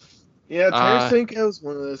declining. Yeah, Tarasenko's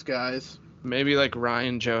one of those guys. Maybe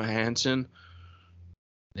Ryan Johansson.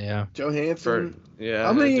 Yeah. Johansson.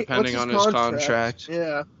 Depending on his contract.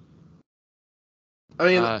 Yeah. I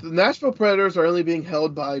mean, the Nashville Predators are only being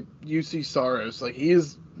held by UC Saros. He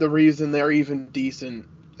is the reason they're even decent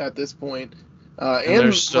at this point. And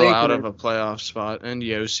they're still out of a playoff spot. And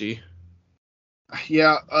Yossi.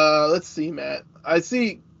 Yeah, let's see, Matt. I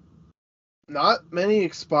see not many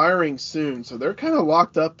expiring soon, so they're kind of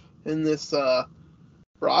locked up in this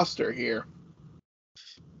roster here.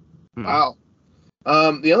 Wow.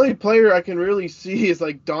 The only player I can really see is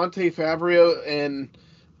Dante Fabio and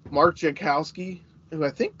Mark Jankowski, who I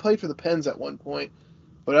think played for the Pens at one point.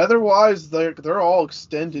 But otherwise, they're all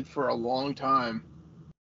extended for a long time.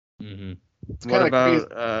 Mm-hmm. What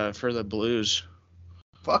about for the Blues?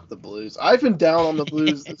 Fuck the Blues. I've been down on the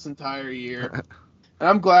Blues this entire year. And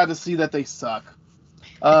I'm glad to see that they suck.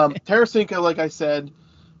 Tarasenko, like I said,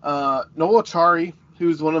 Noel Acciari,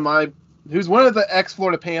 who's one of the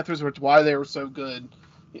ex-Florida Panthers, which is why they were so good.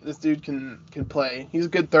 This dude can play. He's a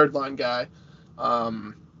good third-line guy.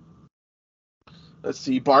 Let's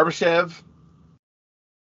see, Barbashev.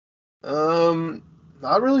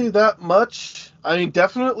 Not really that much. I mean,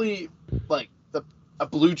 definitely, a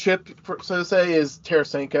blue chip, so to say, is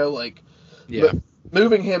Tarasenko. Yeah. But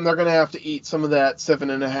moving him, they're going to have to eat some of that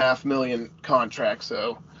 $7.5 million contract.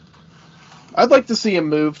 So I'd like to see him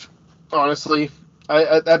moved, honestly.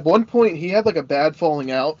 At one point, he had a bad falling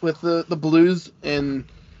out with the Blues, and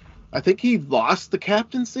I think he lost the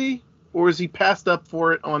captaincy, or is he passed up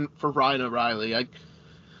for it for Ryan O'Reilly? It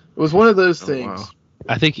was one of those things. Wow.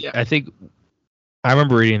 I think I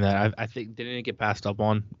remember reading that. I think didn't it get passed up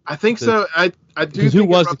on? I think so. I do. Who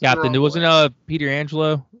was the captain? It wasn't Peter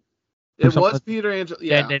Angelo. It was Peter Angelo.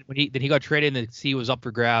 Yeah. Then when he got traded, and the C was up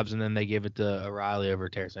for grabs, and then they gave it to O'Reilly over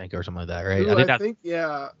Tarasenko or something like that, right? Ooh, I think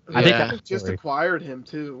they just acquired him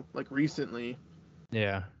too, recently.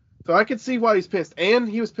 Yeah. So I could see why he's pissed, and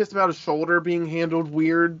he was pissed about his shoulder being handled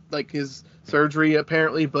weird, his surgery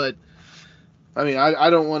apparently. But I mean,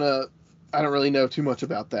 I don't really know too much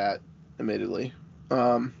about that, admittedly.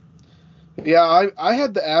 Yeah, I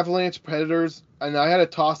had the Avalanche Predators, and I had a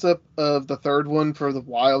toss-up of the third one for the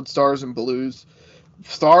Wild, Stars, and Blues.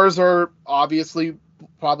 Stars are obviously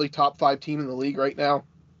probably top 5 team in the league right now.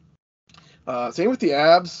 Same with the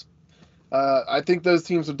Avs. I think those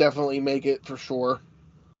teams will definitely make it for sure.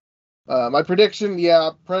 My prediction,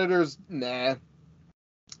 Predators, nah.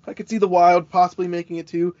 I could see the Wild possibly making it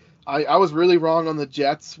too. I was really wrong on the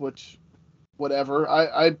Jets, which, whatever.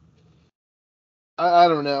 I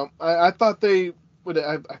don't know. I thought they would.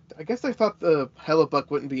 I guess I thought the Hellebuck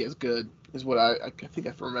wouldn't be as good, is what I think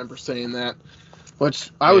I remember saying that,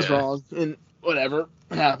 which I was wrong. And whatever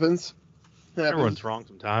happens. Everyone's wrong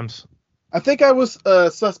sometimes. I think I was a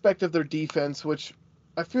suspect of their defense, which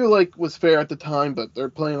I feel like was fair at the time, but they're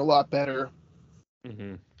playing a lot better.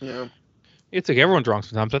 Mm-hmm. Yeah. It's like everyone's wrong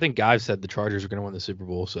sometimes. I think guys said the Chargers are going to win the Super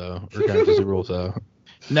Bowl, or going to the Super Bowl. So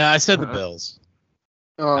No, I said the Bills.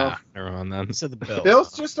 Never mind then. I said the Bills.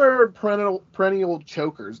 Bills just are perennial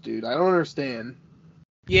chokers, dude. I don't understand.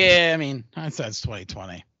 Yeah, I mean, hindsight's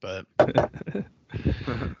 2020, but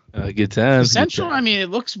good times. Central. I mean, it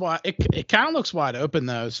looks wide. It kind of looks wide open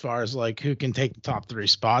though, as far as like who can take the top 3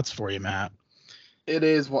 spots for you, Matt. It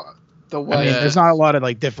is the way. I mean, there's not a lot of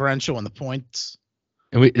like differential in the points.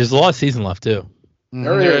 And there's a lot of season left too.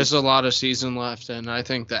 There is a lot of season left, and I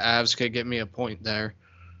think the Avs could get me a point there.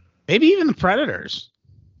 Maybe even the Predators.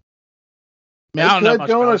 I mean, I don't know much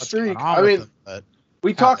go on about a what's streak. going on I with mean, them, but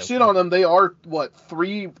we talk shit on them. They are what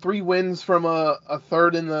three wins from a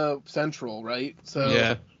third in the Central, right?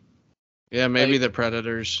 So yeah, maybe the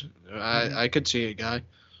Predators. I could see it, guy.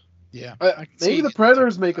 Yeah, maybe the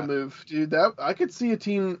Predators make a move, dude. That I could see a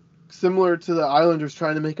team similar to the Islanders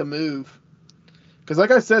trying to make a move. Because,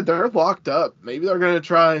 like I said, they're locked up. Maybe they're going to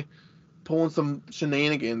try pulling some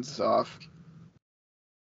shenanigans off.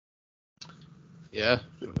 Yeah.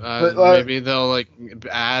 Maybe they'll, like,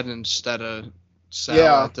 add instead of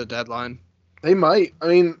sell at the deadline. They might. I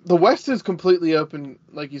mean, the West is completely open,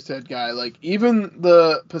 like you said, Guy. Like, even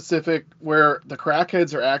the Pacific, where the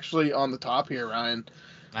crackheads are actually on the top here, Ryan.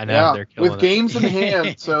 I know. They're killing with games in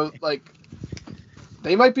hand. So, like,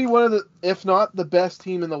 they might be one of the, if not the best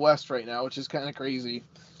team in the West right now, which is kind of crazy.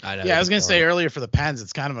 I know. Yeah, I was gonna say earlier for the Pens,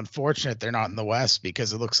 it's kind of unfortunate they're not in the West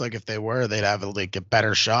because it looks like if they were, they'd have a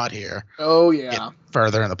better shot here. Oh yeah,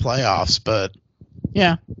 further in the playoffs, but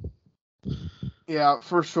yeah,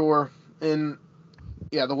 for sure. And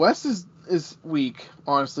yeah, the West is weak,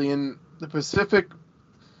 honestly, and the Pacific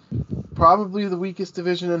probably the weakest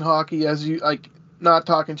division in hockey. As you like, not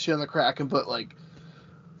talking shit on the Kraken, but like.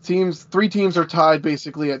 3 teams are tied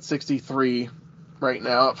basically at 63 right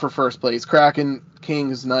now for first place. Kraken,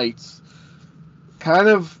 Kings, Knights. Kind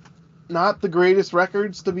of not the greatest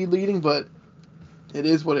records to be leading, but it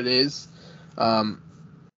is what it is.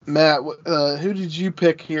 Matt, who did you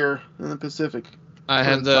pick here in the Pacific? I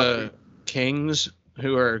had the Kings,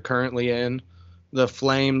 who are currently in, the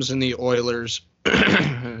Flames, and the Oilers,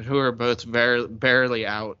 who are both barely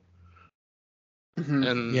out. Mm-hmm.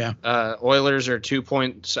 And Oilers are 2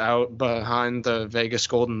 points out behind the Vegas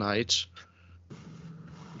Golden Knights,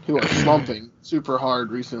 who are slumping super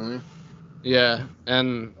hard recently. Yeah,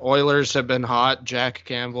 and Oilers have been hot. Jack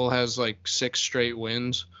Campbell has like 6 straight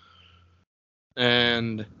wins,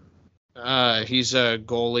 and he's a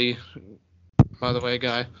goalie, by the way,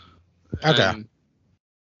 Guy. Okay.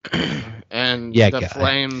 And the guy.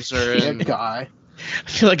 Flames are in. Yeah, Guy. I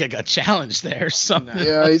feel like I got challenged there.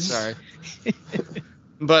 Yeah, sorry.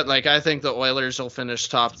 But like, I think the Oilers will finish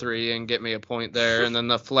top 3 and get me a point there, and then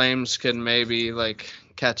the Flames can maybe like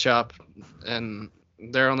catch up, and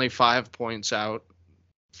they're only 5 points out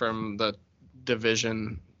from the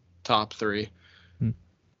division top 3.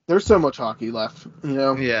 There's so much hockey left, you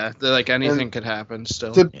know. Yeah, like anything could happen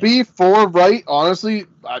still. To be 4 right, honestly,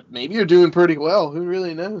 maybe you're doing pretty well. Who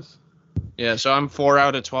really knows? Yeah, so I'm 4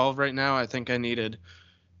 out of 12 right now. I think I needed,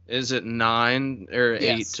 is it 9 or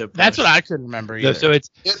 8 to push? That's what I couldn't remember either. So it's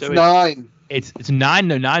 9. It's 9.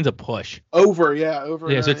 No, 9's a push. Over. Yeah,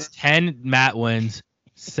 9. so it's 10. Matt wins.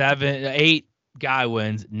 8 Guy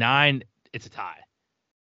wins. 9. It's a tie.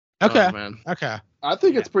 Okay. Oh, man. Okay. I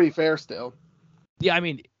think it's pretty fair still. Yeah, I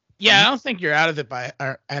mean. Yeah, I don't think you're out of it by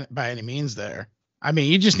any means there. I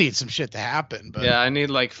mean, you just need some shit to happen. But yeah, I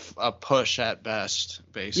need like a push at best,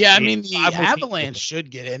 basically. Yeah, I mean, the Avalanche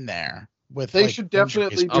should get in there. They should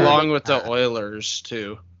definitely along with the Oilers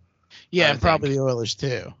too. Yeah, and probably the Oilers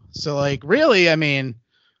too. So like, really, I mean,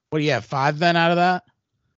 what do you have, 5 then out of that?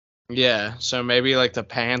 Yeah, so maybe like the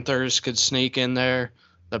Panthers could sneak in there.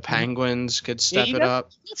 The Penguins could step it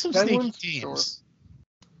up. That's some sneaky teams. Sure.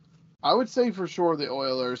 I would say for sure the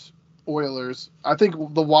Oilers. I think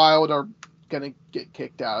the Wild are gonna get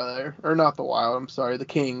kicked out of there, or not the Wild. I'm sorry, the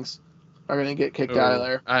Kings are gonna get kicked out of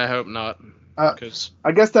there. I hope not. I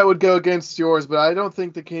guess that would go against yours, but I don't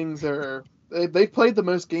think the Kings are. They've played the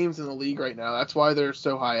most games in the league right now. That's why they're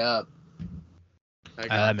so high up.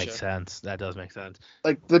 That makes sense. That does make sense.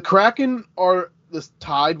 Like the Kraken are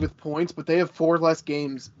tied with points, but they have 4 less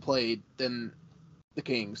games played than the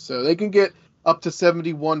Kings, so they can get up to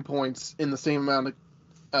 71 points in the same amount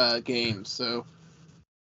of games. So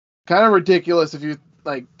kind of ridiculous if you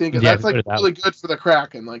like think of that's like really good for the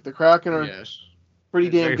Kraken. Like the Kraken are pretty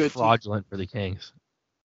damn good. Fraudulent for the Kings.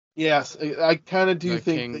 Yes, I kind of do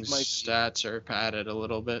think Kings stats are padded a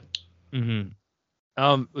little bit.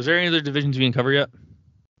 Mm-hmm. Was there any other divisions we didn't cover yet?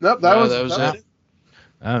 Nope, that was it.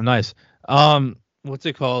 Oh, nice. What's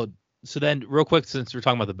it called? So then, real quick, since we're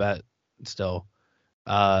talking about the bet still,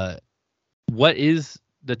 what is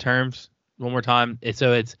the terms? One more time. It's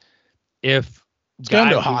if it's going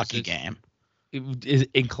to a hockey game. Is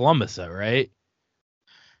in Columbus though, right?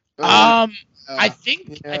 I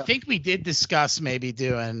think we did discuss maybe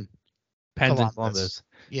doing Pens in Columbus.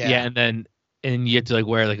 Yeah, and you have to like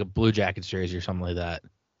wear like a Blue Jackets jersey or something like that.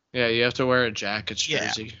 Yeah, you have to wear a Jackets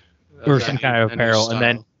jersey or some kind of apparel, and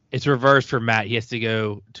then it's reversed for Matt. He has to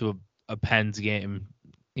go to a Pens game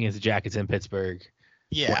against the Jackets in Pittsburgh.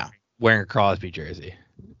 Yeah, wearing a Crosby jersey.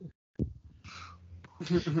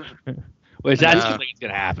 Which I just don't think it's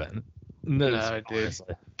gonna happen. No, dude.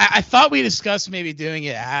 I thought we discussed maybe doing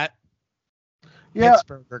it at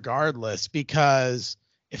Pittsburgh regardless, because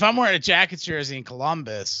if I'm wearing a Jackets jersey in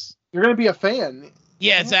Columbus, you're gonna be a fan.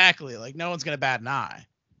 Yeah, exactly. Like no one's gonna bat an eye.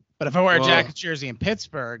 But if I wear a Jackets jersey in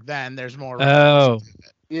Pittsburgh, then there's more.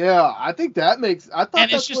 Yeah, I think that makes. I thought,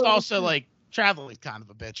 and it's just also like traveling's kind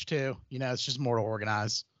of a bitch too. You know, it's just more to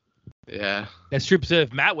organize. Yeah, that's true. So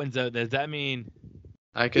if Matt wins, though, does that mean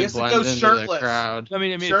I can blend into the crowd? I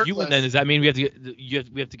mean, if you win, then does that mean we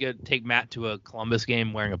have to take Matt to a Columbus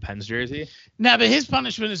game wearing a Pens jersey? No, but his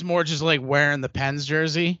punishment is more just like wearing the Pens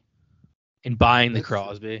jersey and buying the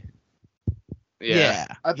Crosby. Yeah.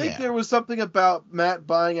 I think there was something about Matt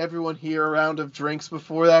buying everyone here a round of drinks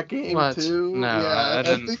before that game too. No, I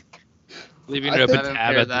didn't. Leaving an open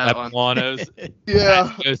tab at the Milano's.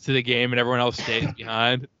 Yeah. Goes to the game and everyone else stays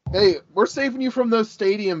behind. Hey, we're saving you from those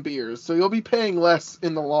stadium beers, so you'll be paying less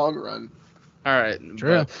in the long run. All right.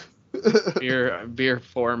 True. Beer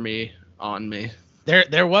for me, on me.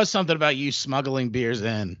 There was something about you smuggling beers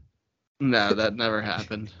in. No, that never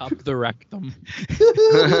happened. Up the rectum.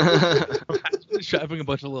 Shoving a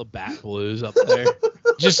bunch of little bat blues up there.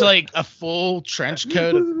 Just like a full trench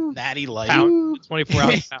coat of Natty Light.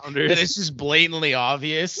 24-ounce pounders. And it's just blatantly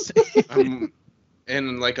obvious.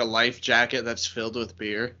 In like a life jacket that's filled with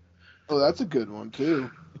beer. Oh, that's a good one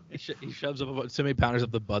too. He shoves up so many pounders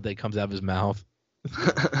up the butt that comes out of his mouth.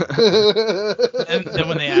 And then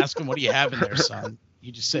when they ask him, what do you have in there, son?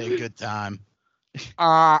 You just say a good time.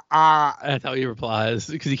 That's how he replies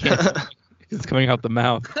because he can't. It's coming out the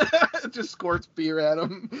mouth. It just squirts beer at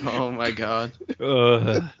him. Oh my god.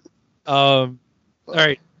 All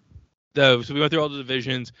right. So we went through all the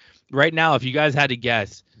divisions. Right now, if you guys had to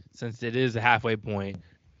guess, since it is a halfway point,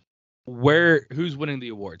 who's winning the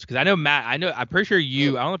awards? Because I know Matt. I'm pretty sure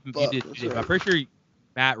you. I don't know if you did. But I'm pretty sure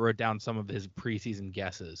Matt wrote down some of his preseason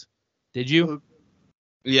guesses. Did you?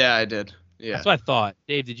 Yeah, I did. Yeah. That's what I thought.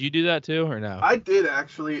 Dave, did you do that too, or no? I did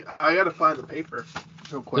actually. I gotta find the paper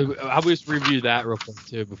real quick. So I'll just review that real quick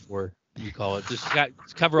too before you call it. Just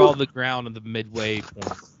cover all the ground on the midway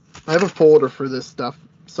point. I have a folder for this stuff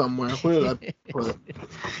somewhere. Where did I put it?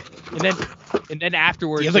 And then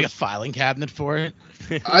afterwards, do you have like a filing cabinet for it?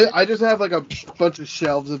 I just have like a bunch of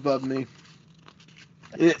shelves above me.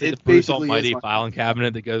 It's Bruce Almighty filing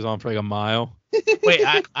cabinet that goes on for like a mile. Wait,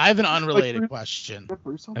 I have an unrelated question.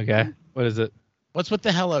 Okay, what is it? What's with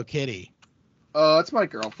the Hello Kitty? Oh, that's my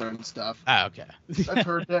girlfriend's stuff. Oh, okay. That's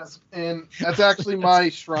her desk, and that's actually my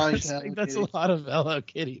shrine to Hello That's Kitty. A lot of Hello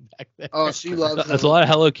Kitty back there. Oh, she loves it. That's a lot of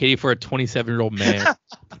Hello Kitty for a 27-year-old man.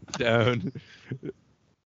 Down.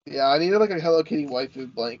 Yeah, I needed like a Hello Kitty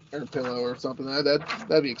waifu blanket or pillow or something.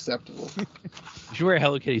 That'd be acceptable. You should wear a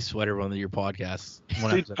Hello Kitty sweater on your podcast.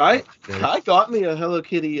 Dude, Kai got me a Hello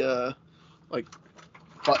Kitty like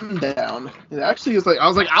button down. It actually is like I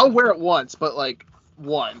was like I'll wear it once, but like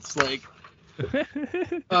once like.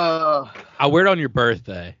 I'll wear it on your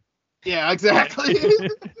birthday. Yeah, exactly.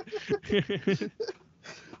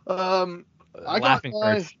 I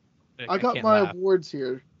got my awards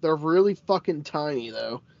here. They're really fucking tiny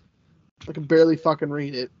though. I can barely fucking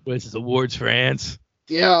read it. This is Awards France.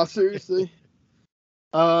 Yeah, seriously.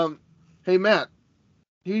 Hey Matt,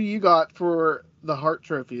 who you got for the Hart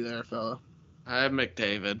Trophy there, fella? I have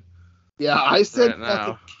McDavid. Yeah, I said Right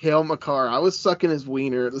fucking now. Cale Makar. I was sucking his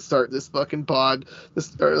wiener at the start of this fucking pod,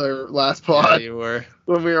 or last Yeah, pod you were.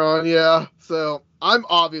 when we were on. Yeah, so I'm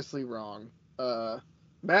obviously wrong.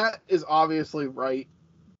 Matt is obviously right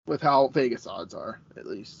with how Vegas odds are, at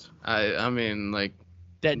least. I mean, like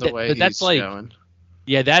That, the that way but that's he's like going.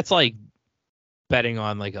 yeah, that's like betting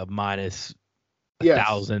on like a minus Yes.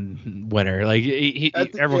 1,000 winner. Like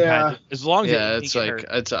everyone yeah. kind of, as long as Yeah, it it's doesn't like get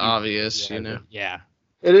hurt, it's obvious, yeah, you know. Yeah.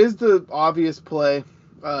 It is the obvious play,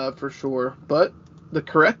 for sure, but the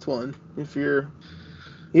correct one.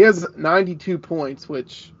 He has 92 points,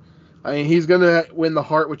 which, I mean, he's gonna win the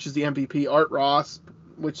Hart, which is the MVP. Art Ross,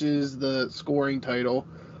 which is the scoring title.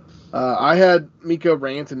 I had Mikko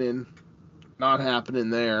Rantanen, not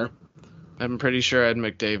happening there. I'm pretty sure I had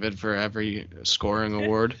McDavid for every scoring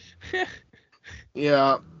award.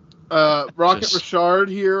 Yeah. Rocket Just- Richard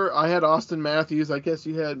here. I had Austin Matthews. I guess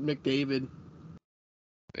you had McDavid.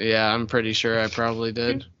 Yeah, I'm pretty sure I probably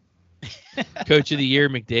did. Coach of the year,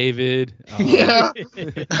 McDavid. Yeah.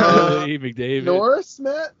 McDavid. Norris,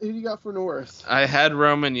 Matt? Who do you got for Norris? I had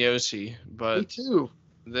Roman Josi, Me but too.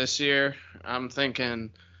 this year I'm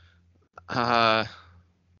thinking I'm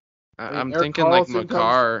Eric thinking like Carlson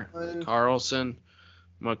Makar, comes in. Carlson,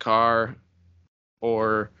 Makar,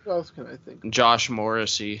 or Who else can I think? Josh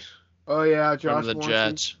Morrissey Oh yeah, from Josh the Morrissey,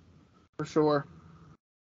 Jets. for sure.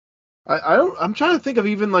 I'm trying to think of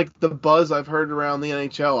even like the buzz I've heard around the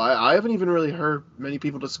NHL. I haven't even really heard many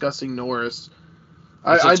people discussing Norris.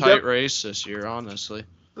 It's a I tight race this year, honestly.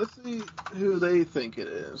 Let's see who they think it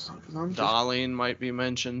is. 'Cause I'm just- Darlene might be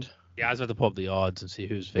mentioned. Yeah, I was about to pull up the odds and see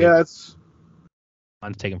who's favorite. yeah, it's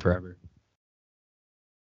Mine's taking forever.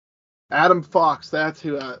 Adam Fox. That's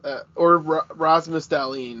who. Or Rasmus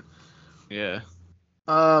Dahlin. Yeah.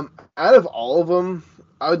 Out of all of them,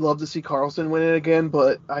 I would love to see Carlson win it again,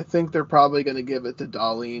 but I think they're probably going to give it to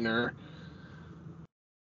Dahlin or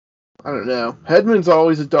I don't know. Hedman's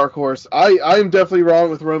always a dark horse. I'm definitely wrong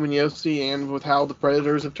with Roman Josi and with how the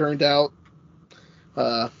Predators have turned out.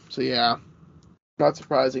 So yeah, not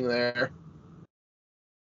surprising there.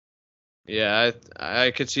 Yeah,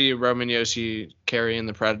 I could see Roman Josi carrying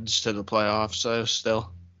the Preds to the playoffs, so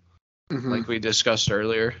still, like we discussed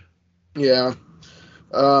earlier. Yeah.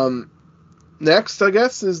 Next, I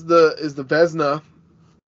guess, is the Vezina.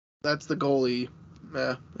 That's the goalie,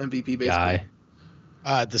 MVP basically. Guy.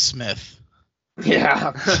 The Smith.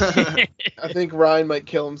 Yeah. I think Ryan might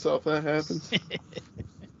kill himself if that happens.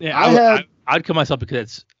 Yeah, I'd kill myself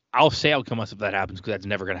because I'll say I'll kill myself if that happens because that's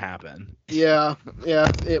never gonna happen. Yeah,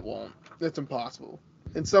 it won't. It's impossible.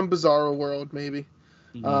 In some bizarro world, maybe.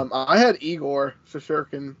 Mhm. I had Igor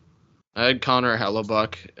Shesterkin. I had Connor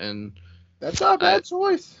Hellebuck, and That's not a bad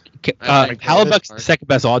choice. I think Hallebuck's Allmark. the second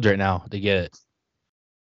best odds right now to get it.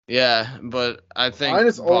 yeah, but I think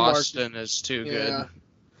Minus Allmark. Boston is too Yeah.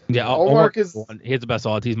 good. Yeah, Allmark is he has the best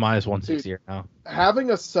odds. He's minus 160 right now.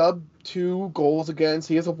 Having a sub 2 goals against,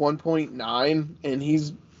 he has a 1.9, and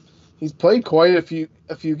he's played quite a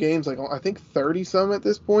few games, like I think 30 some at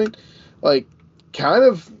this point. Like kind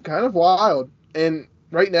of wild. And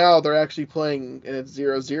right now they're actually playing and it's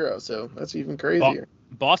 0-0, so that's even crazier.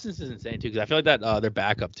 Boston's is insane too because I feel like that their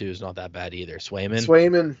backup too is not that bad either.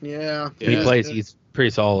 Swayman, yeah. When he plays, he's pretty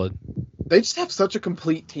solid. They just have such a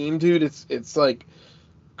complete team, dude. It's like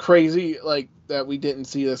crazy, like that we didn't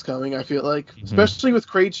see this coming. I feel like, especially with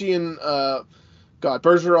Krejci and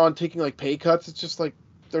Bergeron taking like pay cuts. It's just like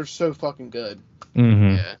they're so fucking good.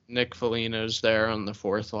 Mm-hmm. Yeah, Nick Foligno's there on the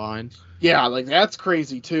fourth line. Yeah, like that's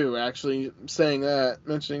crazy too. Actually,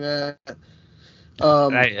 mentioning that.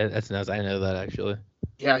 That's nuts. I know that actually.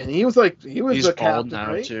 Yeah, and he was the He's bald captain now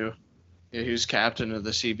right? too. Yeah, he was captain of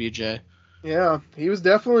the CBJ. Yeah, he was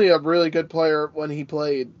definitely a really good player when he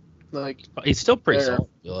played. Like He's still pretty Fair. solid.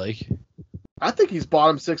 I feel like. I think he's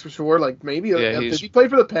bottom 6 for sure. Like maybe if he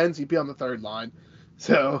played for the Pens, he'd be on the third line.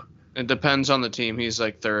 So It depends on the team. He's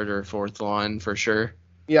like third or fourth line for sure.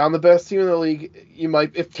 yeah, on the best team in the league, you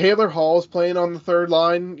might. If Taylor Hall's playing on the third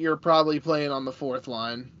line, you're probably playing on the fourth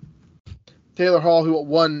line. Taylor Hall, who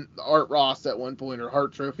won the Art Ross at one point or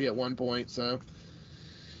Hart Trophy at one point. So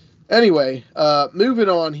anyway, moving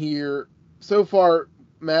on here. So far,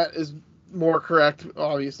 Matt is more correct,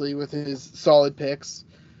 obviously, with his solid picks.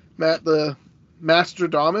 Matt, the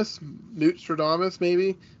Nostradamus,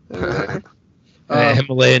 maybe.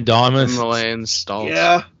 Himalayan Damas. Himalayan Stalt.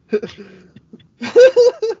 Yeah.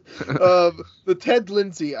 The Ted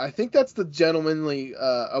Lindsay, I think that's the gentlemanly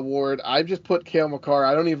award. I just put Cale Makar.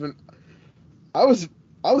 I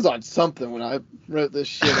was on something when I wrote this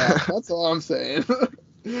shit out. That's all I'm saying.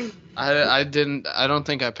 I don't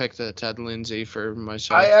think I picked a Ted Lindsay for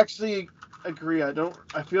myself. I actually agree. I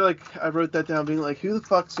feel like I wrote that down, being like, who the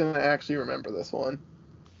fuck's gonna actually remember this one?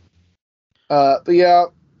 But yeah,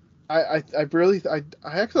 I actually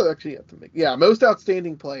have to make most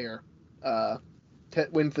outstanding player.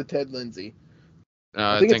 Wins the Ted Lindsay.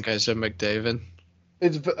 I think I said McDavid.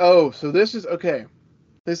 So this is okay.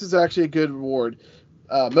 This is actually a good award.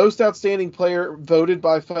 Most outstanding player voted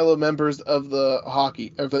by fellow members of the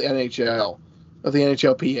NHL, of the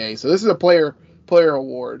NHLPA. So this is a player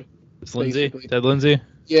award. It's Lindsay. Ted Lindsay.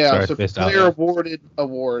 Yeah, so player awarded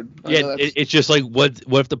award. Yeah, it's just like what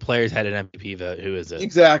if the players had an MVP vote? Who is it?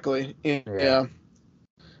 Exactly. Yeah.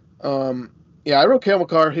 I wrote Cale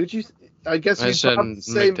Makar. Who'd you? I guess you said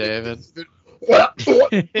McDavid.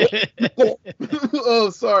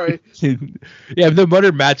 Oh, sorry. Yeah, no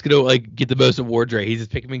wonder Matt's gonna get the most awards right. He's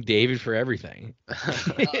just picking McDavid for everything.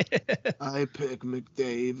 I pick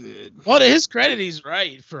McDavid. Well, to his credit, he's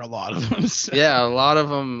right for a lot of them. So. Yeah, a lot of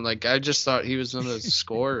them. I just thought he was gonna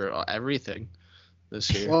score everything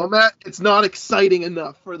this year. Well, Matt, it's not exciting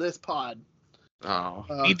enough for this pod. Oh,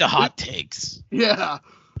 need the hot takes. Yeah,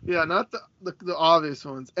 not the obvious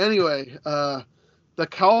ones. Anyway, the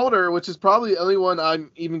Calder, which is probably the only one I'm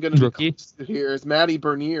even going to be here, is Matty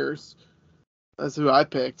Beniers. That's who I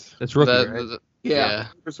picked. That's rookie, right? Yeah.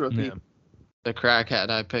 Rookie. Yeah. The crackhead,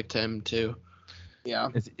 I picked him too. Yeah.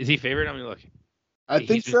 Is he favored? I mean, look. I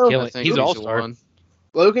think so. He's all-star.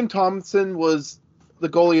 Logan Thompson was the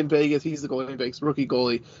goalie in Vegas. He's the goalie in Vegas, rookie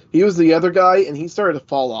goalie. He was the other guy, and he started to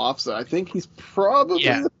fall off, so I think he's probably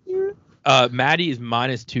Matty is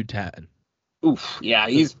minus 210. Oof, yeah,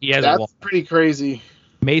 that's pretty crazy.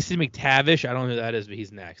 Mason McTavish, I don't know who that is, but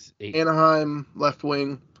he's next. Anaheim left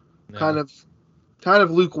wing, kind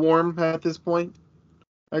of lukewarm at this point,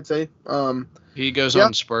 I'd say. He goes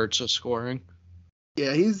on spurts of scoring.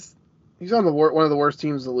 Yeah, he's on one of the worst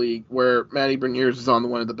teams in the league, where Matty Beniers is on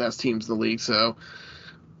one of the best teams in the league. So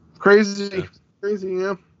crazy,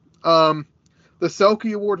 yeah. The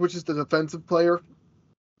Selke Award, which is the defensive player,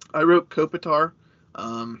 I wrote Kopitar.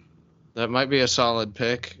 That might be a solid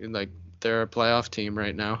pick. They're a playoff team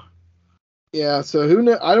right now. Yeah, so who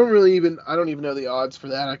knows? I don't even know the odds for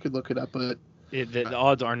that. I could look it up, but the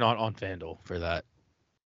odds are not on FanDuel for that.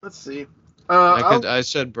 Let's see. I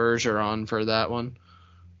said Bergeron for that one.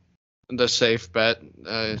 The safe bet.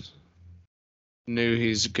 I knew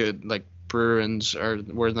he's good. Bruins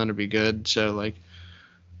were going to be good, so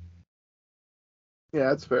yeah,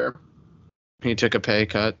 that's fair. He took a pay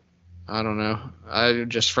cut. I don't know. I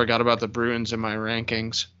just forgot about the Bruins in my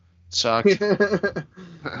rankings. It sucked.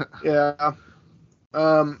 Yeah.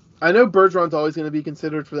 I know Bergeron's always going to be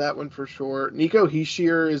considered for that one for sure. Nico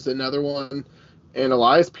Hischier is another one. And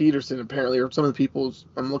Elias Peterson apparently are some of the people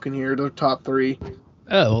I'm looking here. They're top 3.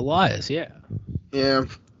 Oh, Elias, yeah. Yeah.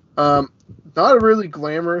 Not a really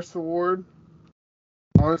glamorous award.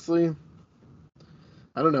 Honestly.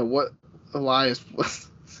 I don't know what Elias was.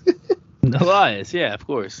 Elias, yeah, of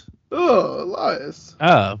course. Oh, Elias.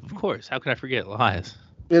 Oh, of course. How could I forget Elias?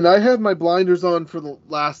 And I have my blinders on for the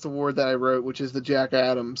last award that I wrote, which is the Jack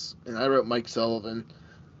Adams. And I wrote Mike Sullivan.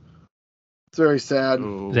 It's very sad.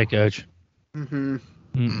 Ooh. Is that coach? Mm-hmm.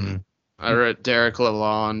 Mm-hmm. I wrote Derek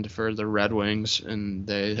Lalonde for the Red Wings, and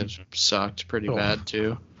they have sucked pretty bad,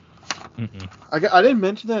 too. Mm-hmm. I didn't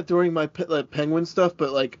mention that during my Penguin stuff,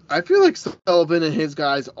 but I feel like Sullivan and his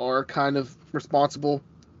guys are kind of responsible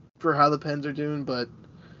for how the Pens are doing, but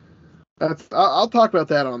I'll talk about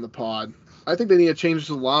that on the pod. I think they need to change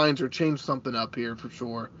the lines or change something up here for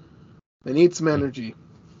sure. They need some energy.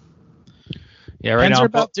 Yeah, right Pens now are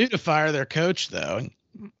about due to fire their coach, though.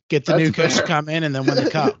 Get the new coach to come in and then win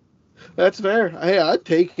the cup. That's fair. Hey, I'd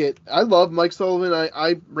take it. I love Mike Sullivan.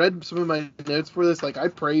 I read some of my notes for this. I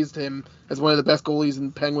praised him as one of the best goalies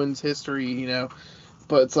in Penguins history,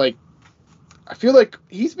 But it's I feel like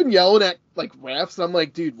he's been yelling at refs. And I'm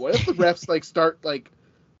like, dude, what if the refs start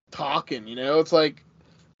talking? It's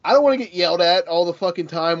I don't want to get yelled at all the fucking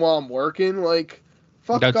time while I'm working.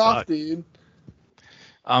 Fuck off, dude.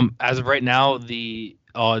 As of right now, the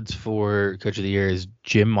odds for Coach of the Year is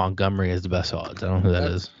Jim Montgomery has the best odds. I don't know who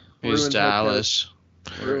that is. Who's Dallas?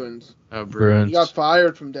 Bruins. Oh, Bruins. He got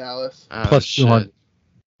fired from Dallas. Oh, plus 200.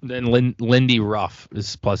 Then Lindy Ruff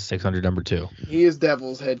is plus 600, number 2. He is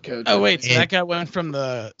Devils head coach. Oh wait, so that guy went from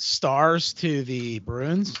the Stars to the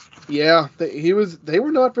Bruins? Yeah, they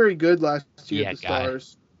were not very good last year. Yeah, the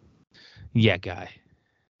Stars. Yeah, guy.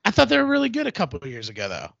 I thought they were really good a couple of years ago,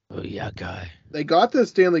 though. Oh yeah, guy. They got the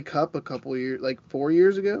Stanley Cup a couple of years, 4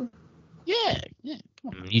 years ago. Yeah.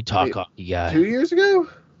 Come on. You talk hockey, guy. 2 years ago.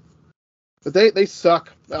 But they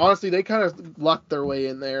suck. Honestly, they kind of lucked their way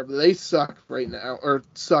in there, but they suck right now, or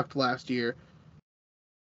sucked last year.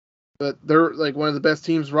 but they're like one of the best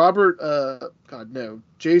teams.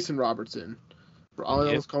 Jason Robertson. I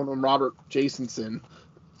almost called him Robert Jasonson.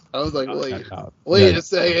 I was like, wait a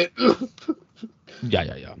second.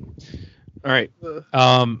 Yeah. All right.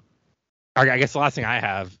 I guess the last thing I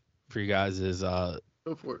have for you guys is Go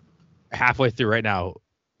for it. Halfway through right now,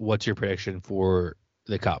 what's your prediction for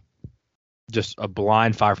the Cup? Just a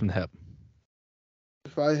blind fire from the hip.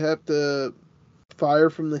 If I have to fire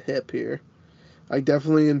from the hip here, I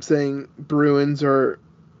definitely am saying Bruins are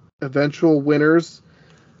eventual winners.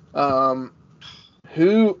 Who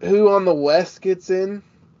on the West gets in?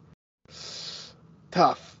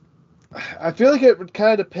 Tough. I feel like it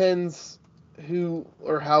kind of depends who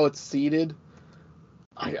or how it's seeded.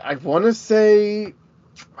 I want to say,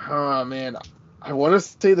 I want to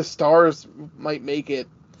say the Stars might make it.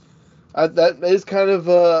 That is kind of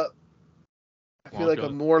I feel like a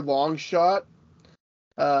more long shot.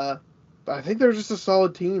 But I think they're just a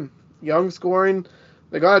solid team. Young scoring.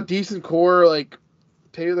 They got a decent core like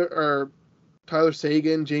Tyler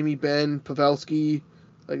Seguin, Jamie Benn, Pavelski.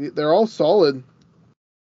 Like they're all solid.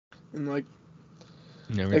 And like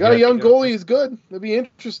they got a young goalie who's good. It'll be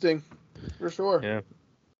interesting for sure. Yeah.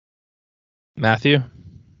 Matthew?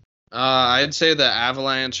 I'd say the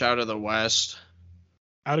Avalanche out of the West.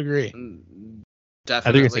 I'd agree. Definitely.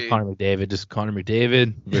 I think it's like Connor McDavid. Just Connor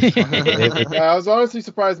McDavid. I was honestly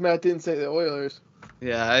surprised Matt didn't say the Oilers.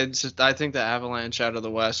 Yeah, I think the Avalanche out of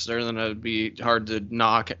the West, they're going to be hard to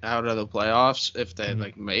knock out of the playoffs if they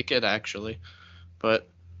make it actually. But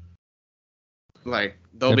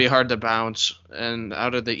they'll be hard to bounce. And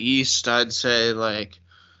out of the East, I'd say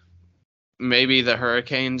maybe the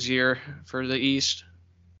Hurricanes year for the East.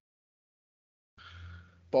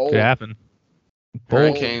 Bold. Could happen.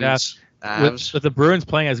 Hurricanes, Avs. With the Bruins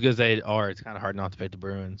playing as good as they are, it's kind of hard not to pick the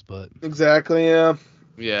Bruins. But exactly, yeah.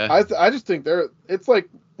 Yeah. I just think it's like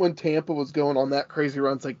when Tampa was going on that crazy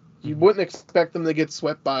run. It's like you wouldn't expect them to get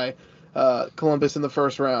swept by Columbus in the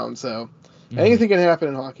first round. So anything can happen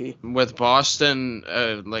in hockey. With Boston,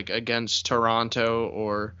 against Toronto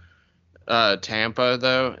or Tampa,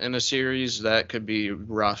 though, in a series, that could be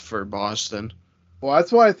rough for Boston. Well,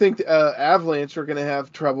 that's why I think Avalanche are going to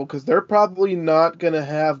have trouble because they're probably not going to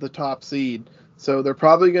have the top seed. So they're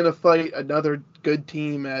probably going to fight another good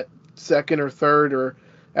team at second or third, or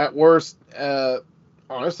at worst,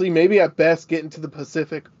 honestly, maybe at best, get into the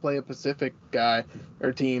Pacific, play a Pacific guy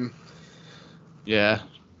or team. Yeah.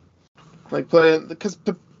 Because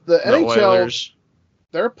the NHL, Oilers.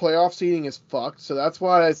 Their playoff seeding is fucked. So that's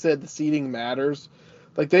why I said the seeding matters.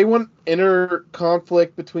 They want inner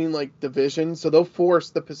conflict between divisions, so they'll force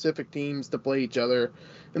the Pacific teams to play each other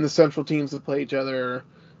and the Central teams to play each other.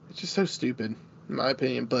 It's just so stupid, in my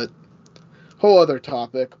opinion. But whole other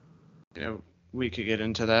topic. Yeah, we could get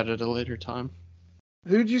into that at a later time.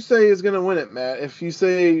 Who'd you say is going to win it, Matt? If you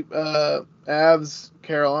say Avs,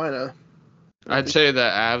 Carolina. I'd say the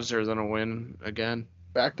Avs are going to win again.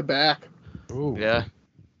 Back to back. Ooh. Yeah.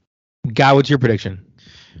 Guy, what's your prediction?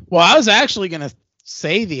 Well, I was actually going to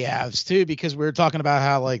say the Avs too, because we were talking about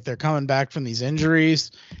how they're coming back from these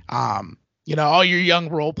injuries. All your young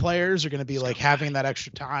role players are going to be having that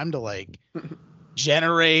extra time to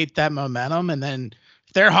generate that momentum, and then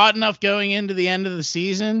if they're hot enough going into the end of the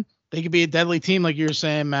season, they could be a deadly team, like you were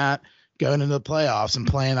saying, Matt, going into the playoffs and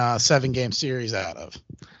playing a 7-game series out of.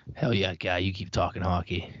 Hell yeah, Guy, you keep talking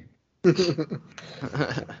hockey. From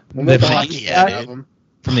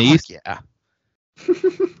the East? Yeah.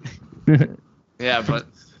 Yeah, but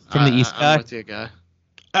from the East, guy? I'm with you, Guy.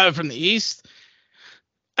 From the East?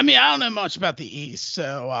 I mean, I don't know much about the East,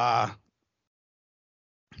 so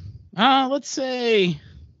let's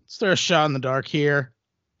throw a shot in the dark here.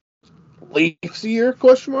 Leafs year?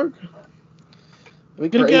 Question mark.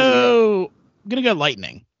 Gonna go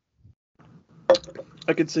Lightning.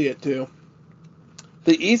 I could see it too.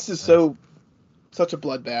 The East is such a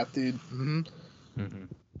bloodbath, dude. Mm-hmm. Mm-hmm.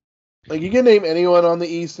 You can name anyone on the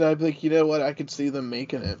East, and I'd be like, you know what? I could see them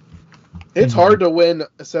making it. It's hard to win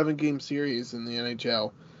a 7-game series in the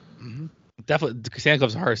NHL. Mm-hmm. Definitely, the Stanley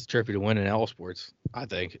Cup's the hardest trophy to win in all sports, I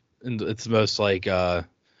think. And it's the most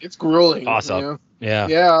it's grueling. Toss-up. Yeah.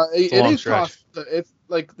 Yeah, it is stretch. tough. It's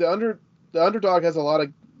the underdog has a lot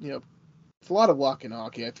of it's a lot of luck in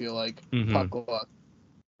hockey. I feel like puck luck.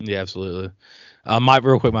 Yeah, absolutely. My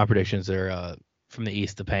predictions are from the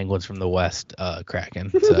East, the Penguins; from the West,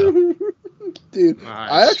 Kraken. So. Dude,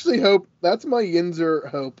 Nice. I actually hope that's my Yinzer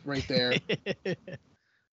hope right there.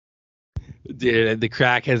 Dude, the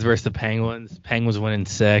Krakens versus the Penguins. Penguins winning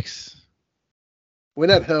 6. Win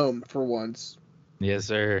at home for once. Yes,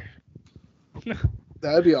 sir.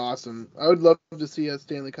 That'd be awesome. I would love to see a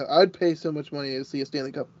Stanley Cup. I'd pay so much money to see a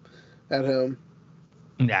Stanley Cup at home.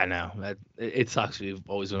 Yeah, no, it sucks. We've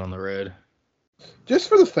always been on the road. Just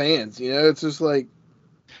for the fans, it's just like.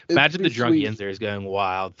 Imagine the drunk Yinzers going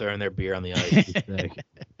wild, throwing their beer on the ice.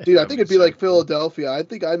 Dude, I think it'd be like Philadelphia. I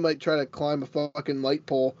think I might try to climb a fucking light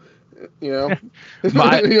pole. My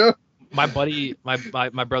buddy,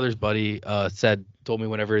 my brother's buddy, told me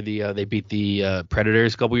whenever they beat the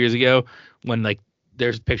Predators a couple years ago, when like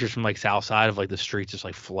there's pictures from like South Side of like the streets just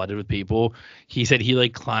like flooded with people. He said he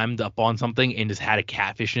like climbed up on something and just had a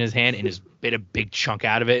catfish in his hand and just bit a big chunk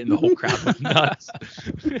out of it, and the whole crowd was nuts.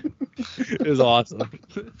 It was awesome.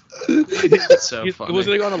 It's so funny. It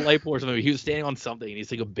wasn't like on a light pole or something. He was standing on something and he's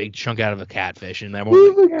like a big chunk out of a catfish, and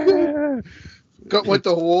everyone went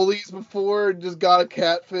to Woolies before and just got a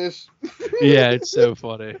catfish. Yeah, it's so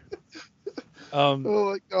funny. Oh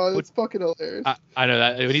my god, it's fucking hilarious. I know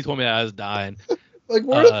that when he told me that, I was dying. Like,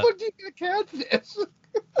 where the fuck do you get a catfish?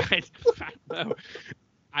 I know.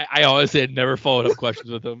 I honestly had never followed up questions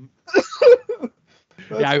with him.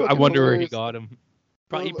 Yeah, I wonder hilarious. Where he got him.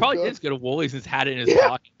 He probably did just go to Woolies and had it in his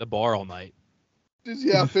pocket at the bar all night.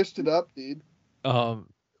 Just fished it up, dude.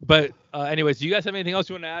 But anyways, do you guys have anything else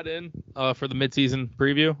you want to add in for the midseason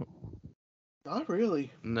preview? Not really.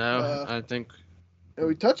 No, I think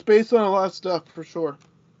we touched base on a lot of stuff for sure.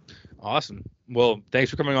 Awesome. Well, thanks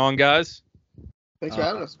for coming on, guys. Thanks for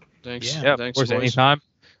having us. Thanks. Yeah, thanks, of course, anytime.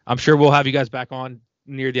 I'm sure we'll have you guys back on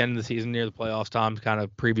near the end of the season, near the playoffs time, to kind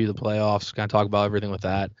of preview the playoffs, kind of talk about everything with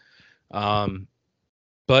that.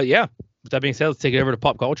 But yeah, with that being said, let's take it over to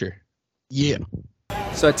pop culture. Yeah.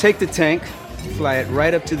 So I take the tank, fly it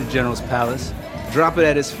right up to the general's palace, drop it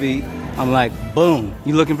at his feet. I'm like, boom,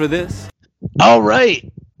 you looking for this? All right.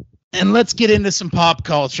 And let's get into some pop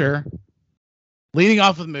culture. Leading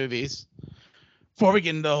off with movies. Before we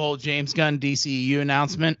get into the whole James Gunn DCEU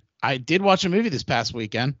announcement, I did watch a movie this past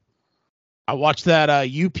weekend. I watched that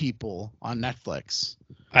You People on Netflix.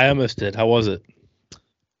 I almost did. How was it?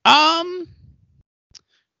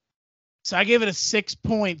 So I gave it a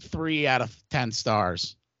 6.3 out of 10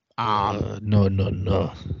 stars.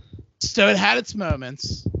 No. So it had its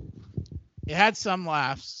moments. It had some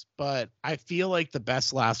laughs, but I feel like the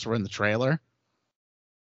best laughs were in the trailer.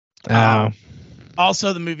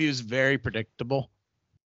 Also, the movie was very predictable.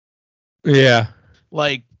 Yeah.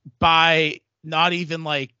 Like, by not even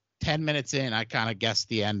like 10 minutes in, I kind of guessed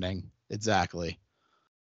the ending exactly.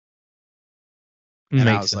 And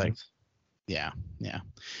I was sense. Like, yeah.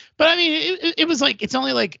 But I mean, it was like, it's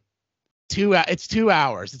only like 2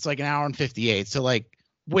 hours. It's like an hour and 58. So like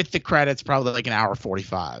with the credits, probably like an hour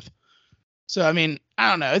 45. So, I mean,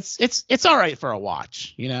 I don't know. It's all right for a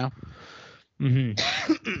watch,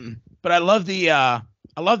 Mm-hmm. But I love the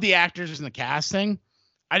actors and the casting.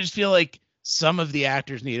 I just feel like some of the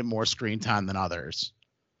actors needed more screen time than others.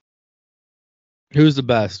 Who's the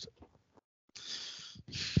best?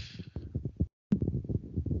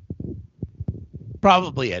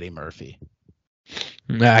 Probably Eddie Murphy.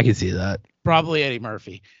 Yeah, I can see that. Probably Eddie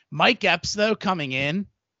Murphy. Mike Epps, though, coming in,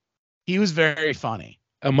 he was very funny.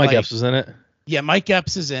 Oh, Mike Epps was in it? Yeah, Mike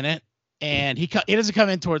Epps is in it. And he doesn't come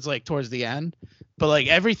in towards the end. But like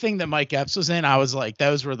everything that Mike Epps was in, I was like,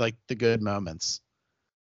 those were like the good moments.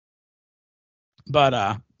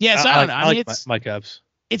 But yeah, so I don't know. I mean, it's Mike Epps.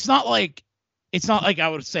 It's not like I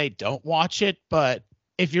would say don't watch it, but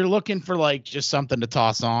if you're looking for like just something to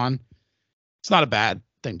toss on, it's not a bad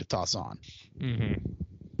thing to toss on. Mm-hmm.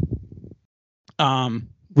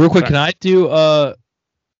 Real quick, can I do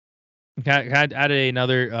can I add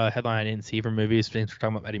another headline I didn't see for movies? Thanks for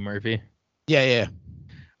talking about Eddie Murphy. Yeah.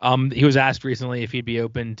 He was asked recently if he'd be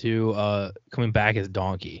open to coming back as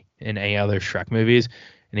Donkey in any other Shrek movies,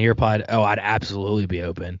 and he replied, "Oh, I'd absolutely be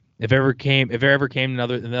open. If there ever came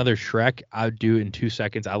another Shrek, I'd do it in 2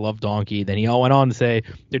 seconds. I love Donkey." Then he all went on to say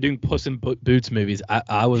they're doing Puss in Boots movies.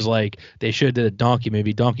 I was like, they should have did a Donkey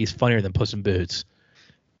movie. Donkey's funnier than Puss in Boots.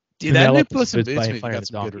 Dude, that new Puss in Boots movie got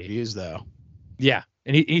some good reviews though. Yeah,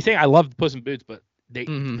 and he's saying I love Puss in Boots, but Puss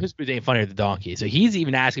in Boots ain't funnier than Donkey. So he's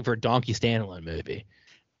even asking for a Donkey standalone movie.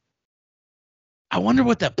 I wonder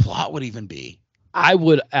what that plot would even be. I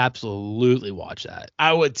would absolutely watch that.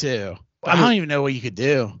 I would too. But I don't even know what you could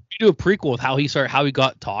do. You do a prequel with how he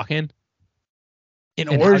got talking. An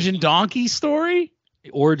origin donkey story?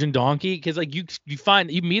 Origin donkey? Because like you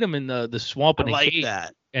meet him in the swamp and like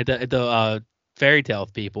that. At the fairy tale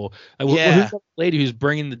people. Like, yeah. Who's the lady who's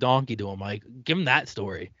bringing the donkey to him? Like, give him that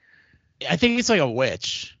story. I think it's like a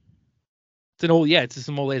witch. It's just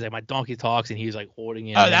some old lady. Like, my donkey talks, and he's like holding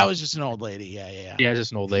it. Oh, that was just an old lady. Yeah. Yeah, it's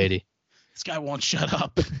just an old lady. This guy won't shut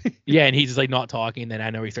up. Yeah, and he's just like not talking. And then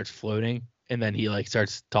I know he starts floating, and then he like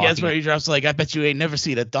starts talking. Yeah, that's where he drops like, "I bet you ain't never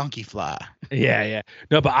seen a donkey fly." Yeah.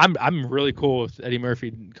 No, but I'm really cool with Eddie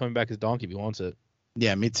Murphy coming back as Donkey if he wants it.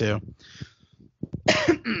 Yeah, me too.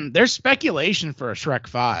 There's speculation for a Shrek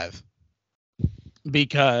 5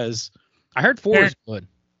 because I heard 4 is good.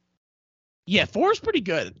 Yeah, 4 is pretty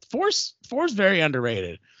good. 4's very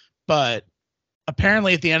underrated, but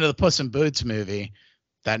apparently at the end of the Puss in Boots movie,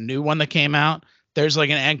 that new one that came out, there's like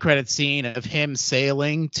an end credit scene of him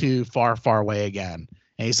sailing to far, far away again.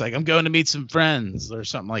 And he's like, I'm going to meet some friends or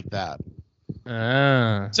something like that.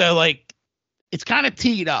 So like, it's kind of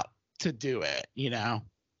teed up to do it, you know?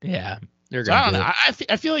 Yeah. So I don't know.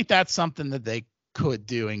 I feel like that's something that they could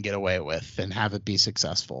do and get away with and have it be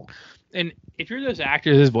successful. And if you're those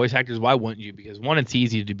actors, those voice actors, why wouldn't you? Because one, it's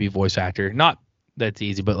easy to be voice actor. Not that's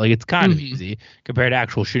easy, but like it's kind of easy compared to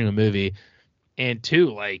actual shooting a movie. And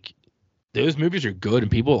two, like those movies are good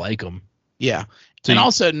and people like them. Yeah. So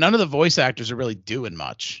also none of the voice actors are really doing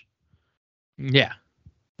much. Yeah.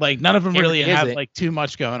 Like none of them really have like too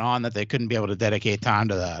much going on that they couldn't be able to dedicate time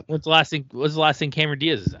to that. What's the last thing Cameron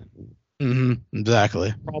Diaz is in?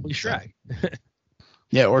 Exactly. Probably Shrek.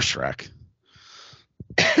 Yeah, or Shrek.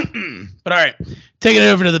 But all right, taking it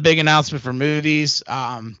over to the big announcement for movies.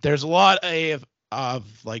 There's a lot of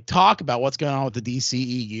like talk about what's going on with the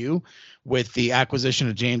DCEU with the acquisition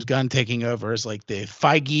of James Gunn taking over as like the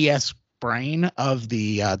Feige-esque brain of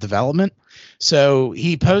the development. So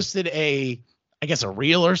he posted a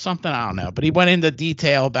reel or something. I don't know, but he went into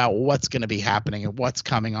detail about what's going to be happening and what's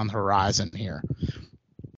coming on the horizon here.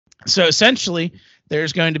 So essentially,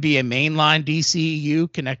 there's going to be a mainline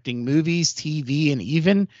DCEU connecting movies, TV, and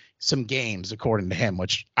even some games, according to him,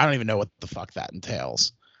 which I don't even know what the fuck that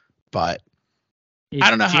entails. But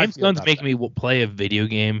I don't know how James Gunn's making me play a video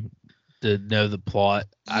game to know the plot.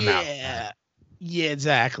 I'm out. Yeah,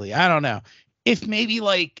 exactly. I don't know. If maybe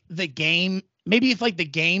like the game, maybe if like the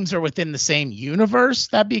games are within the same universe,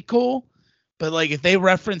 that'd be cool. But like if they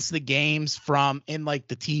reference the games from in like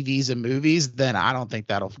the TVs and movies, then I don't think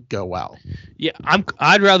that'll go well. Yeah,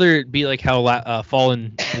 I'd rather it be like how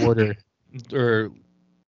Fallen Order or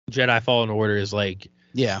Jedi Fallen Order is like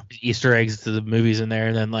Easter eggs to the movies in there,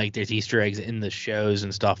 and then like there's Easter eggs in the shows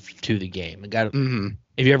and stuff to the game.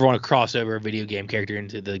 If you ever want to cross over a video game character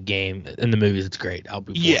into the game in the movies, it's great. I'll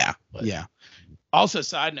be yeah. Also,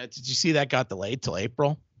 side note, did you see that got delayed till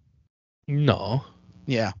April? No.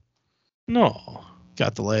 Yeah. No.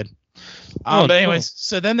 Got delayed. But anyways,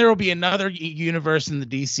 so then there will be another universe in the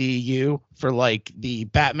DCEU for like the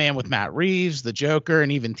Batman with Matt Reeves, the Joker,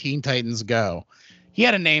 and even Teen Titans Go. He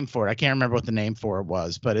had a name for it. I can't remember what the name for it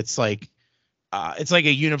was, but it's like a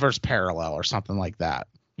universe parallel or something like that.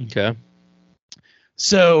 Okay.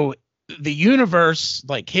 So the universe,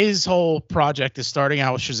 like his whole project is starting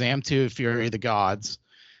out with Shazam 2, Fury of the Gods.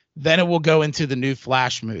 Then it will go into the new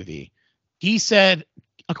Flash movie. He said,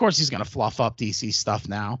 of course, he's going to fluff up DC stuff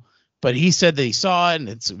now, but he said that he saw it and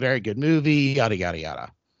it's a very good movie, yada, yada,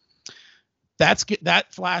 yada. That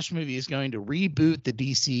Flash movie is going to reboot the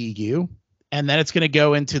DCEU, and then it's going to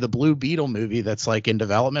go into the Blue Beetle movie that's like in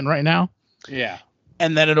development right now. Yeah.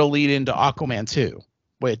 And then it'll lead into Aquaman 2,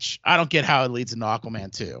 which I don't get how it leads into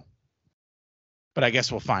Aquaman 2. But I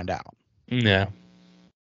guess we'll find out. Yeah.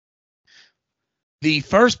 The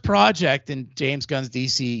first project in James Gunn's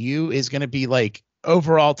DCU is going to be like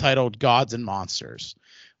overall titled Gods and Monsters,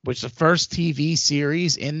 which the first TV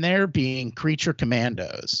series in there being Creature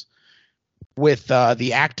Commandos, with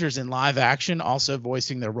the actors in live action also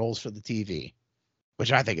voicing their roles for the TV,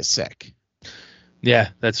 which I think is sick. Yeah,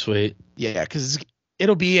 that's sweet. Yeah, because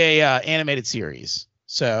it'll be a animated series.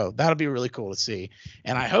 So that'll be really cool to see.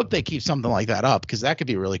 And I hope they keep something like that up because that could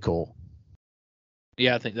be really cool.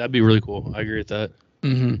 Yeah, I think that'd be really cool. I agree with that.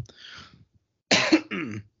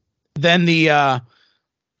 Then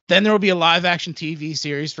there will be a live action TV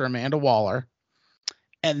series for Amanda Waller.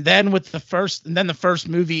 And then the first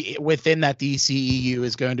movie within that DCEU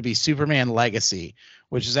is going to be Superman Legacy,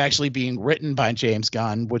 which is actually being written by James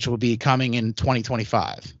Gunn, which will be coming in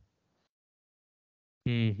 2025.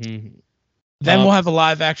 Then we'll have a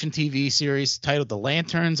live action TV series titled The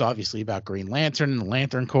Lanterns, obviously about Green Lantern and the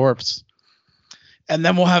Lantern Corps. And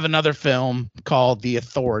then we'll have another film called The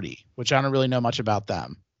Authority, which I don't really know much about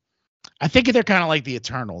them. I think they're kind of like the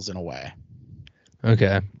Eternals in a way.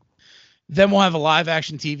 Okay. Then we'll have a live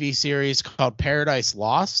action TV series called Paradise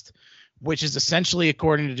Lost, which is essentially,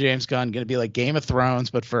 according to James Gunn, going to be like Game of Thrones,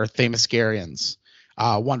 but for Themyscirians,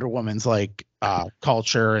 Wonder Woman's like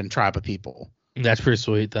culture and tribe of people. That's pretty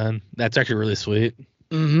sweet then. That's actually really sweet.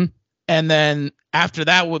 And then after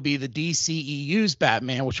that will be the DCEU's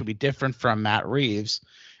Batman, which will be different from Matt Reeves.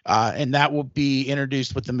 And that will be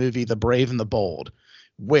introduced with the movie The Brave and the Bold,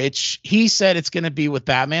 which he said it's going to be with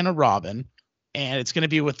Batman and Robin. and it's going to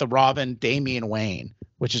be with the Robin Damian Wayne,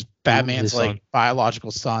 which is Batman's like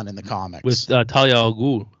biological son in the comics. With Talia al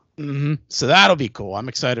Ghul. Mm-hmm. So that'll be cool. I'm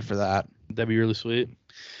excited for that. That'd be really sweet.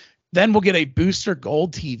 Then we'll get a Booster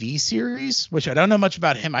Gold TV series, which I don't know much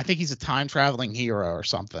about him. I think he's a time traveling hero or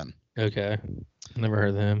something. Okay. Never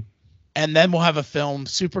heard of him. And then we'll have a film,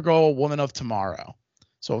 Supergirl, Woman of Tomorrow.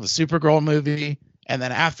 So we'll have a Supergirl movie. And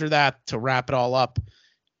then after that, to wrap it all up,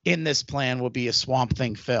 in this plan will be a Swamp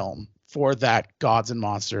Thing film for that Gods and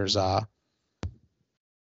Monsters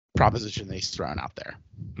proposition that he's thrown out there.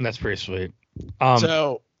 That's pretty sweet.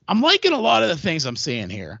 So I'm liking a lot of the things I'm seeing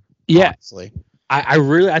here. Yeah. Honestly.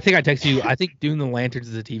 I think I texted you. I think doing the Lanterns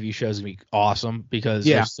as a TV show is going to be awesome because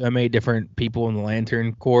there's so many different people in the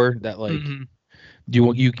Lantern Corps that like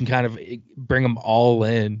you can kind of bring them all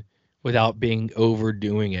in without being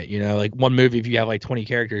overdoing it. You know, like one movie, if you have like 20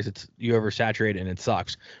 characters, you oversaturate it and it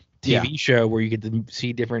sucks. TV show where you get to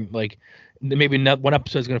see different, like maybe one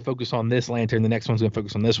episode is going to focus on this Lantern, the next one's going to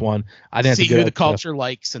focus on this one. I think see who the culture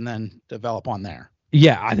likes and then develop on there.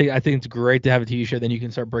 Yeah, I think it's great to have a TV show. Then you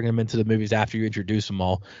can start bringing them into the movies after you introduce them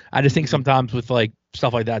all. I just think sometimes with like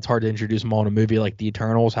stuff like that, it's hard to introduce them all in a movie like The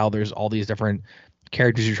Eternals. How there's all these different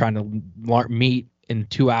characters you're trying to meet in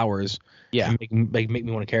 2 hours. Yeah, and make me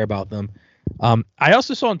want to care about them. I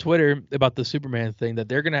also saw on Twitter about the Superman thing that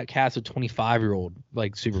they're gonna cast a 25-year-old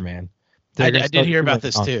like Superman. I did hear about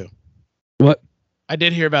this too. What? I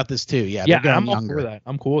did hear about this too. Yeah, I'm all for that.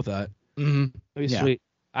 I'm cool with that. Mm-hmm. That'd be sweet.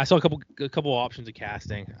 I saw a couple options of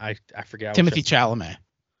casting. I forget. Timothy Chalamet.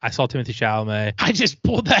 I saw Timothy Chalamet. I just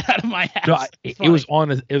pulled that out of my ass. No, it was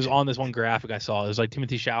on this one graphic I saw. It was like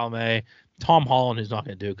Timothy Chalamet, Tom Holland, who's not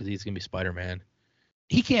going to do it because he's going to be Spider-Man.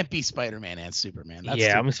 He can't be Spider-Man and Superman. That's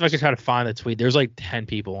I'm just if I could try to find the tweet. There's like 10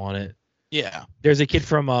 people on it. Yeah. There's a kid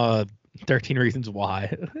from 13 Reasons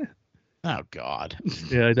Why. Oh God.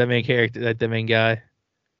 Yeah, that main character, that main guy.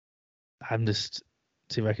 I'm just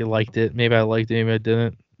see if I could liked it. Maybe I liked it. Maybe I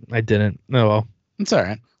didn't. I didn't. Oh well. It's all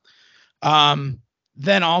right.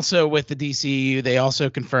 Then also with the DCU, they also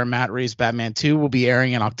confirmed Matt Reeves' Batman 2 will be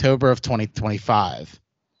airing in October of 2025.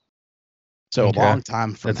 So a long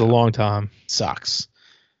time from That's now. A long time. Sucks.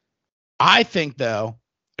 I think though,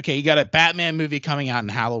 okay, you got a Batman movie coming out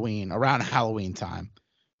in around Halloween time.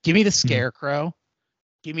 Give me the Scarecrow.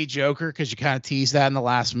 Give me Joker because you kind of teased that in the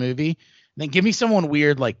last movie. Then give me someone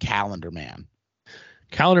weird like Calendar Man.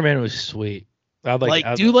 Calendar Man was sweet.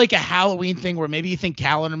 I'd do like a Halloween thing where maybe you think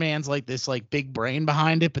Calendar Man's like this like big brain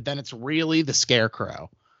behind it, but then it's really the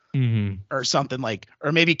Scarecrow. Or something like,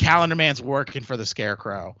 or maybe Calendar Man's working for the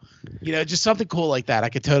Scarecrow. You know, just something cool like that. I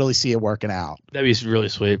could totally see it working out. That'd be really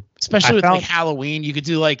sweet. Especially with like Halloween, you could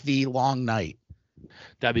do like the long night.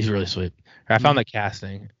 That'd be really sweet. I found the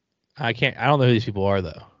casting. I don't know who these people are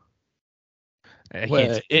though.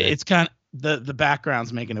 It's kind of the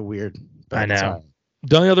background's making it weird. I know.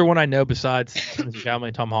 The only other one I know besides Chalamet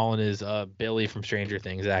and Tom Holland is Billy from Stranger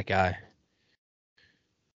Things. That guy.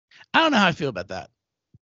 I don't know how I feel about that.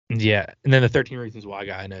 Yeah, and then the 13 Reasons Why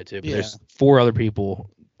guy I know too. But there's 4 other people.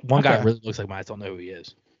 One guy really looks like mine. I don't know who he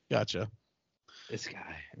is. Gotcha. This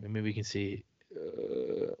guy. Maybe we can see.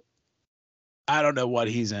 I don't know what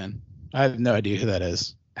he's in. I have no idea who that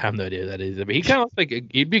is. I have no idea who that is. But he kind of looks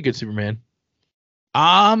like he'd be a good Superman.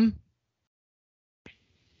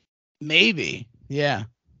 Maybe. Yeah.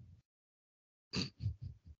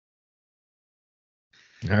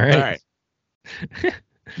 All right.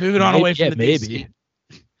 Moving on away from the DC.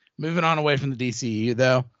 Moving on away from the DCU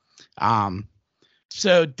though.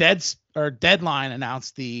 So Deadline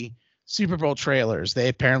announced the Super Bowl trailers. They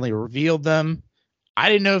apparently revealed them. I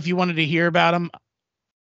didn't know if you wanted to hear about them,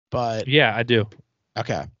 but yeah, I do.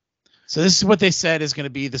 Okay. So this is what they said is going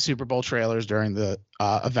to be the Super Bowl trailers during the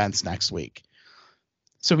events next week.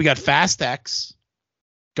 So we got Fast X,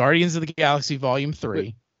 Guardians of the Galaxy Volume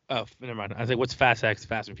 3. Oh, never mind. I was like, what's Fast X?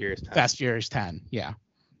 Fast and Furious 10. Fast Furious 10, yeah.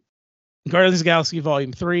 Guardians of the Galaxy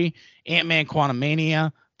Volume 3, Ant-Man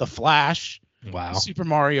Quantumania, The Flash, wow, Super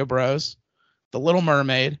Mario Bros., The Little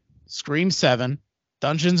Mermaid, Scream 7,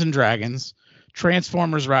 Dungeons and Dragons,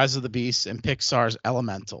 Transformers Rise of the Beasts, and Pixar's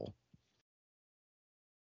Elemental.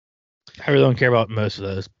 I really don't care about most of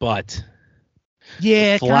those, but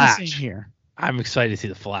yeah, Flash here. I'm excited to see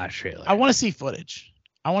the Flash trailer. I want to see footage.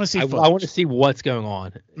 I want to see what's going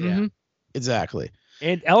on. Mm-hmm. Yeah, exactly.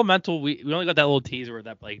 And Elemental, we only got that little teaser where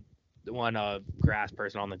that like the one grass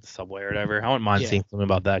person on like the subway or whatever. I wouldn't mind seeing something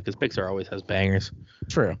about that because Pixar always has bangers.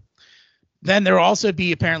 True. Then there will also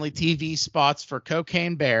be apparently TV spots for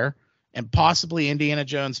Cocaine Bear and possibly Indiana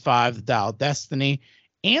Jones 5, The Dial of Destiny,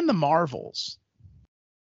 and The Marvels.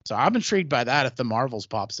 So I'm intrigued by that if The Marvels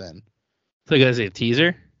pops in. So you guys see a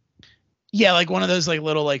teaser? Yeah, like one of those like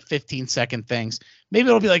little like 15-second things. Maybe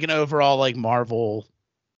it'll be like an overall like Marvel,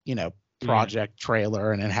 project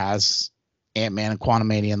trailer, and it has Ant-Man and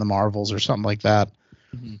Quantumania and the Marvels or something like that.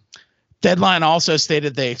 Mm-hmm. Deadline also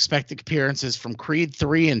stated they expect appearances from Creed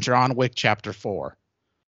 3 and John Wick Chapter 4.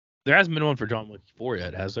 There hasn't been one for John Wick 4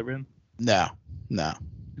 yet, has there been? No.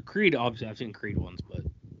 Creed, obviously, I've seen Creed ones, but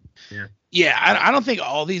yeah. Yeah, I don't think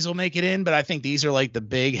all these will make it in, but I think these are like the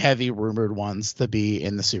big, heavy, rumored ones to be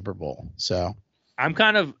in the Super Bowl. So I'm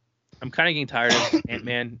kind of getting tired of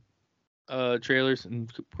Ant-Man trailers and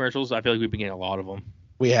commercials. I feel like we've been getting a lot of them.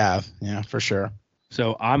 we have, yeah, for sure.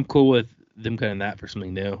 So I'm cool with them cutting that for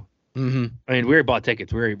something new. Mm-hmm. I mean, we already bought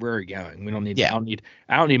tickets. We're already going. We don't need. Yeah.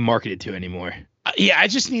 I don't need marketed to anymore. Yeah, I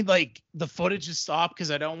just need like the footage to stop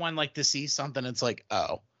because I don't want like to see something. It's like,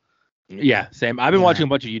 oh. Yeah, same. I've been watching a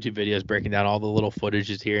bunch of YouTube videos breaking down all the little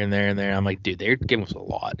footages here and there and there. I'm like, dude, they're giving us a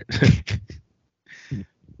lot.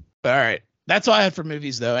 All right. That's all I had for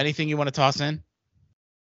movies, though. Anything you want to toss in?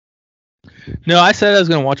 No, I said I was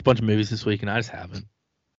going to watch a bunch of movies this week, and I just haven't.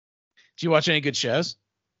 Did you watch any good shows?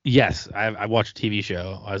 Yes, I watched a TV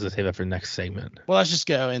show. I was going to save that for the next segment. Well, let's just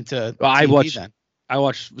go into Well, TV I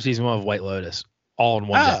watched season 1 of White Lotus all in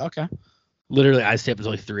one day. Oh, okay. Literally, I stayed up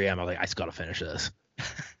until like 3 a.m. I was like, I just got to finish this.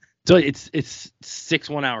 So it's 6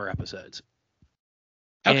 1-hour episodes.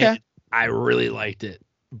 Okay. And I really liked it.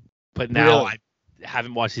 But now Really? I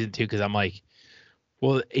haven't watched season 2 because I'm like,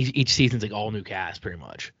 well, each season's like all new cast pretty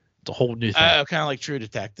much. It's a whole new thing. Kind of like True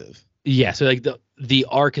Detective. Yeah, so like the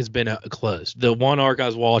arc has been closed. The one arc I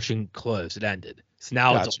was watching closed. It ended. So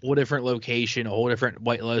now it's a whole different location, a whole different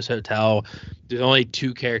White Lotus hotel. There's only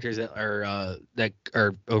 2 characters that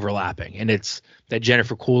are overlapping, and it's that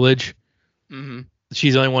Jennifer Coolidge. Mm-hmm.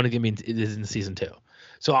 She's the only one who can be in season 2.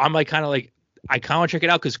 So I'm like kind of like I kind of want to check it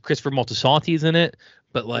out because Christopher Moltisanti is in it,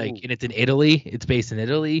 but like and it's in Italy. It's based in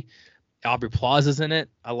Italy. Aubrey Plaza's in it.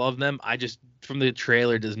 I love them. I just from the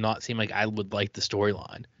trailer does not seem like I would like the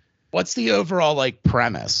storyline. What's the overall like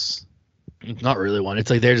premise? Not really one. It's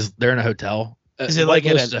like they're in a hotel. Is it like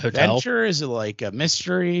an hotel? adventure? Is it like a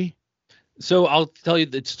mystery? So I'll tell you,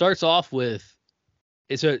 it starts off with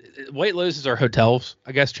White Lotuses are hotels,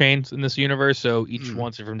 I guess, chains in this universe. So each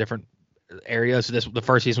one's from different areas. So the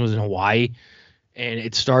first season was in Hawaii, and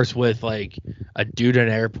it starts with like a dude at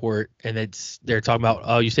an airport, and they're talking about,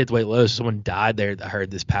 oh, you stayed at the White Lotus, someone died there that I heard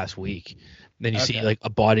this past week. Then you see like a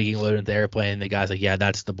body getting loaded into the airplane. And the guy's like, yeah,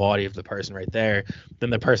 that's the body of the person right there.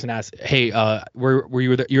 Then the person asks, hey, were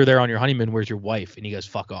you there? You were there on your honeymoon. Where's your wife? And he goes,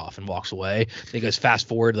 fuck off, and walks away. Then he goes fast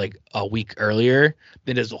forward like a week earlier.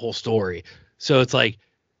 Then does the whole story. So it's like,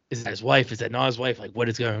 is that his wife? Is that not his wife? Like, what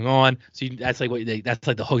is going on? So that's like that's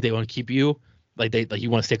like the hook they want to keep you. Like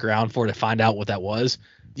you want to stick around for to find out what that was.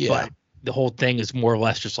 Yeah. But the whole thing is more or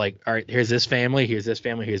less just like, all right, here's this family, here's this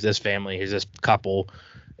family, here's this family, here's this couple.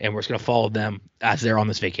 And we're just going to follow them as they're on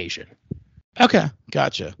this vacation. Okay.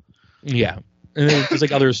 Gotcha. Yeah. And then there's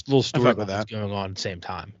like other little stories with that. going on at the same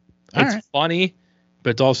time. All It's funny,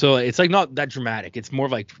 but it's also, it's like not that dramatic. It's more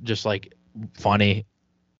of like just like funny.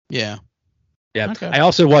 Yeah. Yeah. Okay. I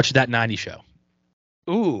also watched That 90s Show.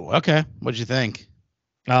 Ooh. Okay. What'd you think?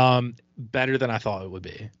 Better than I thought it would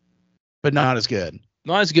be. But not as good.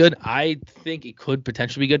 Not as good. I think it could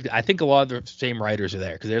potentially be good. I think a lot of the same writers are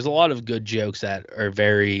there because there's a lot of good jokes that are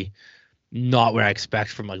very not what I expect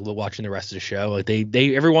from like watching the rest of the show. Like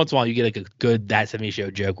they every once in a while you get like a good That 70s Show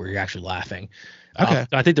joke where you're actually laughing. Okay.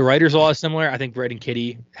 I think the writers are a lot similar. I think Red and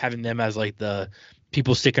Kitty, having them as like the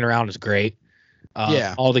people sticking around is great.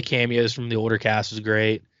 Yeah. All the cameos from the older cast was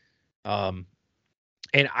great. And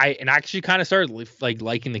I actually kind of started like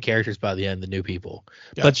liking the characters by the end, the new people.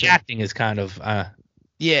 Gotcha. But the acting is kind of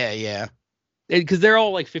Yeah. because they're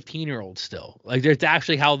all like 15-year-olds still. Like it's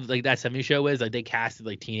actually how like That 70s Show is. Like they casted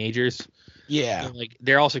like teenagers. Yeah. And, like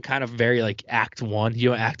they're also kind of very like Act 1. You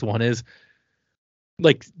know what Act 1 is?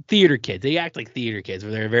 Like theater kids. They act like theater kids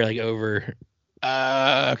where they're very like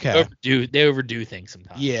Okay. they overdo things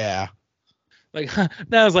sometimes. Yeah. Like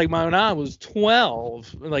that was like when I was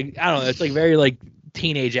 12. Like I don't know. It's like very like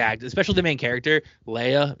teenage act, especially the main character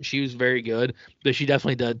Leia. She was very good, but she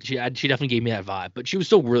definitely did. She definitely gave me that vibe, but she was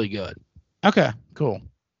still really good. Okay. Cool.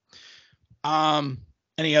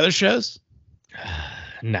 Any other shows?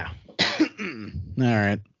 No. All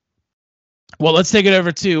right. Well, let's take it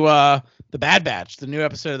over to the Bad Batch, the new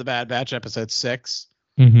episode of the Bad Batch, episode 6.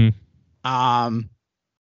 Mm-hmm.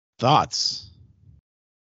 Thoughts?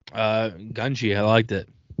 Gunji, I liked it.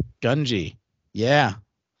 Gunji. Yeah.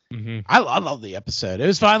 Mm-hmm. I love the episode. It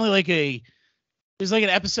was finally like an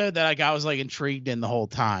episode that I was like intrigued in the whole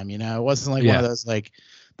time. You know, it wasn't like one of those like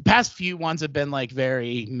the past few ones have been like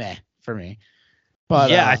very meh for me. But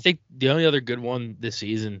yeah, I think the only other good one this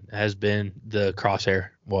season has been the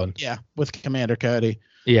Crosshair one. Yeah, with Commander Cody.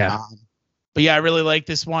 Yeah. But yeah, I really like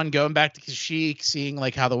this one. Going back to Kashyyyk, seeing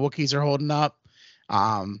like how the Wookiees are holding up.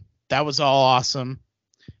 That was all awesome.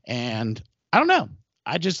 And I don't know.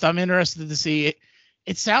 I'm interested to see it.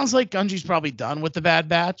 It sounds like Gunji's probably done with the Bad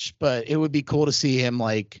Batch, but it would be cool to see him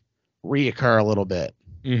like reoccur a little bit.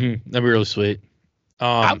 Mm-hmm. That'd be really sweet.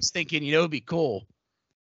 I was thinking, it'd be cool.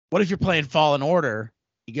 What if you're playing Fallen Order,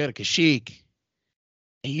 you go to Kashyyyk,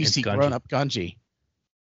 and you see grown-up Gunji?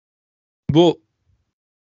 Well,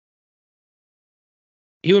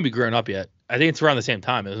 he wouldn't be grown up yet. I think it's around the same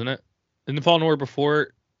time, isn't it? Isn't the Fallen Order before?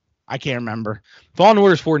 I can't remember. Fallen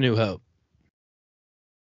Order is for New Hope.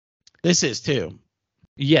 This is too.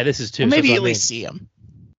 Yeah, this is too. Well, maybe at least see him.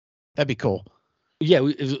 That'd be cool. Yeah,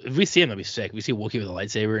 if we see him, that'd be sick. We see Wookiee with a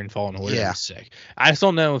lightsaber in Fallen Order, that'd be sick. I just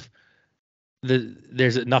don't know if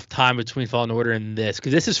there's enough time between Fallen Order and this,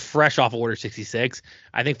 because this is fresh off of Order 66.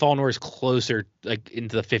 I think Fallen Order is closer, like,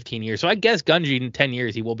 into the 15 years. So I guess Gunji in 10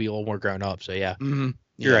 years, he will be a little more grown up. So yeah,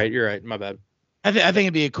 You're right. My bad. I think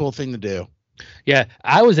it'd be a cool thing to do. Yeah,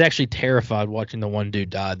 I was actually terrified watching the one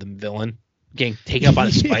dude die, the villain, getting taken up by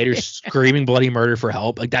the spiders, screaming bloody murder for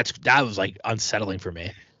help. Like that was like unsettling for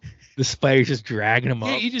me. The spider's just dragging him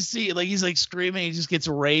up. You just see like he's like screaming. He just gets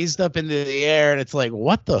raised up into the air, and it's like,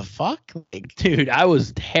 what the fuck, like, dude? I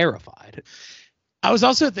was terrified. I was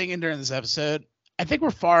also thinking during this episode, I think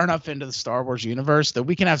we're far enough into the Star Wars universe that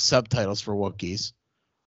we can have subtitles for Wookiees.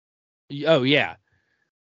 Oh yeah.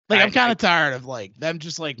 Like I'm kind of tired of like them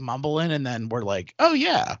just like mumbling, and then we're like, oh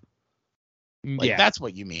yeah, like that's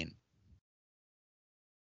what you mean.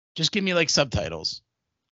 Just give me like subtitles.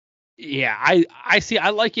 Yeah, I see. I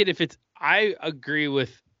like it if it's. I agree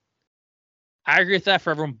with that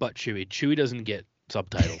for everyone but Chewie. Chewie doesn't get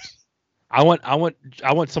subtitles. I want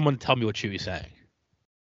someone to tell me what Chewie's saying.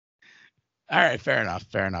 All right, fair enough.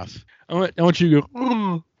 I want you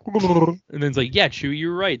to go, and then it's like, yeah, Chewie,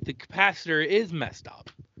 you're right. The capacitor is messed up.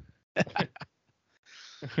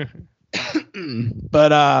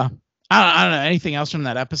 But I don't know anything else from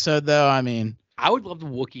that episode though. I mean, I would love the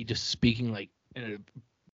Wookiee just speaking like in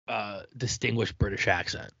a distinguished British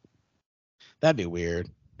accent. That'd be weird.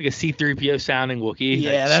 Like a C-3PO sounding Wookiee.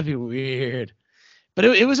 Yeah, that'd be weird. But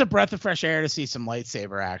it was a breath of fresh air to see some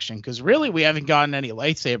lightsaber action, because really we haven't gotten any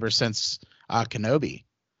lightsabers since Kenobi.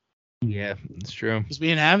 Yeah, that's true. Because we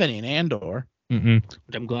didn't have any in Andor. Mm-hmm.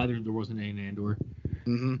 But I'm glad there wasn't any in Andor.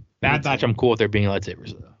 Mm-hmm. Bad Batch, I'm cool with there being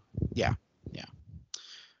lightsabers though. Yeah.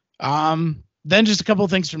 Then just a couple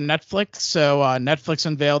of things from Netflix. So Netflix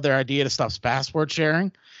unveiled their idea to stop password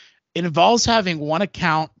sharing. It involves having one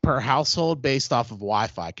account per household based off of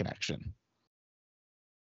Wi-Fi connection.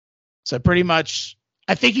 So pretty much,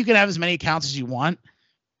 I think you can have as many accounts as you want,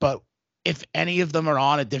 but if any of them are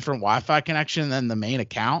on a different Wi-Fi connection than the main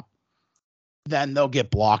account, then they'll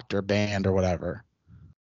get blocked or banned or whatever.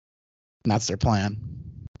 And that's their plan.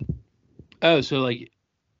 Oh, so like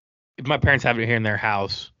if my parents have it here in their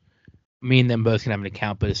house, me and them both can have an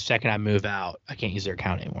account, but the second I move out, I can't use their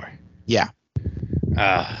account anymore. Yeah.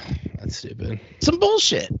 That's stupid. Some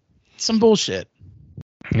bullshit.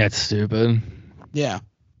 That's stupid. Yeah,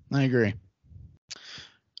 I agree.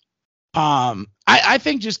 I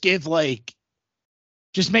think just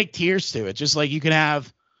make tiers to it. Just like you can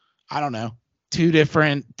have, I don't know, 2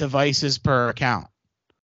 different devices per account,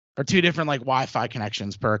 or 2 different like Wi-Fi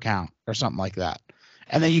connections per account, or something like that.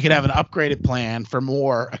 And then you could have an upgraded plan for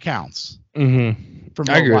more accounts, for more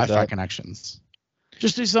Wi-Fi connections.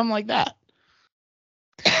 Just do something like that.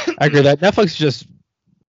 I agree with that. Netflix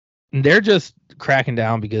they're just cracking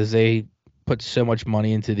down because they put so much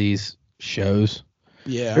money into these shows.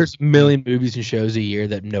 Yeah. There's a million movies and shows a year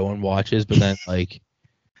that no one watches, but then like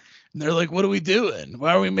and they're like, what are we doing?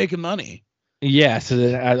 Why are we making money? Yeah, so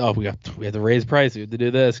then we have to raise price. We have to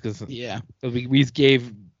do this because we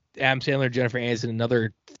gave Adam Sandler and Jennifer Aniston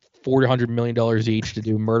another $400 million each to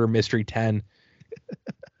do Murder Mystery 10.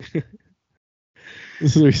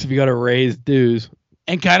 So we got to raise dues.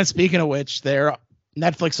 And kind of speaking of which,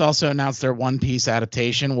 Netflix also announced their One Piece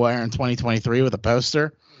adaptation in 2023 with a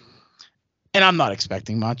poster. And I'm not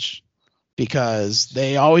expecting much because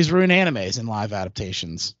they always ruin animes in live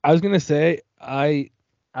adaptations. I was going to say, I'm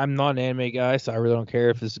not an anime guy, so I really don't care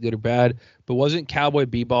if this is good or bad. But wasn't Cowboy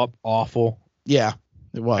Bebop awful? Yeah,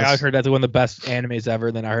 it was. I heard that's one of the best animes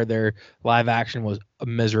ever. Then I heard their live action was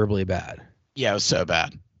miserably bad. Yeah, it was so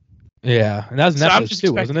bad. Yeah, and that was Netflix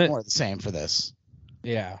too, wasn't it? More of the same for this.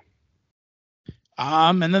 Yeah.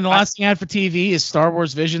 And then the last thing I had for TV is Star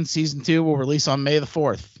Wars Vision Season 2 will release on May the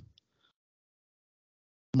 4th.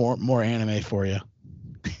 More anime for you.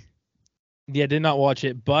 Yeah, did not watch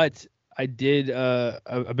it, but I did.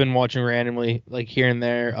 I've been watching randomly, like here and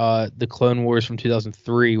there. The Clone Wars from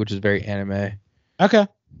 2003, which is very anime. Okay.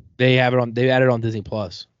 They have it on. They added on Disney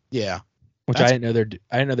Plus. Yeah. Which I didn't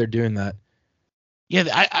know they're doing that.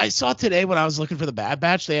 Yeah, I saw today when I was looking for the Bad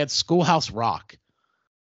Batch, they had Schoolhouse Rock.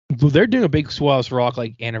 Well, they're doing a big Schoolhouse Rock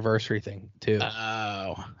like anniversary thing too.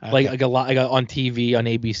 Oh. Okay. Like a lot, like on TV on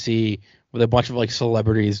ABC with a bunch of like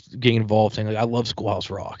celebrities getting involved, saying like, "I love Schoolhouse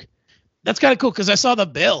Rock." That's kind of cool because I saw the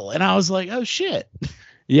bill and I was like, "Oh shit!"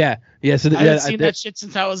 Yeah. So I haven't seen that shit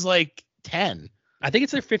since I was like 10. I think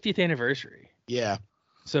it's their 50th anniversary. Yeah.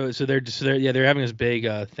 So they're having this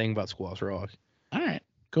big thing about Schoolhouse Rock. All right.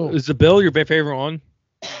 Cool. Is the bill your favorite one?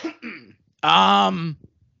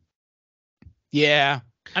 Yeah.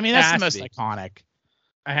 I mean, that's the most iconic.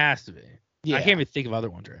 It has to be. Yeah. I can't even think of other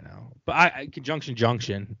ones right now. But I Conjunction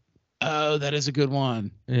Junction. Oh, that is a good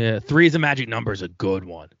one. Yeah. 3 is a magic number is a good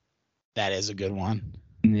one. That is a good one.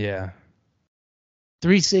 Yeah.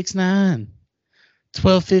 3, 6, 9,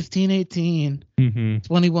 12, 15, 18,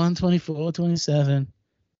 21, 24, 27,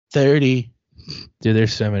 30. Dude,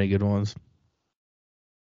 there's so many good ones.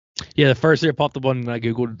 Yeah, the first thing that popped up when I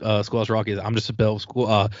googled Schoolhouse Rock is I'm just a bill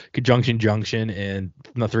school Conjunction Junction, and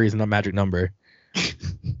the 3 is a magic number.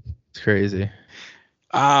 It's crazy.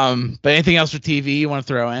 But anything else for TV you want to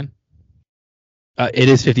throw in? It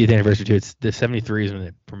is 50th anniversary too. It's the 73 is when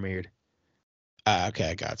it premiered.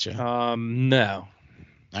 Okay, gotcha. No.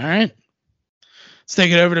 All right. Let's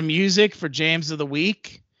take it over to music for James of the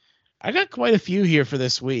Week. I got quite a few here for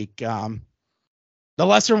this week. The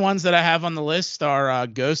lesser ones that I have on the list are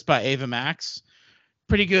Ghost by Ava Max.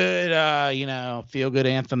 Pretty good, feel-good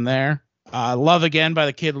anthem there. Love Again by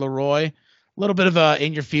the Kid Laroi. A little bit of a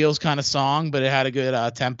in your feels kind of song, but it had a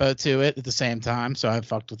good tempo to it at the same time, so I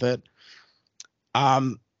fucked with it.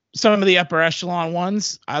 Some of the upper echelon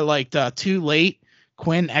ones, I liked Too Late,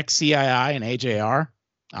 Quinn, XCII, and AJR.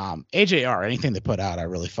 AJR, anything they put out, I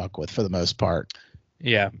really fuck with for the most part.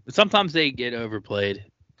 Yeah, sometimes they get overplayed.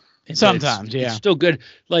 Sometimes, it's still good.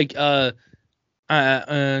 Like, I'm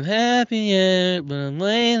happy, but I'm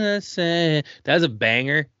waiting to say that's a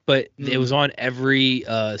banger. But it was on every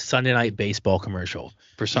Sunday night baseball commercial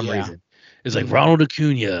for some reason. It's like Ronald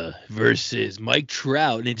Acuna versus Mike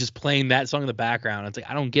Trout, and it's just playing that song in the background. It's like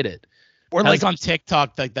I don't get it. Or like on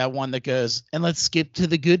TikTok, like that one that goes, and let's skip to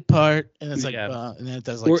the good part, and it's like, and then it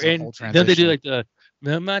does like some whole transition. Then they do like the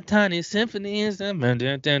my tiny symphony is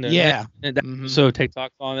yeah. So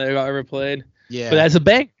TikTok song that I ever played. Yeah, but that's a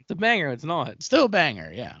bang. It's a banger. It's not. It's still a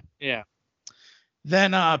banger. Yeah. Yeah.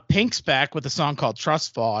 Then Pink's back with a song called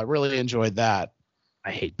Trust Fall. I really enjoyed that. I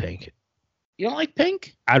hate Pink. You don't like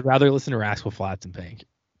Pink? I'd rather listen to Rascal Flatts than Pink.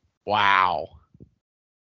 Wow.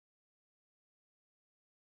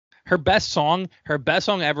 Her best song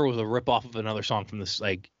ever was a rip off of another song from this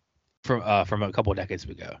from a couple of decades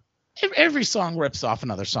ago. Every song rips off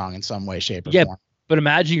another song in some way, shape, or form. But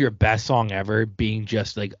imagine your best song ever being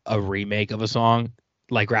just like a remake of a song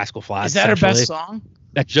like Rascal Flatts. Is that her best song?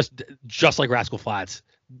 That's just like Rascal Flatts.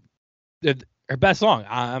 Her best song.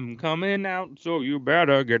 I'm coming out, so you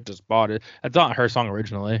better get this spotted. That's not her song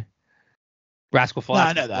originally. Rascal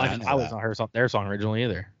Flatts. No, I know that. I was not their song originally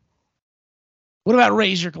either. What about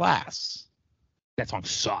Raise Your Glass? That song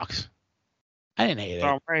sucks. I didn't hate it.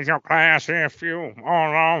 So raise your glass if you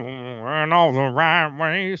are in all the right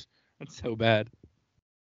ways. That's so bad.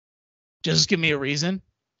 Just Give Me a Reason.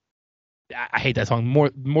 I hate that song more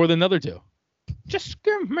than the other two. Just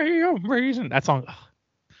give me a reason. That song.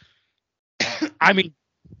 I mean,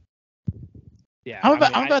 yeah. I'm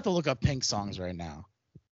about to look up Pink songs right now.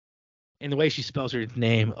 And the way she spells her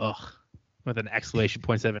name, with an exclamation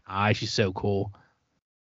point 7 I, she's so cool.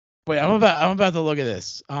 Wait, I'm about to look at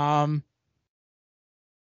this.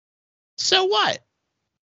 So what?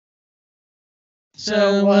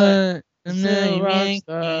 So what?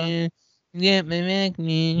 Get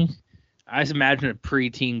me. I just imagine a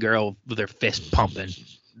preteen girl with her fist pumping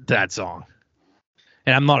that song.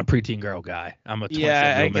 And I'm not a preteen girl guy. I'm a 27-year-old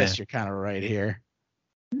I guess you're kind of right here.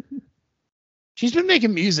 She's been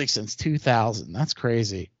making music since 2000. That's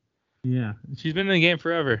crazy. Yeah, she's been in the game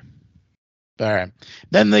forever. All right.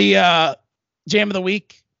 Then the Jam of the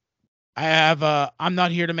Week. I have I'm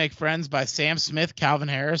Not Here to Make Friends by Sam Smith, Calvin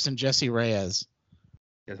Harris, and Jesse Reyes.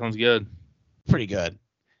 That sounds good. Pretty good.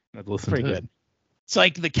 I'd listen Pretty to good. It's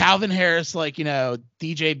like the Calvin Harris,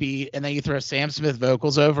 DJ beat, and then you throw Sam Smith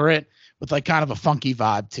vocals over it with like kind of a funky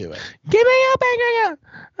vibe to it. Give me your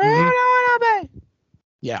banger.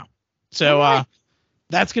 Yeah. So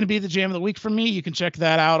that's going to be the Jam of the Week for me. You can check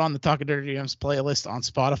that out on the Talking Dirty Jams playlist on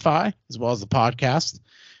Spotify, as well as the podcast.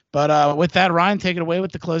 But with that, Ryan, take it away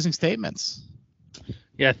with the closing statements.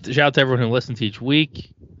 Yeah, shout out to everyone who listens each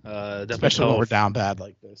week. Especially when we're down bad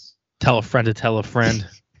like this. Tell a friend to tell a friend.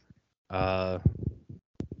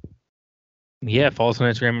 Yeah, follow us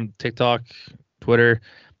on Instagram, TikTok, Twitter,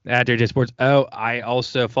 at JJ Sports. Oh, I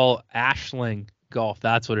also follow Ashling Golf.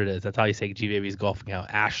 That's what it is. That's how you say G-Baby's golf account,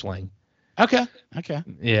 Ashling. Okay.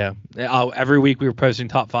 Yeah. Every week we were posting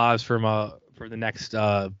top fives for the next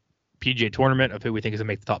PGA tournament of who we think is going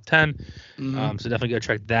to make the top 10. Mm-hmm. So definitely go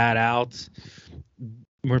check that out.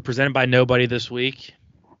 We're presented by nobody this week.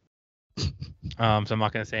 So I'm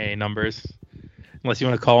not going to say any numbers. Unless you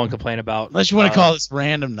want to call and complain about. Unless you want to call this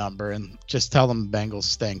random number and just tell them the Bengals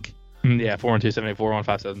stink. Yeah,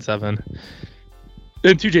 412-784-1577.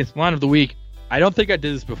 And 2 James, line of the week. I don't think I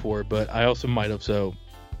did this before, but I also might have. So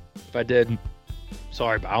if I did,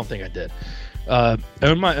 sorry, but I don't think I did.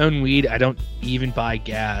 Own my own weed. I don't even buy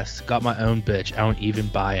gas. Got my own bitch. I don't even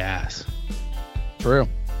buy ass. True.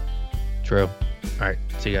 All right.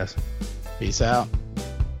 See you guys. Peace out.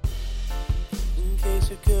 In case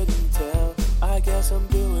you couldn't tell, I guess I'm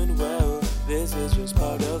doing well. This is just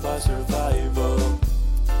part of our survival.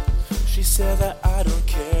 She said that I don't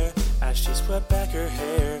care as she swept back her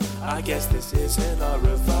hair. I guess this isn't our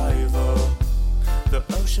revival. The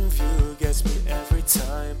ocean view gets me every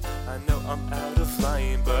time. I know I'm out of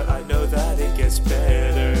line, but I know that it gets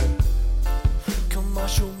better. Come on,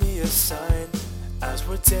 show me a sign as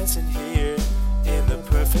we're dancing here in the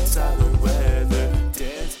perfect silent weather.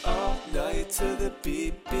 Dance all night to the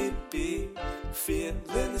beat, beat, beat. Feeling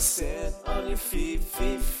the sand on your feet,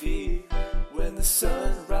 feet, feet. When the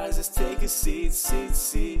sun rises, take a seat, seat,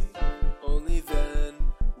 seat. Only then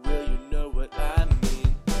will you know what I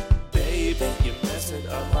mean. Baby, you're messing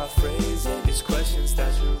up my phrasing. These questions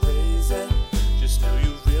that you're raising, just know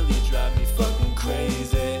you really drive me fucking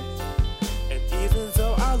crazy. And even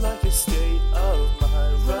though I like your state of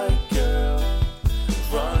mind, right girl,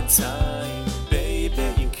 wrong time.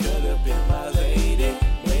 Baby, you could have been my lady,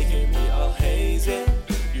 making me all hazy.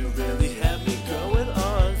 You really had me going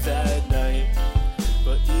on that night.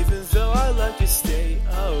 But even though I like your state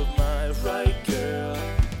of mind, right girl,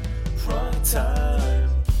 wrong time.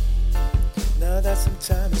 Now that some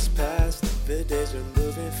time has passed, the days are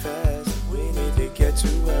moving fast. We need to get to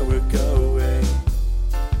where we're going.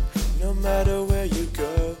 No matter where you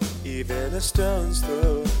go, even a stone's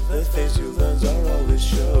throw, the things you learn are always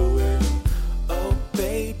showing. Oh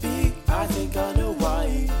baby, I think I know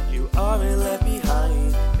why you aren't left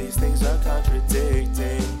behind. These things are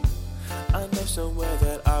contradicting. I know somewhere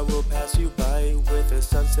that I will pass you by with a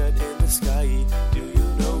sunset in the sky. Do you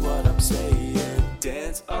know what I'm saying?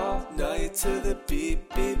 Dance all night to the beat,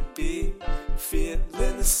 beat, beat. Feeling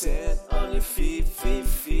the sand on your feet, feet,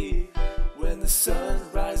 feet. When the sun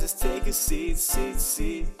rises, take a seat, seat,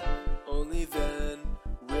 seat. Only then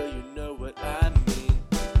will you know what I mean.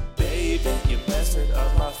 Baby, you're messing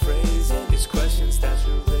up my phrasing. These questions that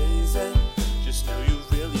you're raising, just know you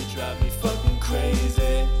really drive me fucking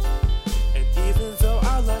crazy. And even though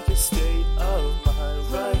I like your state of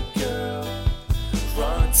mind, right girl,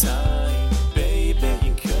 wrong time. Baby,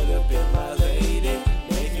 you could have been my lady,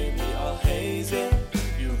 making me all hazy.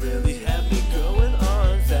 You really had me going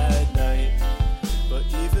on that night. But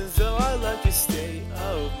even though I like your state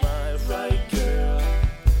of mind, right girl,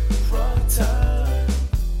 wrong time.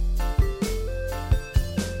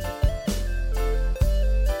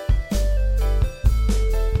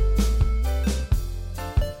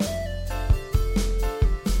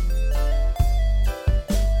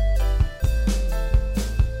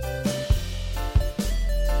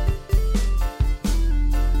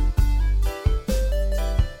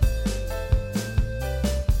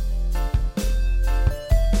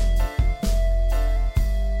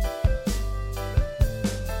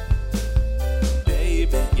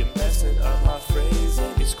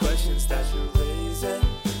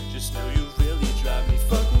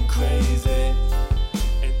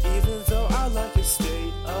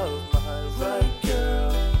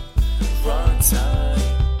 Time.